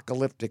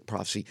apocalyptic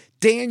prophecy.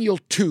 Daniel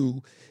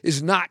 2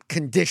 is not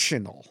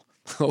conditional.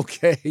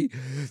 Okay,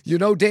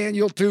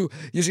 Daniel 2.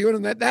 You see what I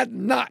mean? That's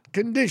not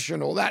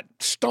conditional. That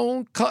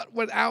stone cut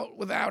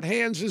without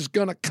hands is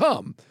going to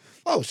come.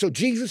 Oh, so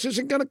Jesus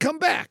isn't going to come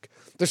back.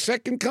 The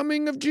second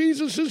coming of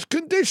Jesus is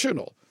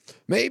conditional.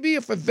 Maybe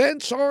if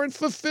events aren't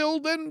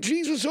fulfilled, then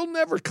Jesus will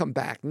never come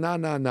back.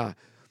 No.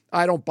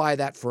 I don't buy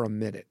that for a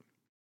minute.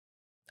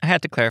 I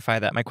had to clarify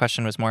that. My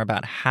question was more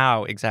about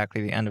how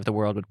exactly the end of the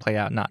world would play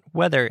out, not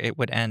whether it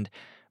would end.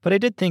 But I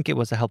did think it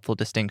was a helpful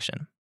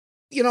distinction.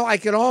 I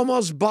could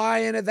almost buy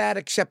into that,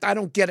 except I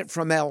don't get it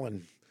from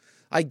Ellen.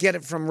 I get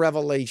it from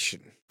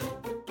Revelation.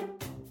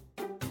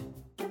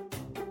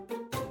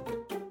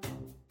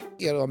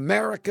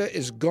 America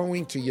is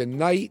going to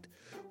unite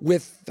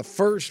with the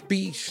first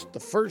beast,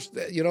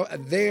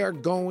 they are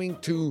going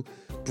to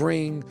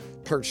bring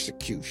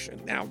persecution.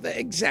 Now, the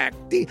exact,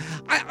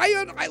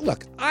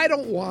 look, I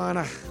don't want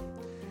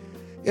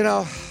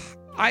to,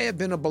 I have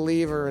been a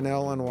believer in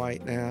Ellen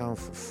White now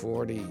for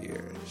 40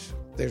 years.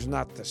 There's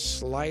not the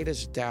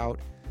slightest doubt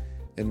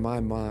in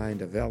my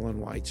mind of Ellen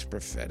White's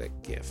prophetic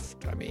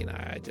gift.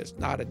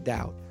 Not a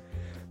doubt.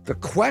 The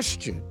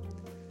question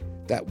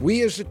that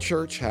we as a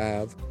church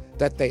have,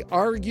 that they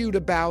argued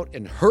about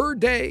in her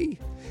day,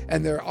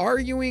 and they're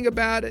arguing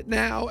about it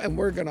now, and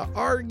we're going to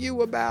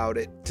argue about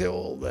it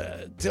till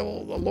the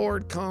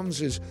Lord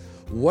comes, is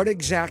what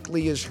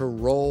exactly is her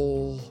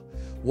role?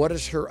 What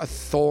is her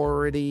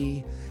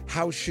authority?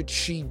 How should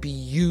she be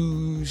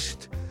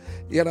used?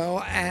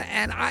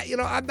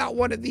 I'm not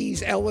one of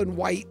these Ellen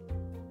White,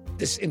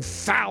 this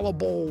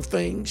infallible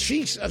thing.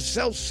 She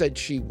herself said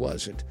she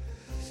wasn't.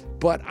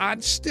 But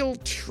I'd still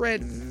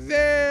tread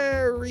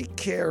very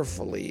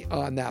carefully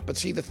on that. But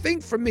see, the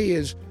thing for me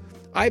is,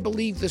 I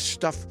believe this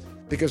stuff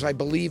because I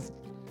believe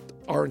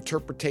our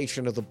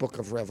interpretation of the book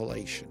of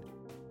Revelation.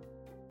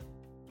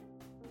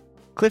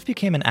 Cliff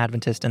became an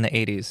Adventist in the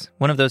 80s,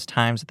 one of those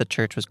times that the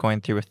church was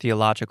going through a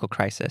theological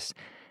crisis.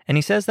 And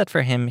he says that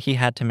for him, he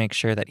had to make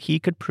sure that he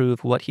could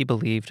prove what he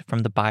believed from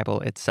the Bible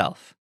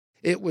itself.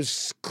 It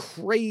was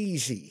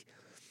crazy.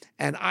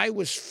 And I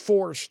was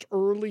forced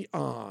early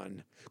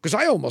on, because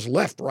I almost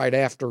left right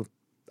after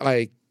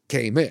I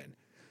came in.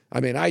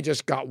 I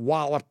just got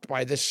walloped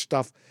by this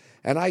stuff.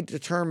 And I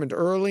determined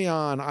early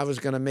on I was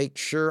going to make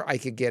sure I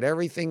could get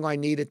everything I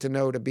needed to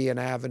know to be an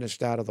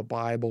Adventist out of the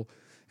Bible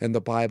and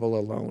the Bible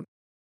alone.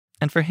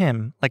 And for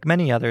him, like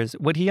many others,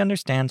 what he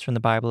understands from the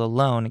Bible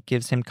alone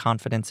gives him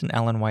confidence in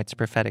Ellen White's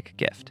prophetic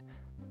gift.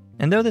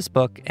 And though this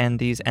book and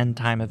these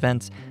end-time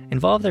events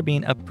involve there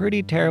being a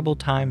pretty terrible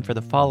time for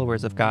the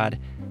followers of God,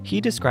 he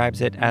describes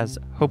it as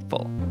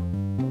hopeful.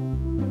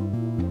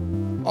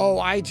 Oh,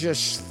 I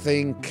just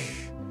think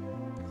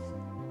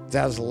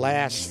those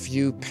last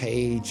few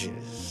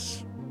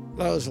pages,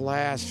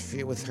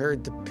 with her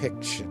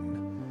depiction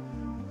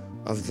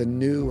of the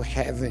new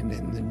heaven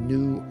and the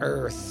new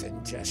earth,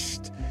 and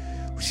just,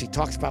 she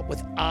talks about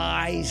with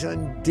eyes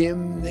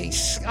undimmed,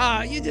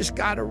 you just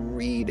got to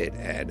read it,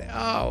 and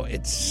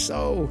it's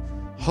so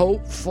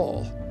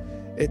hopeful.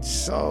 It's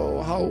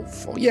so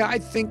hopeful. Yeah, I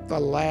think the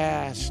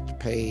last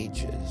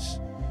pages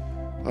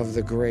of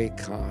The Great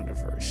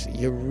Controversy,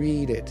 you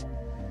read it,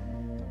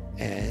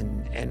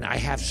 and I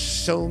have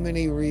so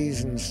many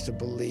reasons to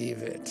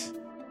believe it.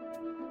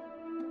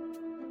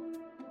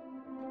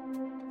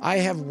 I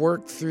have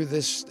worked through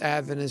this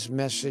Adventist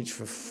message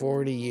for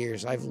 40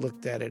 years. I've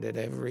looked at it at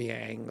every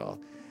angle,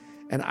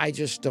 and I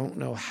just don't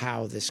know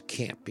how this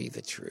can't be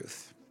the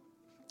truth.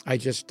 I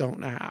just don't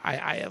know how.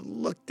 I have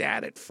looked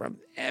at it from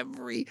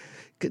every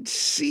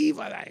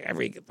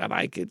that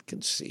I could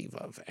conceive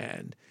of,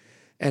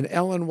 And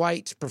Ellen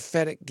White's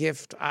prophetic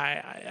gift,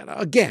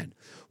 again,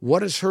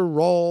 what is her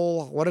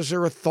role? What is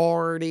her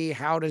authority?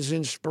 How does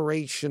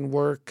inspiration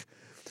work?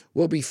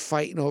 We'll be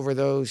fighting over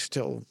those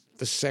till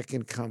the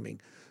second coming.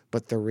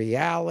 But the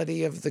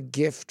reality of the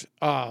gift,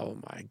 oh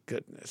my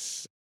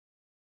goodness.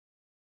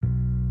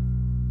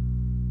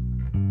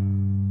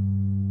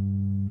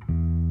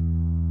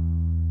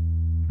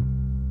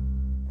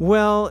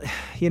 Well,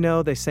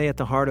 they say at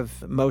the heart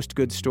of most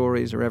good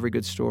stories, or every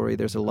good story,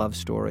 there's a love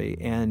story,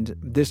 and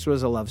this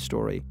was a love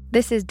story.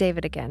 This is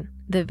David again,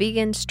 the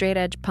vegan,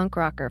 straight-edge punk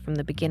rocker from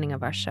the beginning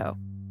of our show.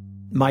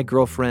 My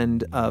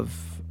girlfriend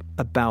of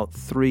about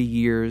 3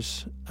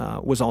 years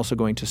was also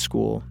going to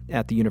school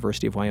at the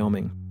University of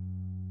Wyoming,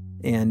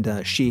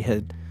 and she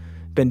had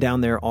been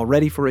down there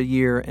already for a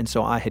year, and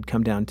so I had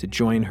come down to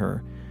join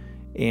her.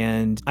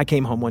 And I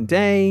came home one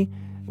day.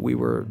 We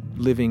were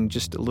living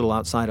just a little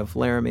outside of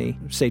Laramie,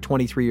 say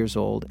 23 years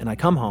old, and I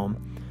come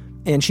home,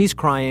 and she's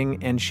crying,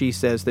 and she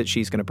says that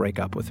she's going to break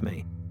up with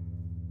me.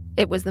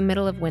 It was the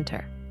middle of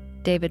winter.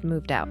 David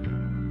moved out.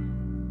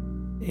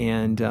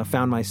 And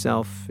found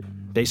myself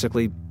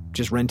basically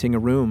just renting a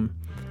room,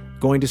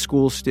 going to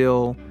school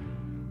still,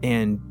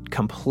 and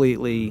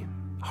completely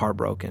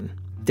heartbroken,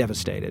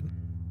 devastated.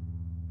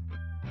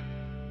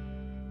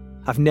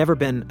 I've never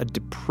been a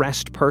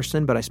depressed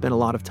person, but I spent a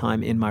lot of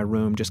time in my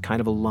room just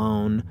kind of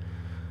alone,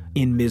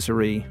 in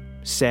misery,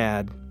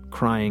 sad,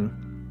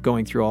 crying,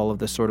 going through all of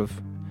the sort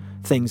of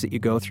things that you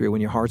go through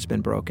when your heart's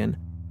been broken.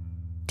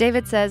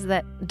 David says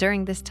that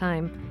during this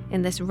time,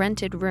 in this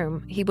rented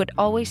room, he would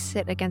always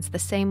sit against the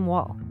same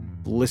wall,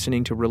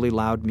 listening to really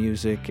loud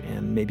music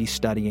and maybe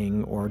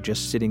studying or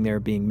just sitting there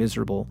being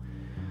miserable.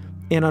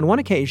 And on one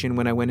occasion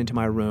when I went into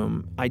my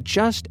room, I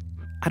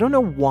don't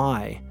know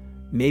why,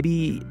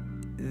 maybe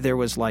there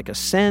was like a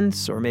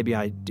sense, or maybe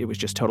it was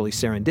just totally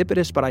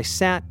serendipitous, but I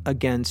sat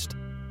against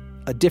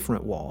a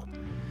different wall.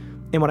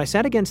 And when I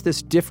sat against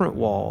this different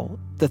wall,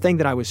 the thing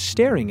that I was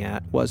staring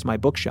at was my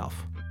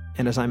bookshelf.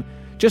 And as I'm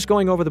just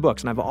going over the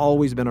books, and I've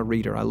always been a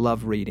reader, I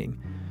love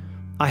reading,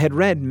 I had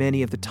read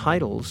many of the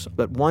titles,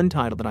 but one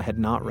title that I had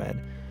not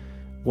read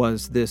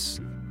was this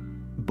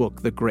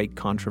book, The Great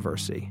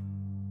Controversy.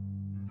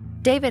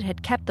 David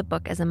had kept the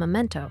book as a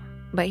memento,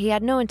 but he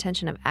had no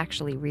intention of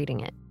actually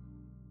reading it.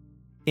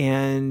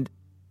 And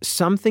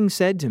something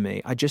said to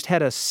me, I just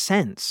had a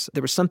sense,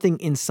 there was something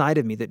inside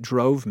of me that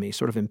drove me,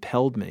 sort of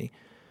impelled me.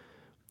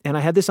 And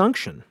I had this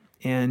unction.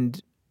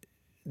 And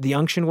the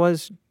unction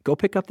was, go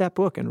pick up that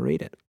book and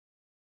read it.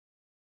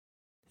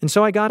 And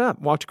so I got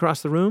up, walked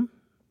across the room,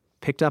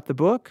 picked up the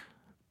book,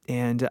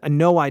 and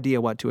no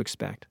idea what to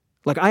expect.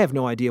 Like, I have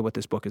no idea what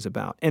this book is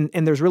about. And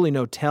there's really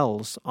no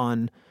tells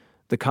on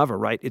the cover,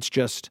 right? It's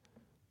just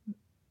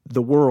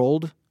the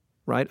world,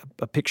 right?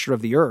 A picture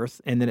of the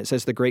earth, and then it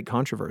says The Great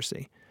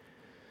Controversy.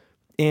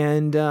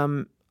 And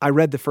I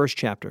read the first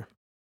chapter.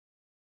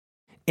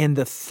 And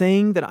the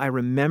thing that I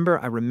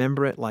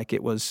remember it like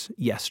it was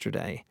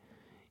yesterday,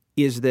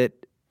 is that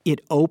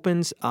it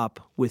opens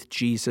up with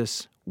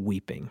Jesus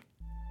weeping.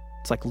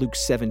 It's like Luke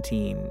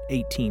 17,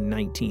 18,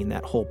 19,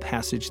 that whole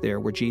passage there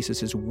where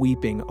Jesus is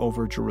weeping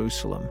over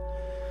Jerusalem.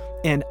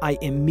 And I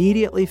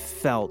immediately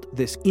felt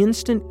this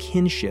instant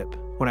kinship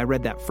when I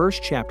read that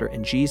first chapter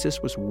and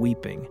Jesus was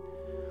weeping.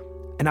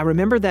 And I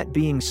remember that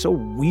being so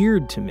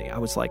weird to me. I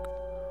was like,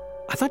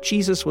 I thought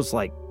Jesus was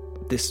like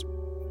this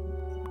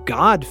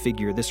God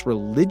figure, this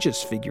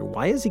religious figure.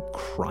 Why is he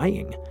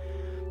crying?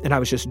 And I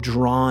was just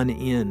drawn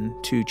in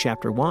to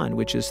chapter 1,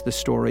 which is the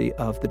story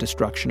of the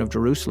destruction of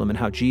Jerusalem and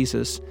how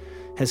Jesus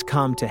has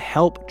come to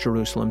help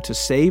Jerusalem, to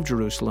save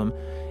Jerusalem,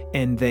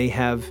 and they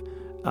have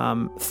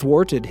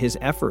thwarted his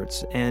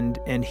efforts,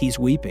 and he's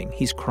weeping,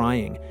 he's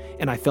crying.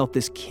 And I felt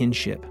this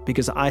kinship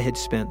because I had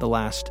spent the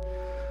last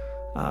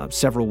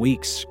several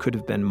weeks, could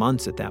have been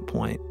months at that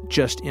point,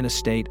 just in a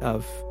state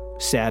of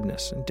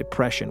sadness and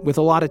depression with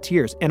a lot of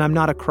tears. And I'm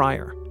not a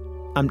crier.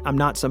 I'm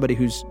not somebody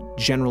who's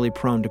generally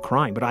prone to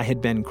crying, but I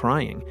had been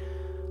crying.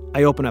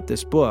 I open up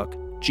this book,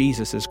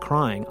 Jesus is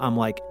crying. I'm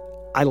like,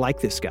 I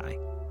like this guy.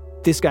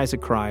 This guy's a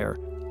crier.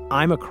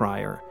 I'm a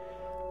crier.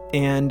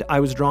 And I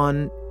was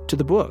drawn to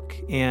the book.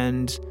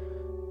 And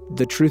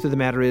the truth of the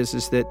matter is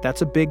that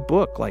that's a big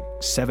book, like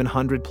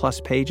 700 plus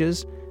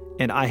pages.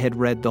 And I had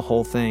read the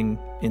whole thing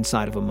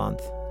inside of a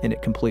month, and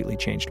it completely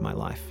changed my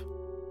life.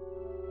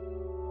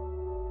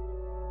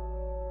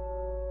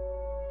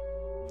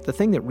 The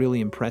thing that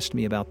really impressed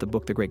me about the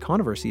book, The Great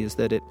Controversy, is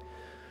that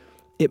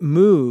it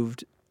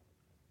moved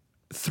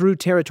through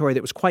territory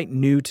that was quite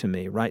new to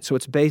me, right? So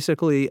it's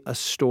basically a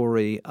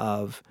story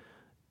of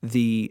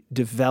the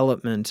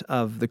development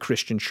of the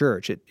Christian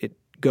church. It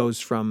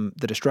goes from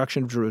the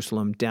destruction of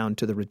Jerusalem down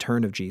to the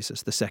return of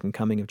Jesus, the second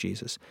coming of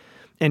Jesus,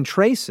 and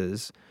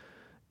traces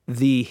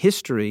the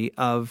history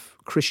of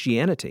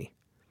Christianity.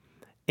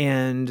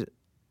 And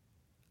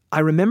I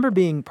remember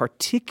being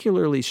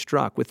particularly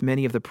struck with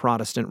many of the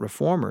Protestant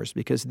reformers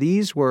because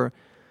these were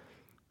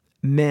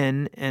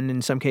men, and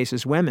in some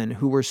cases women,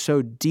 who were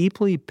so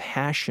deeply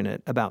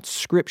passionate about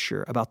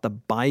Scripture, about the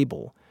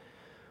Bible,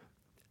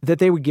 that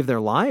they would give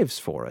their lives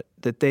for it,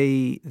 that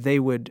they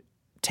would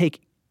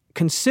take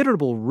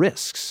considerable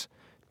risks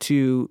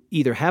to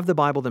either have the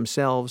Bible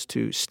themselves,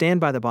 to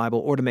stand by the Bible,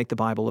 or to make the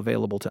Bible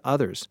available to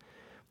others.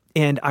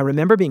 And I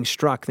remember being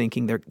struck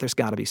thinking there's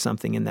got to be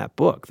something in that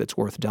book that's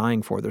worth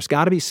dying for. There's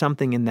got to be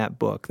something in that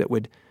book that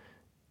would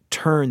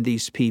turn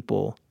these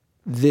people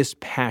this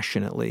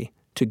passionately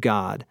to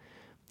God.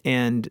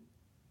 And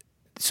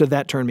so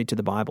that turned me to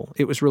the Bible.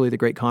 It was really the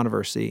Great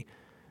Controversy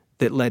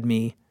that led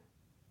me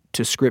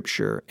to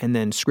Scripture, and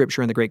then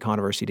Scripture and the Great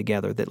Controversy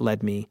together that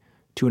led me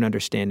to an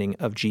understanding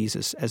of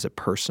Jesus as a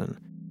person.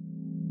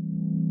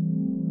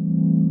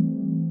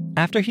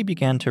 After he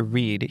began to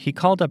read, he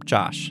called up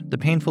Josh, the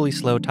painfully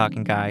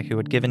slow-talking guy who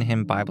had given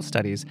him Bible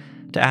studies,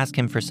 to ask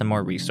him for some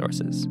more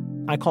resources.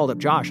 I called up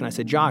Josh and I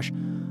said, Josh,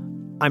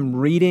 I'm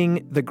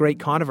reading The Great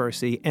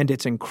Controversy and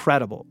it's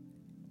incredible.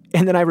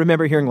 And then I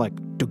remember hearing like,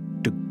 duk,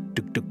 duk,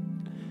 duk, duk.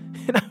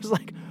 And I was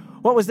like,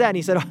 what was that? And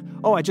he said,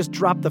 oh, I just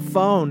dropped the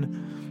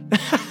phone.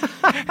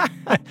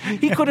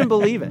 He couldn't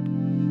believe it.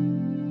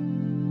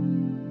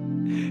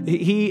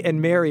 He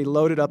and Mary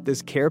loaded up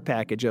this care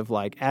package of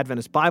like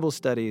Adventist Bible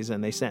studies,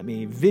 and they sent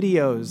me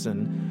videos.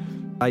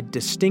 And I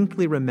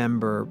distinctly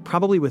remember,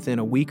 probably within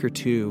a week or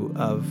two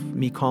of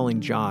me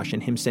calling Josh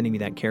and him sending me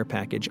that care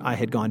package, I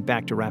had gone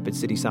back to Rapid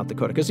City, South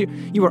Dakota, because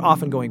you were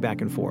often going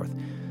back and forth.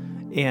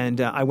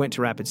 And I went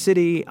to Rapid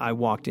City. I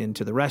walked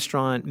into the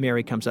restaurant.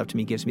 Mary comes up to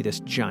me, gives me this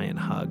giant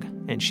hug.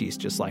 And she's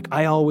just like,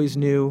 I always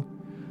knew.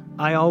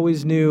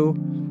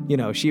 You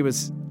know, she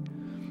was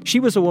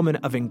a woman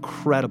of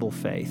incredible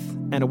faith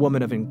and a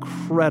woman of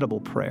incredible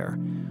prayer.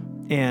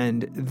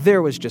 And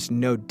there was just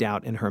no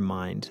doubt in her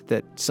mind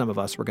that some of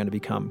us were going to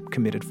become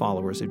committed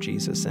followers of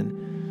Jesus.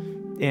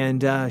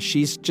 And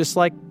she's just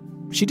like,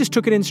 she just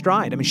took it in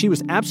stride. I mean, she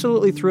was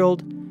absolutely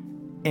thrilled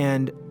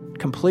and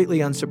completely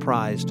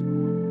unsurprised.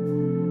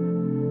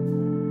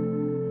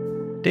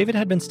 David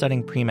had been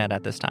studying pre-med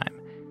at this time,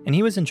 and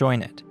he was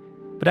enjoying it.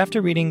 But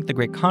after reading The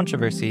Great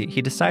Controversy,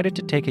 he decided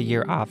to take a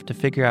year off to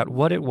figure out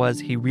what it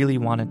was he really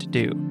wanted to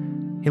do.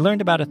 He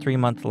learned about a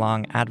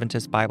 3-month-long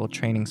Adventist Bible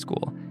training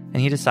school,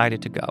 and he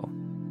decided to go.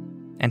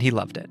 And he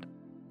loved it.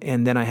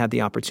 And then I had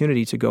the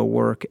opportunity to go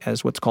work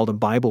as what's called a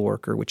Bible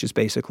worker, which is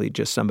basically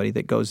just somebody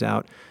that goes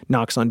out,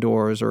 knocks on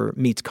doors, or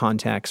meets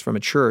contacts from a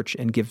church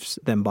and gives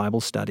them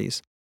Bible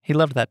studies. He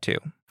loved that too.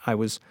 I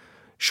was,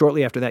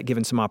 shortly after that,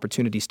 given some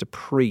opportunities to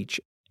preach.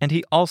 And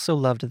he also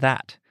loved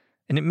that.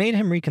 And it made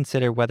him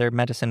reconsider whether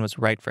medicine was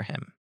right for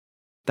him.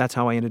 That's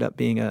how I ended up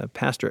being a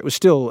pastor. It was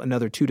still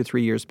another 2 to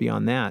 3 years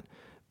beyond that.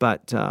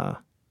 But the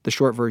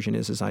short version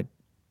is I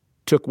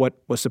took what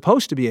was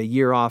supposed to be a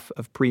year off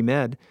of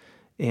pre-med,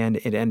 and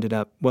it ended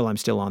up, well, I'm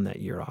still on that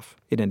year off.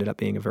 It ended up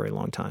being a very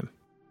long time.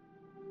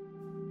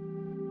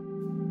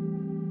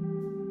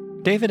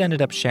 David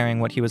ended up sharing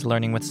what he was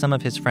learning with some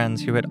of his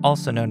friends who had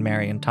also known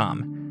Mary and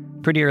Tom.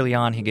 Pretty early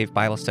on, he gave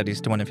Bible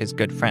studies to one of his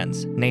good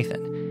friends,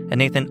 Nathan. And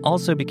Nathan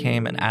also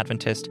became an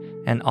Adventist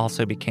and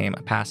also became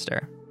a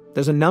pastor.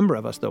 There's a number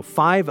of us, though,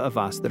 5 of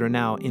us that are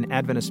now in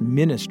Adventist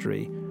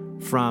ministry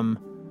from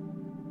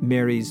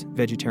Mary's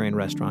Vegetarian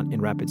Restaurant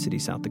in Rapid City,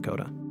 South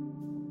Dakota.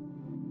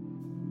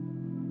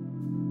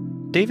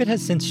 David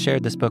has since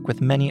shared this book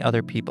with many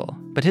other people,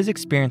 but his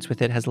experience with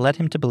it has led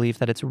him to believe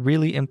that it's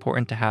really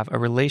important to have a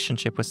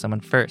relationship with someone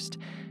first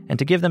and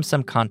to give them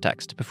some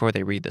context before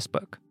they read this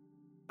book.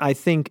 I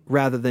think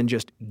rather than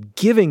just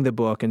giving the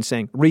book and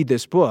saying, read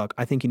this book,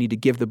 I think you need to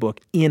give the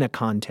book in a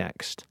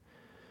context.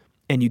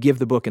 And you give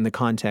the book in the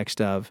context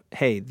of,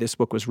 hey, this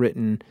book was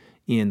written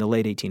in the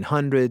late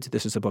 1800s.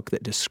 This is a book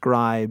that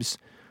describes,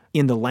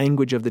 in the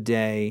language of the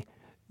day,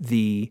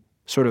 the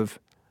sort of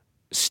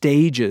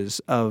stages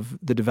of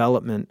the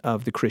development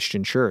of the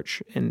Christian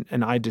church. And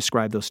I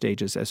describe those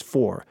stages as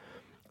 4.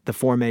 The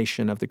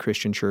formation of the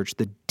Christian church,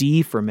 the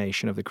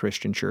deformation of the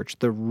Christian church,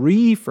 the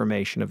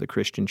reformation of the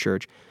Christian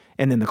church,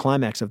 and then the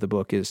climax of the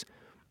book is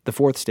the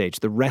 4th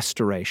stage, the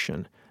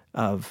restoration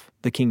of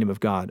the kingdom of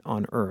God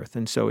on earth.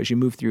 And so as you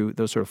move through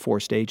those sort of 4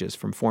 stages,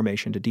 from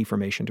formation to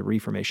deformation to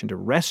reformation to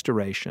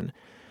restoration,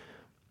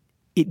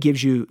 it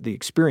gives you the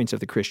experience of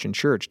the Christian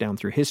church down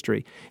through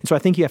history. And so I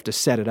think you have to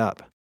set it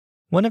up.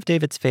 One of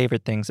David's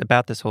favorite things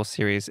about this whole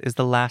series is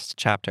the last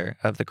chapter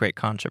of The Great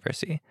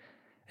Controversy.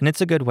 And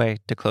it's a good way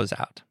to close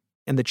out.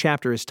 And the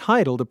chapter is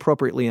titled,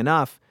 appropriately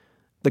enough,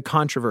 The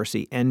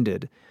Controversy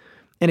Ended.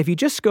 And if you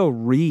just go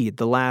read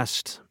the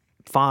last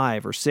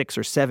 5 or 6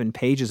 or 7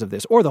 pages of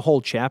this, or the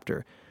whole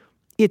chapter,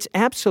 it's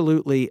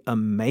absolutely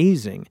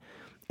amazing.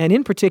 And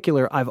in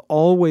particular, I've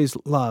always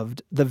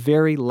loved the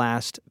very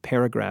last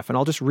paragraph, and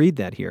I'll just read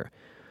that here.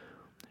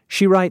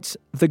 She writes,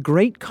 "The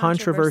great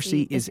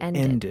controversy is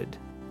ended.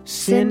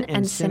 Sin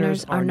and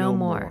sinners are no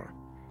more.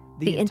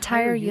 The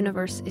entire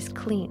universe is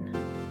clean.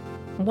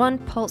 One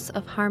pulse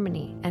of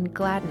harmony and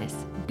gladness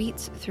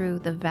beats through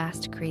the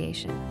vast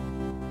creation.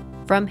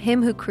 From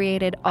him who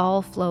created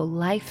all flow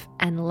life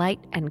and light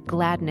and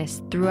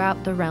gladness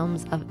throughout the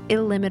realms of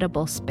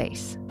illimitable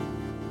space.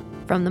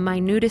 From the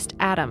minutest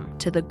atom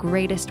to the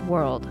greatest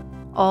world,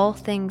 all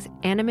things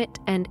animate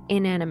and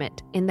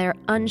inanimate, in their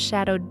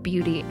unshadowed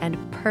beauty and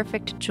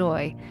perfect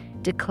joy,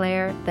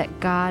 declare that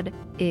God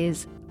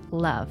is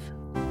love.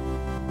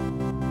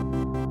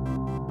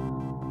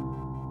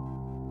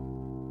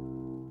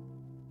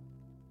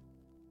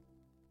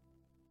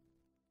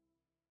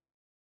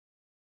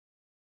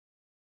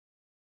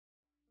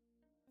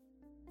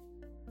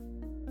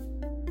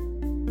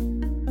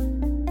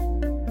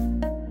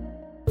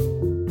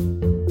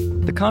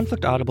 The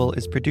Conflict Audible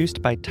is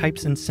produced by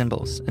Types and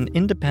Symbols, an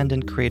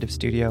independent creative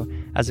studio,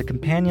 as a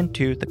companion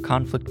to The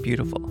Conflict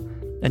Beautiful,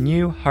 a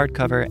new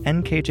hardcover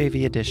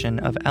NKJV edition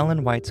of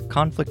Ellen White's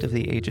Conflict of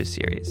the Ages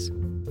series.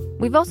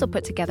 We've also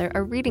put together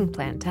a reading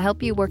plan to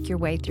help you work your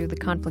way through The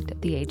Conflict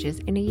of the Ages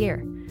in a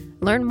year.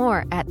 Learn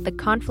more at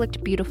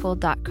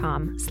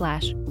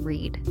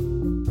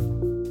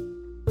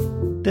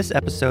theconflictbeautiful.com/read. This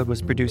episode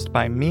was produced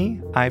by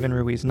me, Ivan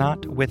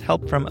Ruiz-Knott, with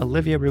help from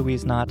Olivia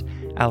Ruiz-Knott,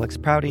 Alex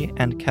Prouty,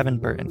 and Kevin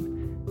Burton.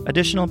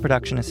 Additional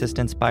production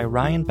assistance by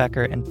Ryan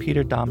Becker and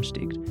Peter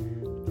Domsteig.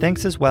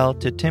 Thanks as well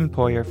to Tim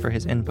Poyer for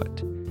his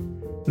input.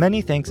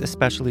 Many thanks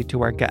especially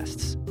to our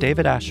guests,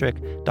 David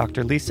Ashrick,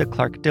 Dr. Lisa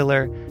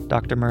Clark-Diller,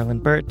 Dr. Merlin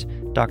Burt,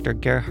 Dr.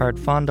 Gerhard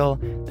Fondel,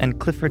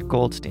 and Clifford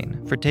Goldstein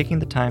for taking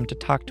the time to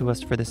talk to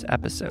us for this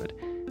episode,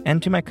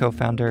 and to my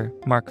co-founder,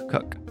 Mark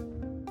Cook.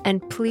 And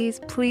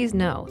please, please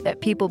know that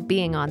people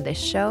being on this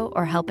show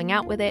or helping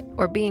out with it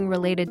or being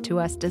related to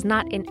us does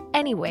not in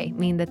any way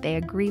mean that they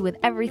agree with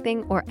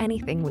everything or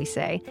anything we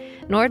say,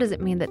 nor does it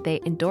mean that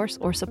they endorse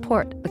or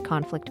support The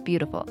Conflict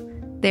Beautiful.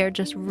 They're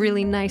just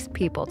really nice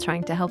people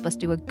trying to help us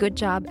do a good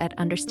job at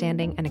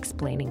understanding and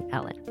explaining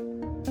Ellen.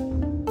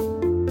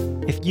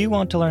 If you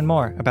want to learn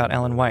more about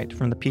Ellen White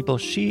from the people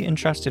she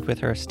entrusted with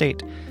her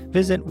estate,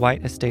 visit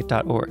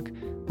whiteestate.org.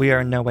 We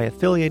are in no way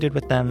affiliated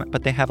with them,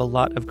 but they have a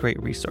lot of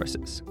great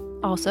resources.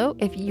 Also,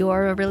 if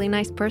you're a really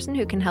nice person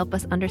who can help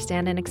us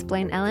understand and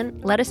explain Ellen,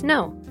 let us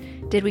know.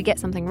 Did we get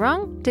something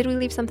wrong? Did we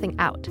leave something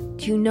out?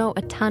 Do you know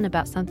a ton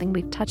about something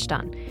we've touched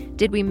on?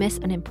 Did we miss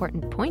an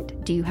important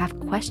point? Do you have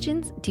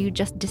questions? Do you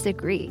just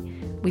disagree?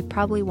 We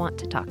probably want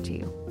to talk to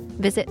you.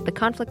 Visit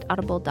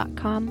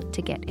theconflictaudible.com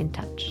to get in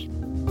touch.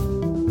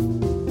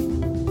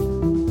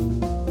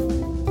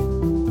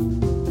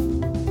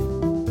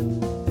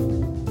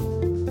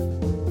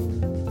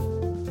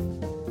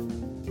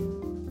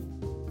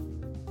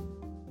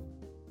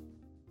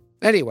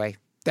 Anyway,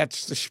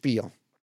 that's the spiel.